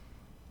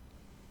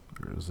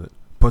where is it?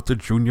 Put the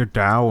Junior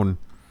down.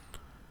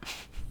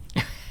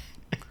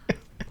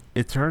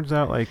 It turns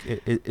out like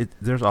it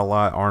there's a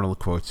lot of Arnold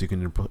quotes you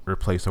can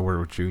replace a word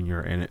with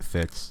Junior and it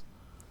fits.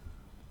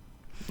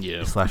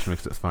 Yeah. Slash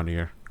makes it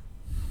funnier.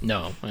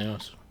 No.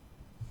 Yes.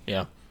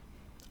 Yeah.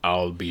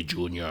 I'll be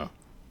Junior.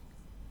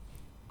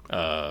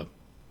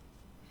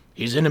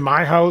 He's in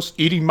my house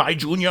eating my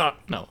Junior.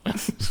 No.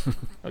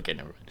 Okay,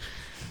 never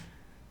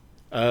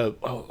mind.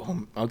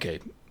 Okay.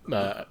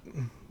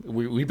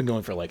 We've been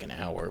going for like an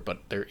hour,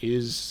 but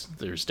there's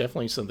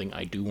definitely something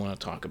I do want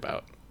to talk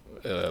about.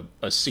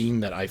 A scene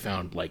that I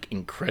found like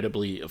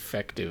incredibly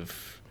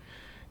effective,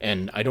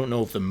 and I don't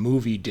know if the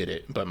movie did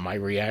it, but my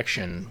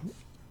reaction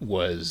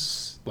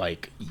was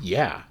like,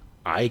 yeah,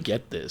 I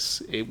get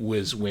this. It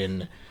was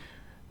when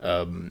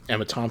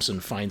Emma Thompson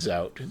finds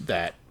out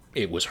that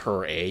it was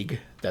her egg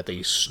that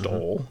they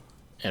stole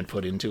and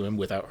put into him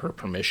without her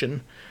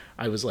permission.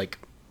 I was like,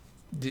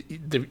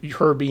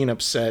 her being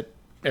upset.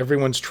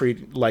 Everyone's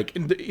treated like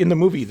in the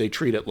movie they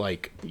treat it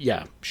like,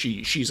 yeah,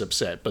 she's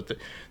upset, but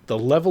the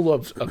level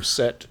of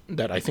upset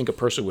that I think a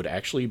person would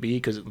actually be,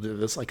 because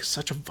there's like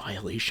such a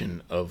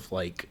violation of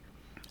like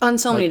on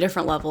so many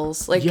different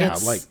levels. Like yeah,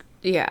 it's, like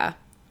yeah,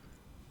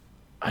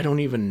 I don't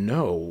even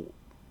know.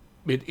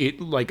 It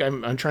like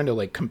I'm trying to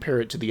like compare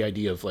it to the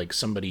idea of like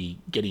somebody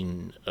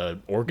getting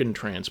an organ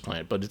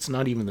transplant, but it's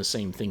not even the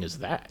same thing as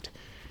that.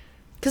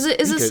 Because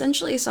it is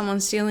essentially someone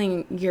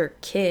stealing your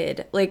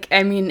kid. Like,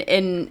 I mean,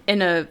 in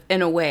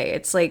a way,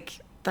 it's like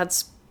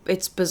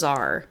it's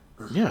bizarre.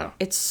 Yeah,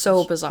 it's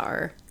so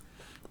bizarre.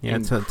 Yeah,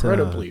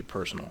 incredibly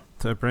personal.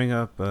 To bring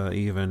up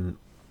even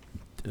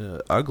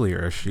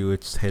uglier issue,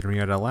 it's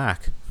Henrietta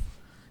Lack.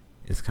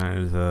 It's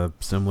kind of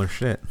similar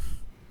shit.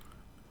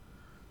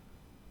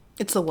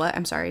 It's the what?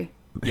 I'm sorry.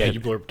 Yeah, you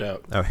blurped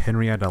out. Oh,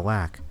 Henrietta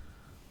Lack.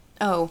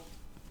 Oh.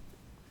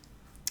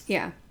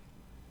 Yeah.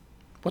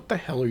 What the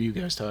hell are you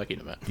guys talking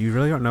about? You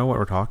really don't know what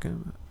we're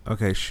talking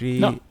about? Okay,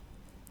 No.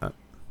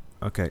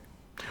 Okay.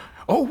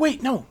 Oh,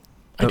 wait, no.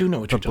 I do know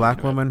what you're talking about.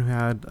 The black woman who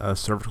had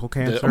cervical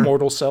cancer? The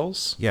immortal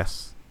cells?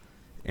 Yes.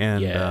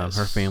 and Yes.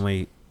 her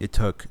family. It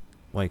took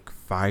like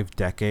 5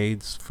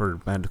 decades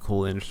for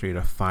medical industry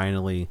to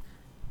finally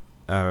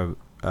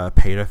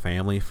pay the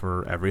family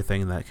for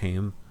everything that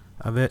came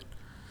of it.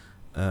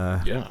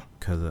 Yeah.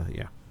 Cause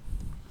yeah.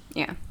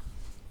 Yeah.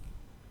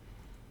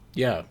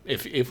 Yeah,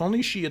 if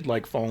only she had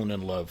like fallen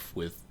in love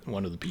with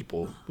one of the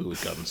people who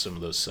had gotten some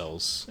of those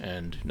cells.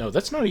 And no,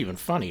 that's not even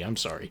funny. I'm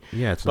sorry.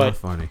 Yeah, it's But not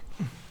funny.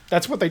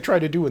 that's what they try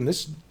to do in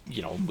this,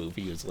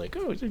 movie. Is like,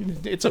 oh,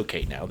 it's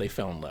okay now. They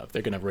fell in love.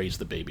 They're gonna raise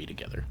the baby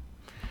together.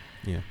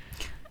 Yeah.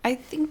 I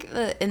think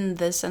that in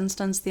this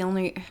instance,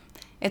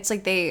 it's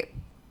like they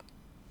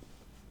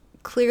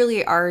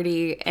clearly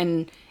already,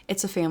 and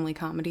it's a family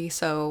comedy,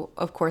 so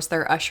of course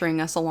they're ushering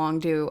us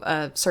along to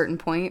a certain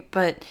point,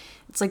 but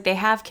it's like they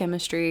have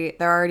chemistry,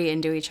 they're already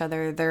into each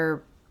other,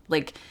 they're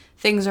like,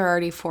 things are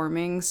already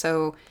forming,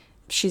 so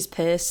she's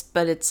pissed,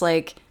 but it's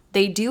like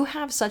they do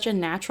have such a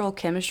natural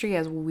chemistry,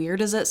 as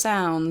weird as it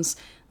sounds,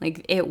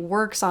 like it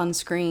works on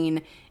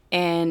screen,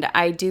 and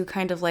I do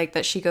kind of like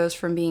that she goes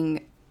from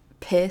being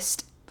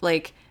pissed,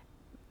 like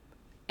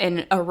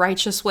in a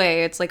righteous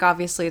way. It's like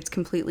obviously it's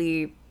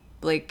completely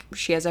like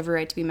she has every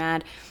right to be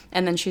mad,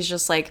 and then she's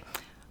just like,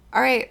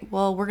 all right,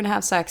 well, we're gonna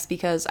have sex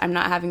because I'm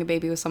not having a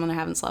baby with someone I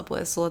haven't slept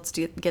with, so let's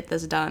get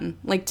this done.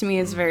 Like, to me,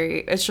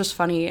 it's just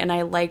funny, and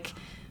I like,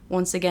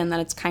 once again, that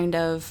it's kind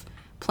of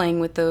playing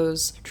with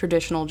those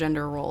traditional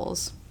gender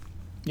roles.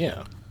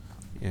 Yeah.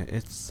 Yeah,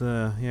 it's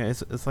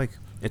like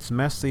it's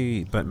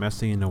messy, but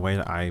messy in a way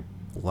that I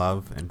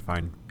love and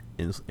find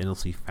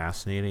endlessly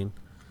fascinating.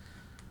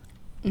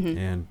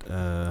 And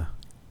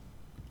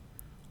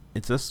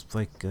it's just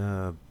like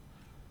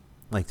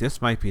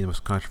this might be the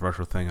most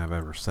controversial thing I've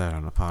ever said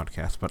on a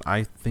podcast, but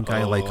I think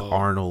I like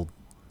Arnold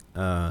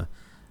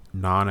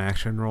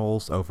non-action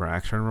roles over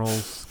action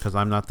roles, because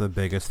I'm not the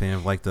biggest fan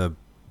of like the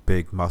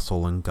big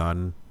muscle and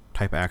gun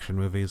type action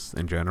movies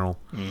in general.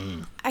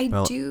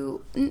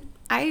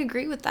 I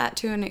agree with that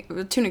to an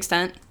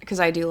extent, because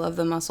I do love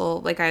the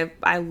muscle. Like,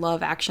 I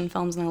love action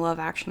films and I love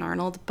Action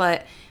Arnold,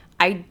 but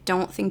I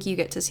don't think you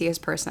get to see his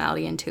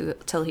personality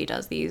until he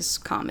does these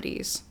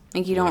comedies.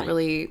 Like, you don't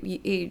really,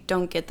 you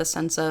don't get the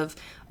sense of,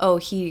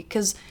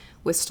 because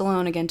with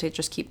Stallone, again, to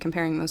just keep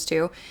comparing those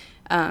two,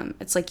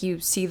 it's like you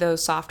see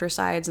those softer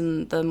sides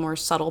and the more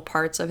subtle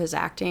parts of his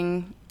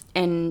acting,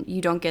 and you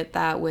don't get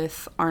that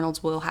with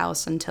Arnold's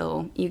wheelhouse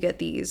until you get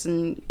these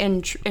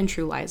and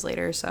True Lies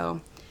later, so,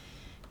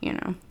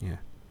 Yeah.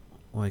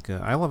 Like,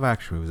 I love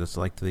action movies. It's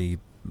like the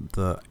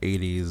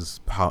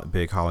 80s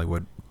big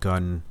Hollywood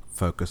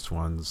gun-focused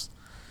ones,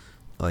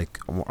 like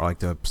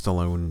the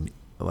Stallone,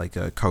 like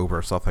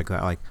Cobra, stuff like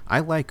that. Like,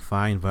 I like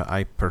fine, but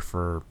I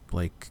prefer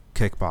like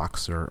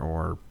Kickboxer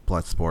or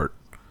Bloodsport,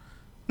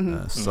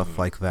 stuff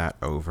like that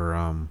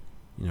over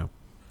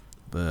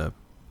the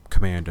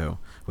Commando,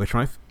 which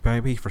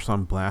might be for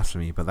some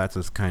blasphemy, but that's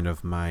just kind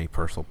of my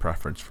personal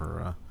preference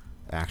for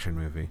action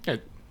movie. Yeah,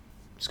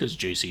 it's because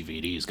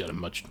JCVD's got a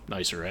much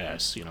nicer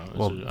ass,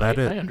 Well, I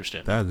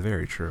understand that is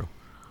very true.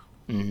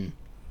 Mm-hmm.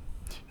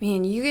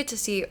 Man, you get to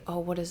see,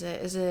 what is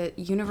it? Is it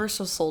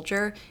Universal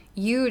Soldier?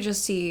 You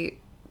just see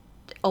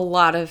a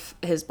lot of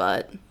his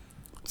butt.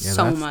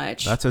 Yeah,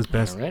 Much. That's his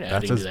best. All right,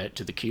 adding that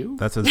to the queue.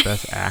 That's his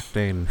best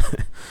acting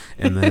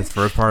in the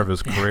first part of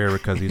his career,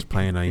 because he's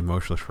playing an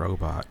emotionless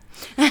robot.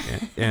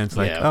 And it's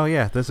like, oh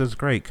yeah, this is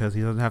great because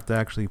he doesn't have to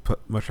actually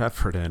put much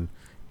effort in.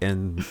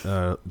 And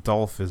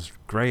Dolph is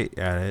great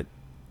at it,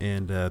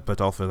 but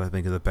Dolph, I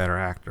think, is a better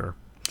actor.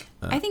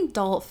 I think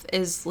Dolph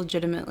is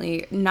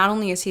legitimately, not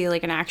only is he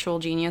like an actual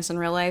genius in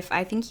real life,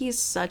 I think he's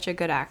such a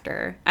good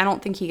actor. I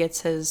don't think he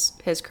gets his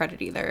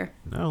credit either.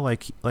 No,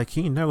 like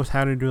he knows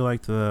how to do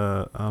like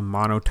the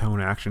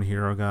monotone action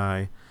hero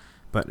guy,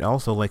 but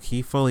also like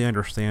he fully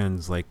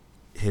understands like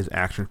his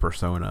action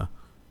persona.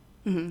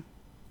 Mm-hmm.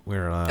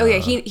 Where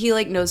he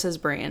like knows his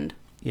brand.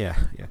 Yeah.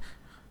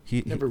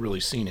 He never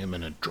really seen him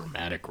in a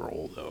dramatic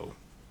role though.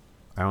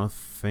 I don't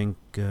think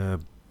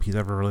he's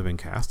ever really been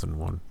cast in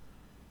one.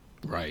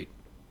 Right.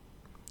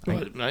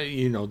 But,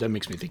 that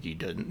makes me think he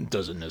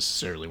doesn't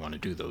necessarily want to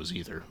do those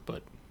either,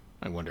 but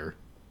I wonder.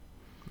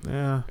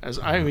 Yeah.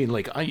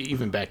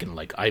 Even back in,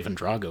 like, Ivan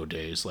Drago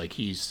days, like,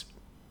 he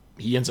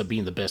ends up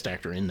being the best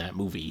actor in that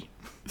movie.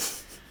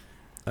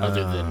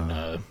 Other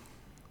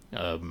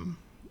than,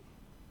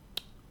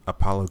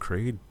 Apollo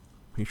Creed?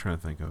 What are you trying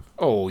to think of?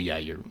 Oh, yeah,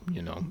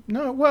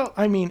 No, well,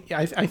 I mean,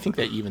 I think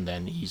that even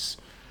then he's...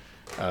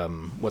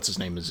 what's his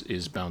name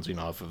is bouncing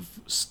off of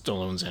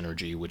Stallone's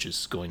energy, which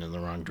is going in the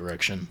wrong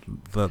direction.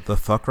 The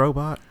fuck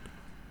robot?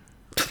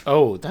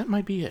 Oh, that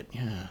might be it.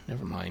 Yeah,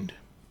 never mind.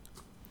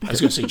 I was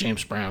going to say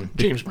James Brown.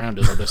 James Brown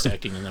does all this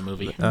acting in that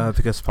movie.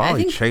 Because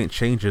Polly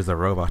changes the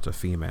robot to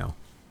female,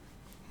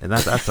 and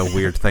that's a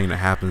weird thing that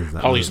happens in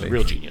that Polly's movie. the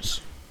real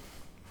genius.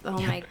 Oh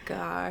my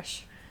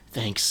gosh!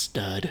 Thanks,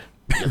 stud.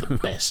 You're the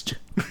best.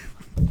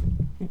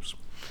 Oops.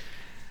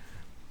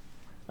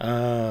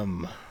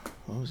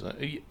 What was that?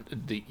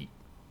 The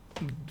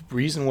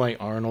reason why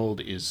Arnold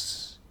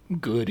is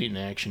good in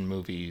action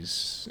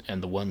movies,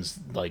 and the ones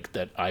like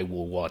that I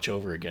will watch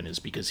over again, is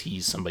because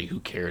he's somebody who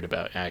cared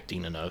about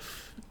acting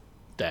enough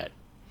that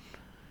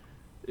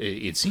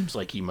it seems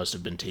like he must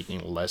have been taking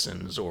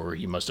lessons, or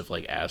he must have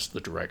like asked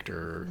the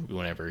director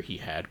whenever he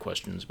had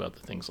questions about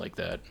the things like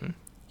that.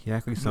 He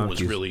actually sounds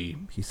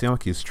he sounds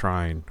like he's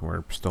trying,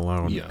 where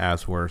Stallone,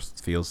 as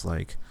worst, feels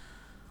like,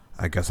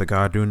 I guess I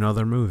gotta do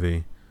another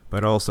movie.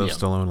 But also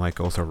Stallone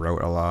like also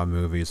wrote a lot of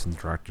movies and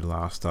directed a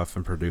lot of stuff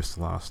and produced a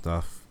lot of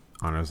stuff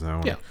on his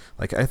own. Yeah.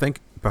 Like, I think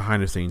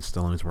behind the scenes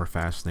Stallone is more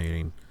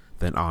fascinating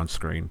than on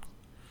screen.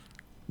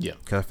 Yeah.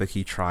 Because I think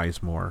he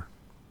tries more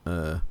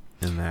in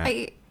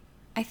that.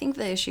 I think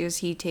the issue is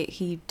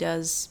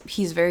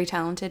he's very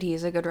talented.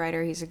 He's a good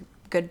writer. He's a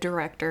good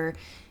director.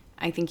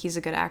 I think he's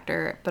a good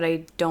actor, but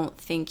I don't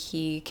think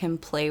he can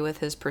play with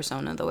his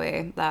persona the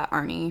way that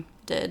Arnie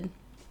did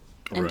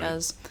and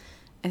does.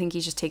 I think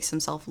he just takes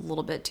himself a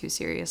little bit too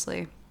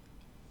seriously.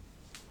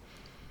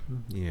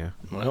 Yeah.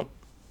 Well,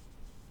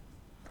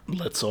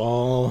 let's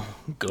all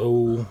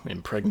go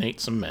impregnate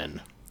some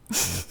men.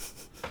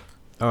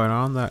 Oh, and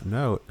on that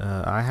note,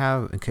 I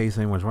have, in case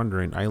anyone's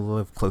wondering, I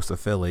live close to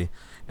Philly,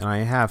 and I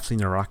have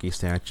seen a Rocky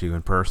statue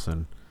in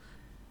person,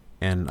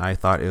 and I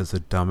thought it was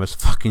the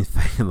dumbest fucking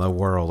thing in the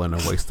world and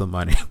a waste of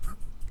money.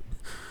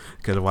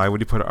 Because why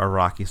would you put a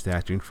Rocky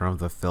statue in front of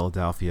the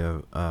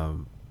Philadelphia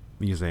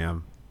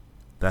museum?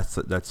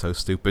 That's so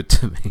stupid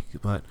to me.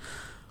 But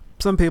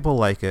some people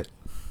like it.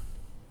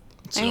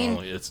 So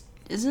it's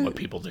what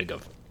people think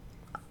of.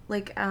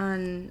 Like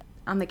on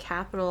the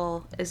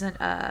Capitol, isn't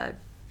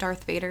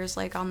Darth Vader's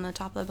like on the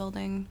top of the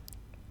building?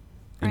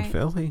 Right? In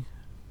Philly?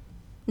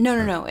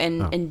 No.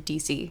 In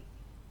DC.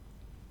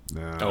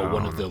 No.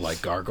 One of the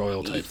like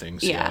gargoyle type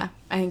things. Yeah.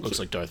 I think looks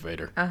like Darth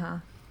Vader. Uh-huh.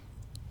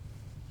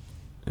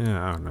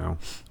 Yeah, I don't know.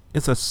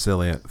 It's a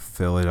silly.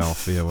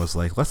 Philadelphia was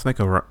like, let's make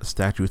a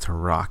statue to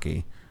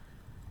Rocky.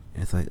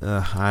 And it's like,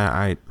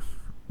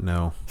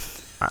 no.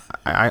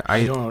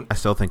 I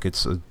still think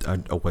it's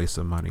a waste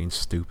of money and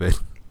stupid.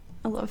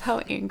 I love how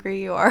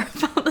angry you are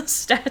about the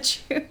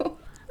statue.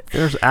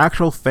 There's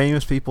actual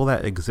famous people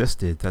that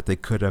existed that they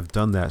could have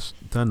done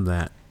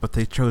that, but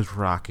they chose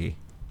Rocky.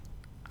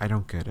 I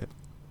don't get it.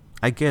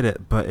 I get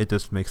it, but it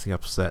just makes me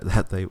upset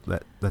that they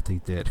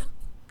did.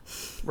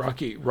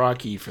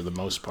 Rocky, for the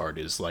most part,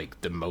 is like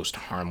the most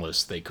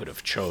harmless they could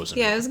have chosen.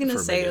 Yeah, I was gonna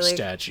say, a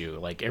statue.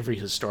 Like every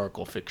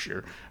historical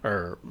figure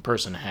or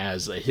person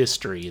has a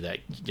history that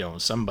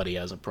somebody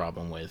has a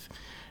problem with,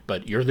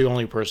 but you're the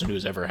only person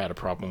who's ever had a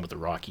problem with the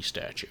Rocky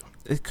statue.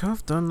 It could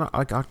have done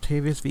like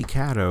Octavius V.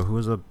 Cato, who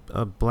was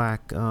a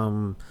black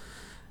like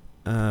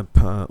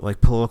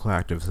political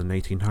activist in the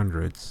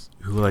 1800s,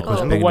 who like was.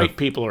 And the white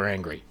people are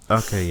angry.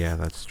 Okay, yeah,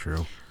 that's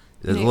true.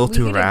 It's a little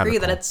too radical. We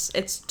agree that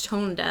it's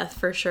tone deaf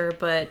for sure,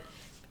 but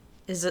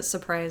is it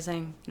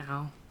surprising?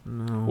 No.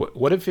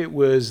 What if it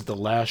was the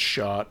last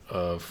shot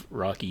of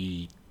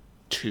Rocky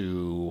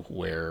 2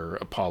 where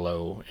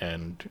Apollo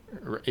and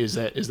is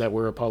that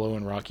where Apollo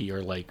and Rocky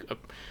are like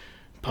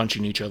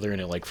punching each other and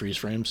it like freeze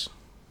frames?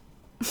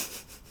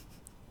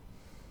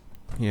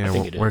 Yeah,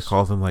 where it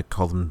calls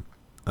them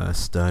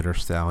stud or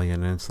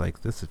stallion, and it's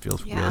like this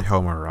feels really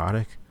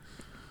homoerotic.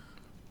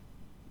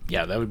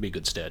 Yeah, that would be a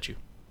good statue.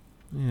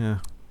 Yeah.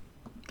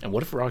 And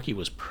what if Rocky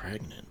was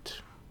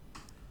pregnant?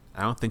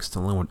 I don't think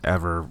Stallone would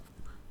ever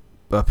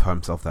put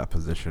himself that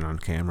position on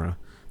camera.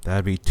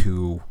 That'd be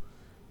too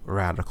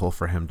radical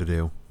for him to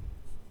do.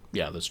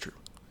 Yeah, that's true.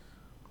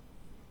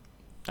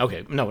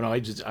 Okay, no,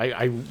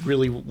 I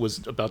really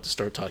was about to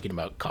start talking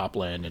about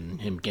Copland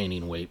and him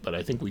gaining weight, but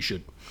I think we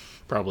should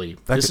probably...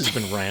 This has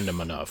been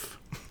random enough.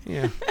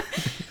 Yeah.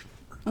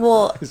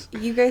 Well,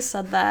 you guys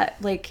said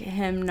that, like,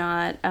 him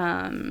not...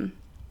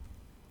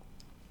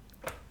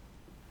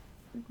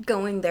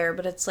 going there,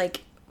 but it's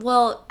like,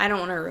 well, I don't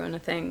want to ruin a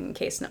thing in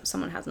case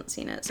someone hasn't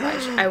seen it, so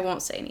I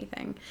won't say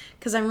anything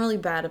because I'm really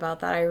bad about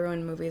that. I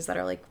ruin movies that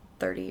are like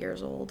 30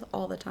 years old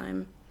all the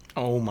time.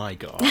 Oh my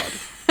god.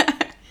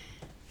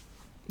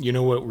 You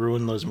know what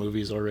ruined those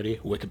movies already?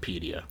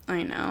 Wikipedia.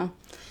 I know.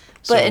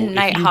 So but in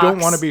Nighthawks, you don't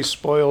want to be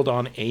spoiled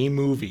on a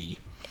movie.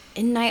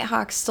 In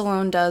Nighthawks,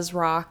 Stallone does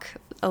rock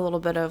a little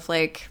bit of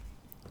like,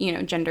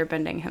 gender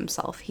bending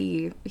himself.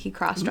 He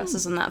cross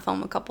dresses in that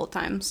film a couple of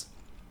times.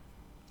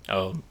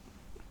 Oh,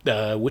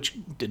 which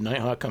did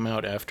Nighthawk come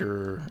out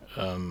after?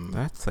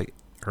 That's like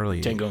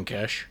early Tango and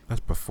Cash. That's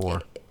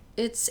before.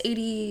 It's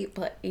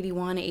 81,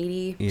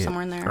 80,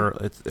 somewhere in there.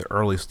 It's the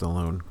early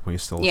Stallone when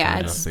he's still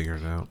trying to figure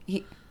it out.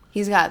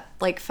 He's got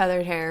like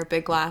feathered hair,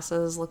 big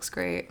glasses, looks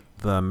great.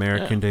 The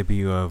American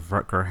debut of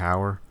Rutger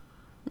Hauer.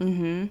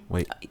 Mm-hmm.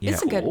 Wait, yeah.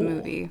 It's a good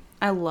movie.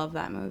 I love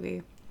that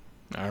movie.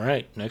 All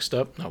right, next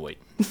up. No, wait,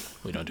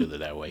 we don't do it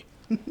that way.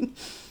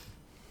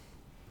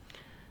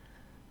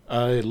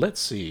 Let's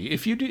see.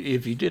 If you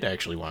did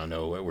actually want to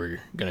know what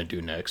we're gonna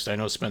do next, I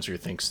know Spencer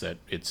thinks that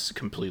it's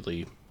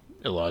completely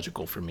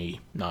illogical for me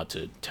not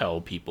to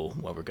tell people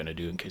what we're gonna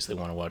do in case they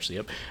want to watch the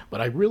up. But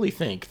I really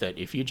think that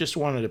if you just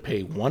wanted to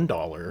pay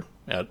 $1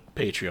 at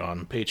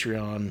Patreon,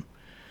 patreon.com/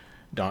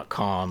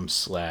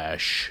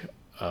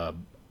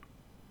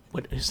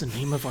 What is the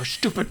name of our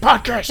stupid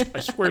podcast? I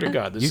swear to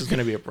God, this is going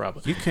to be a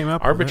problem. You came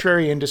up with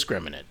Arbitrary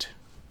Indiscriminate.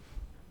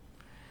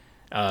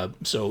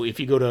 So if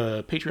you go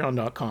to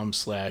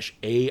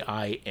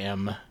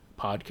patreon.com/AIM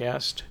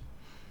podcast,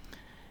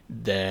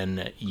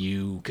 then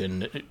you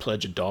can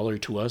pledge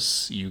 $1 to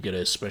us. You get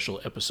a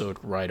special episode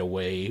right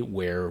away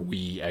where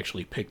we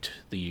actually picked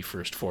the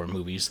first 4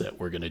 movies that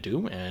we're going to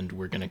do, and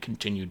we're going to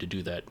continue to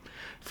do that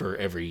for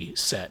every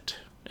set,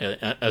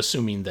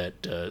 assuming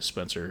that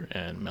Spencer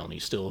and Melanie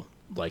still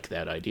like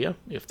that idea.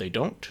 If they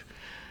don't,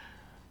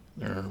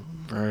 they're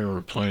very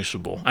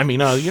replaceable. I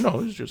mean,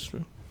 it's just...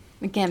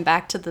 Again,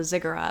 back to the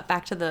ziggurat,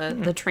 back to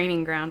the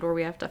training ground where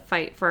we have to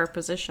fight for our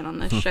position on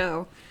this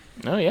show.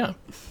 Oh, yeah.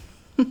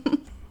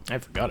 I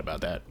forgot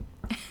about that.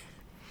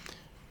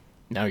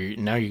 Now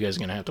you guys are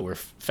gonna have to wear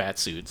fat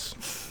suits.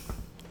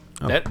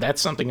 Oh.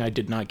 That's something I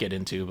did not get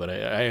into, but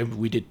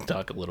we did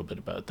talk a little bit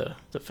about the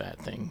fat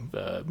thing.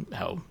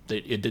 How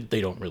they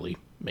don't really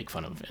make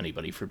fun of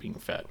anybody for being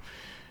fat,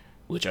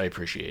 which I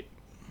appreciate.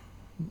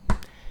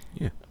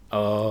 Yeah.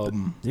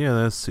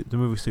 That's the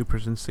movie Super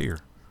Sincere.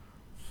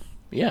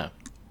 Yeah.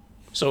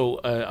 So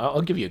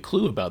I'll give you a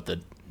clue about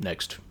the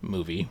next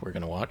movie we're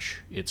gonna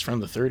watch. It's from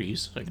the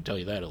 30s. I can tell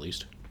you that at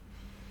least.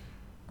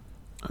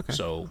 Okay.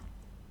 So,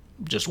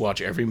 just watch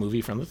every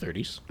movie from the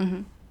 30s.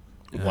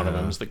 Mm-hmm. One of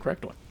them is the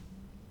correct one.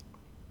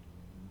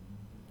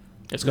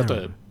 It's got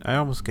I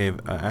almost gave...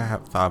 I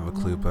have thought of a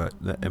clue, but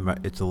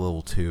it's a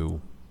little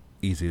too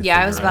easy to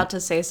I was about to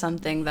say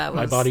something that was...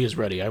 My body is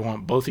ready. I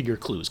want both of your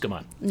clues. Come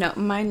on. No,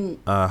 mine...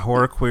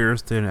 Horror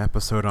Queers did an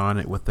episode on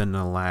it within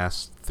the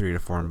last 3 to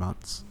 4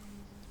 months.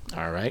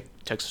 All right.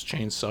 Texas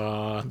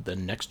Chainsaw, The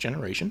Next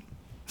Generation.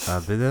 They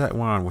did that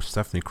one with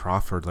Stephanie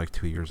Crawford like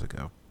 2 years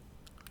ago.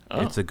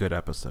 Oh. It's a good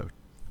episode.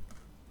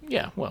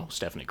 Yeah, well,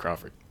 Stephanie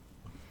Crawford.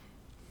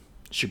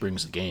 She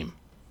brings the game.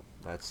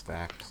 That's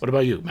facts. What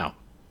about you, Mal?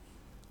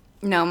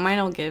 No,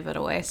 mine will give it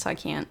away, so I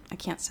can't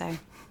say.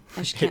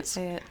 I just can't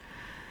say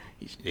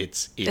it.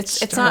 It's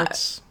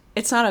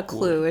not a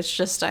clue. It's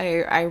just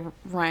I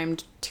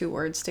rhymed 2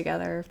 words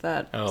together. If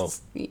that. Oh.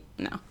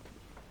 No.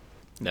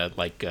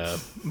 Like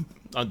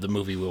the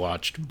movie we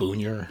watched,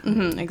 Boonier.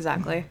 Mm-hmm,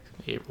 exactly.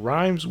 It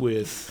rhymes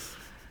with...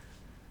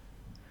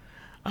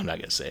 I'm not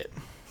gonna say it.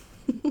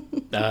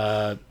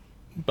 But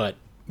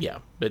yeah,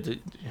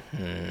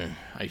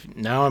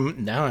 now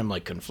I'm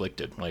like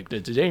conflicted. Like,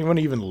 did anyone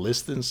even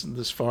listen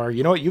this far?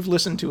 You know what? You've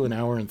listened to 1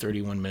 hour and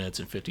 31 minutes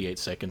and 58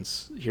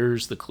 seconds.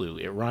 Here's the clue.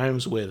 It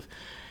rhymes with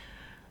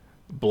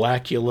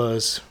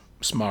Blackula's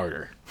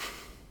Smarter,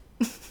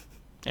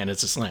 and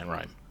it's a slant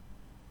rhyme.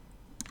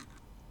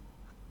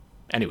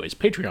 Anyways,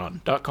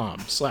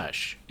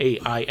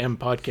 patreon.com/AIM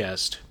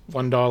podcast.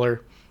 $1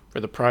 for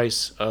the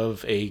price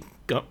of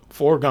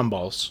 4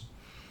 gumballs.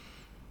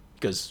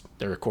 Because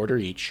they're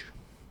 $0.25 each,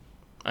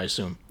 I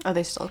assume. Are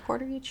they still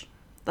 $0.25 each?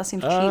 That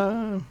seems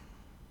cheap.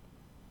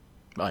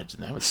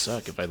 That would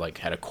suck if I had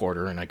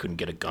 $0.25 and I couldn't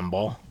get a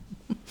gumball.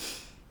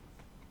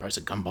 Price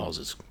of gumballs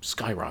is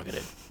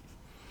skyrocketed.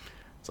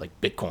 It's like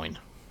Bitcoin.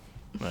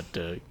 But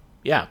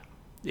yeah,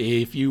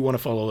 if you want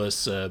to follow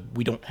us,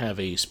 we don't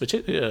have a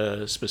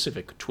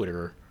specific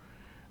Twitter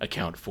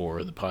account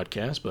for the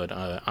podcast, but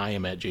I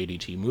am at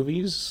JDT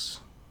Movies.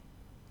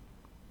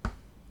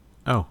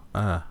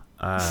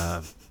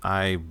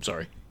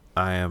 Sorry.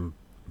 I am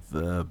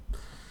the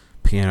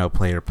Piano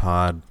Player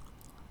Pod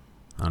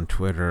on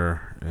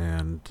Twitter,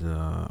 and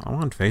I'm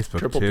on Facebook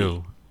Triple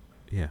too.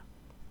 P. Yeah,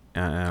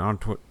 and on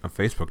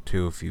Facebook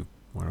too if you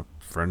want to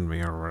friend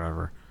me or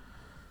whatever.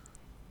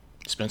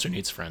 Spencer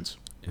needs friends.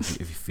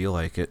 If you feel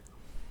like it.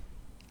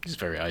 He's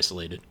very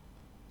isolated.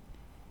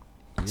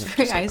 He's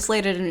very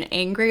isolated and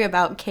angry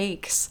about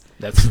cakes.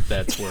 That's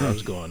where I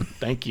was going.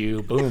 Thank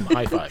you. Boom.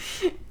 High five.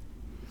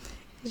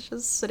 He's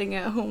just sitting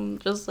at home,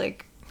 just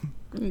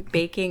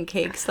baking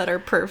cakes that are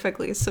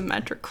perfectly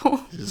symmetrical.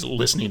 Just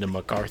listening to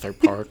MacArthur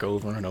Park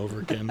over and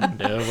over again.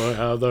 Never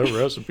have the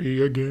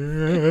recipe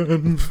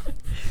again.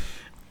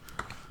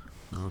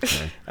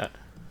 Okay.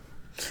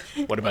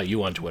 What about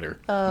you on Twitter?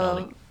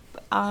 On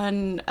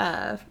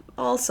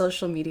all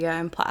social media,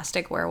 I'm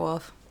Plastic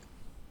Werewolf.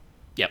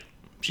 Yep.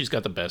 She's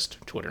got the best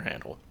Twitter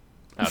handle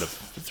out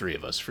of the 3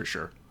 of us, for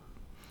sure.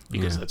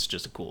 Because that's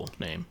just a cool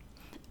name.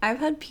 I've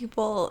had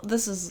people,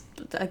 this is,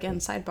 again,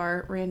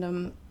 sidebar,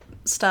 random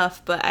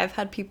stuff, but I've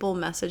had people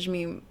message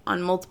me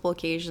on multiple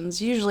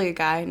occasions, usually a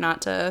guy,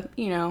 not to,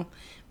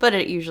 but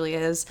it usually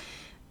is.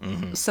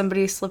 Mm-hmm.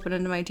 Somebody slipping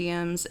into my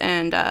DMs,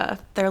 and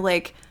they're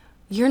like,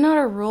 "You're not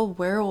a real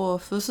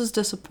werewolf. This is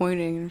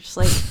disappointing." And I'm just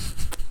like,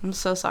 "I'm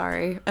so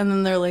sorry." And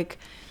then they're like,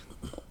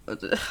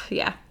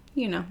 yeah,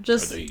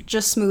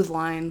 just smooth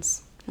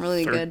lines.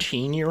 Really good.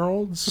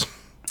 13-year-olds?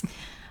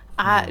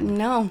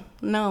 No.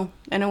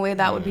 In a way,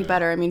 that would be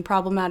better. I mean,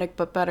 problematic,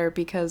 but better,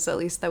 because at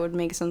least that would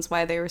make sense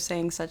why they were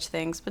saying such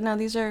things. But no,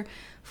 these are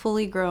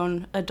fully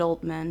grown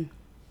adult men.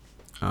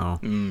 Oh.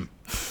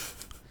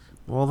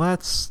 Well,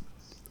 that's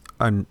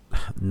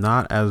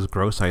not as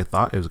gross I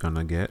thought it was going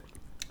to get.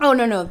 Oh,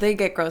 no, they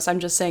get gross. I'm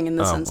just saying in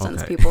this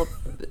instance, okay. people,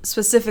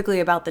 specifically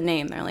about the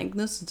name, they're like,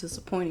 this is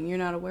disappointing. You're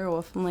not a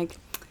werewolf. I'm like,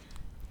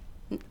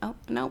 oh,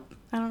 nope.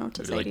 I don't know what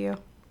to say like, to you.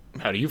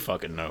 How do you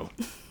fucking know?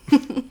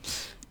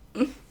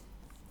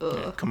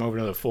 Yeah, come over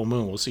to the full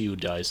moon. We'll see who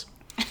dies.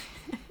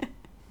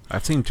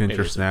 I've seen ginger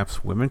there's a-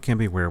 snaps. Women can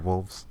be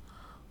werewolves.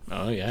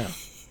 Oh, yeah.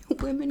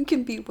 Women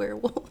can be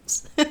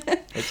werewolves.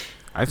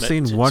 I've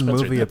seen one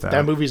Spencer, movie about...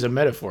 That movie's a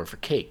metaphor for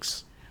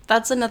cakes.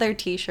 That's another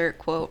T-shirt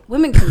quote.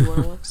 Women can be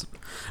werewolves.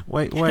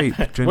 Wait.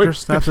 Ginger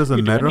snaps is a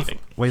we do metaphor? anything.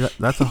 Wait,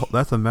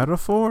 that's a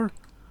metaphor?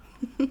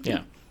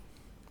 Yeah.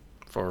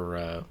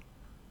 For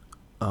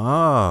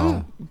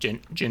Oh.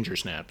 ginger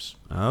snaps.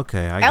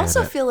 Okay, I I get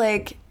also it. feel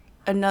like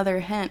another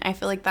hint. I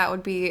feel like that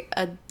would be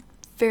a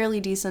fairly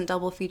decent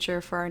double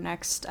feature for our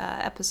next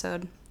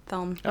episode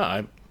film.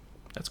 Oh,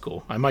 that's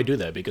cool. I might do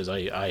that because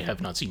I have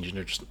not seen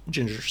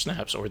Ginger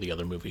Snaps or the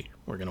other movie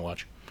we're going to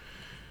watch.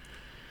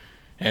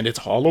 And it's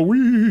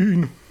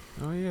Halloween.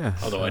 Oh, yeah.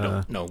 Although I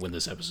don't know when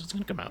this episode's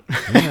going to come out.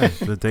 Yeah,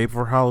 the day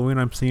before Halloween,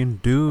 I'm seeing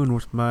Dune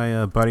with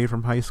my buddy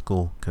from high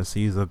school because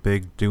he's a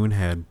big Dune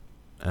head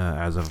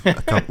as of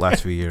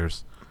last few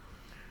years.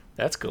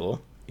 That's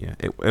cool. Yeah,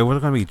 it was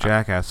going to be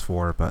Jackass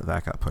 4, but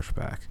that got pushed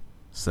back.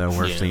 So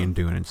we're Yeah. seeing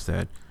Dune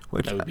instead.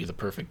 Which That would be the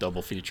perfect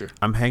double feature.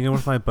 I'm hanging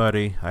with my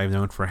buddy I've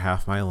known for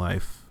half my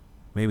life.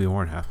 Maybe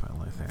more than half my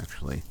life,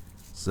 actually.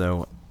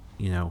 So,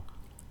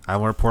 I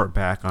will report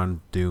back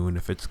on Dune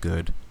if it's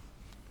good.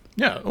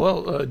 Yeah,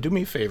 well, do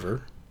me a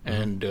favor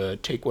and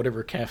take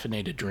whatever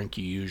caffeinated drink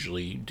you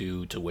usually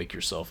do to wake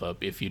yourself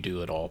up, if you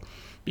do at all.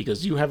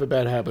 Because you have a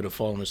bad habit of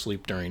falling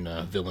asleep during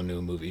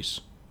Villeneuve movies.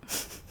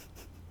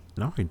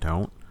 No, I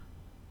don't.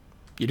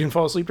 You didn't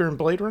fall asleep during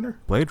Blade Runner?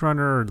 Blade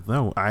Runner,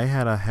 no, I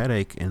had a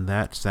headache, and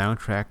that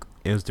soundtrack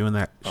is doing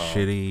that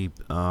shitty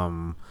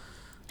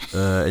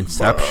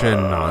Inception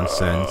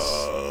nonsense.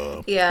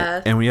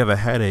 Yeah. And when you have a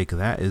headache,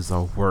 that is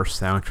the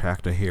worst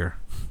soundtrack to hear.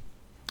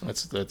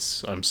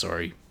 That's I'm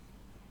sorry.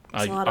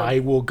 It's a lot of- I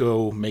will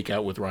go make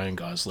out with Ryan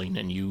Gosling,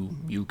 and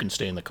you can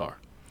stay in the car.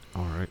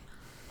 All right.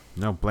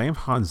 No, blame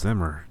Hans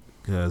Zimmer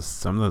because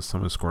some of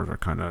the scores are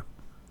kind of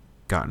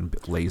gotten a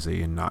bit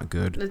lazy and not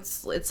good.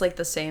 It's like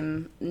the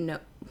same. No.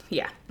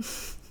 Yeah.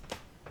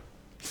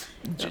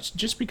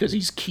 Just because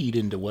he's keyed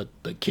into what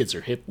the kids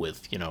are hip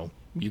with,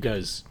 you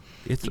guys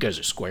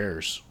are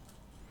squares.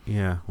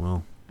 Yeah,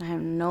 well, I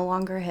am no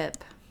longer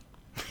hip.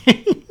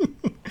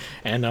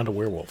 And not a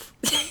werewolf.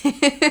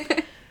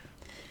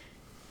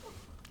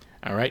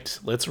 All right,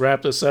 let's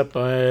wrap this up.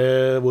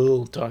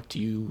 We'll talk to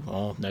you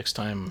all next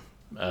time.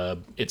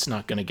 It's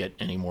not going to get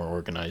any more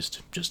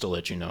organized, just to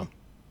let you know.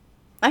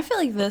 I feel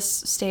like this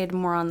stayed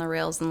more on the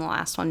rails than the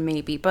last one,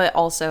 maybe, but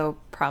also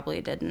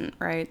probably didn't,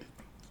 right?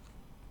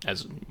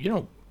 As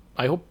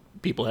I hope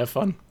people have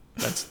fun.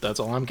 That's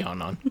all I'm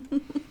counting on.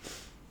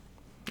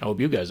 I hope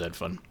you guys had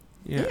fun.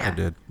 yeah, I Yeah.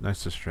 did.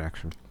 Nice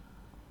distraction.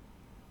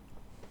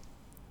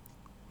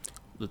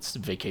 Let's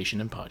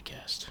vacation and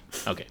podcast.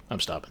 Okay, I'm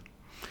stopping.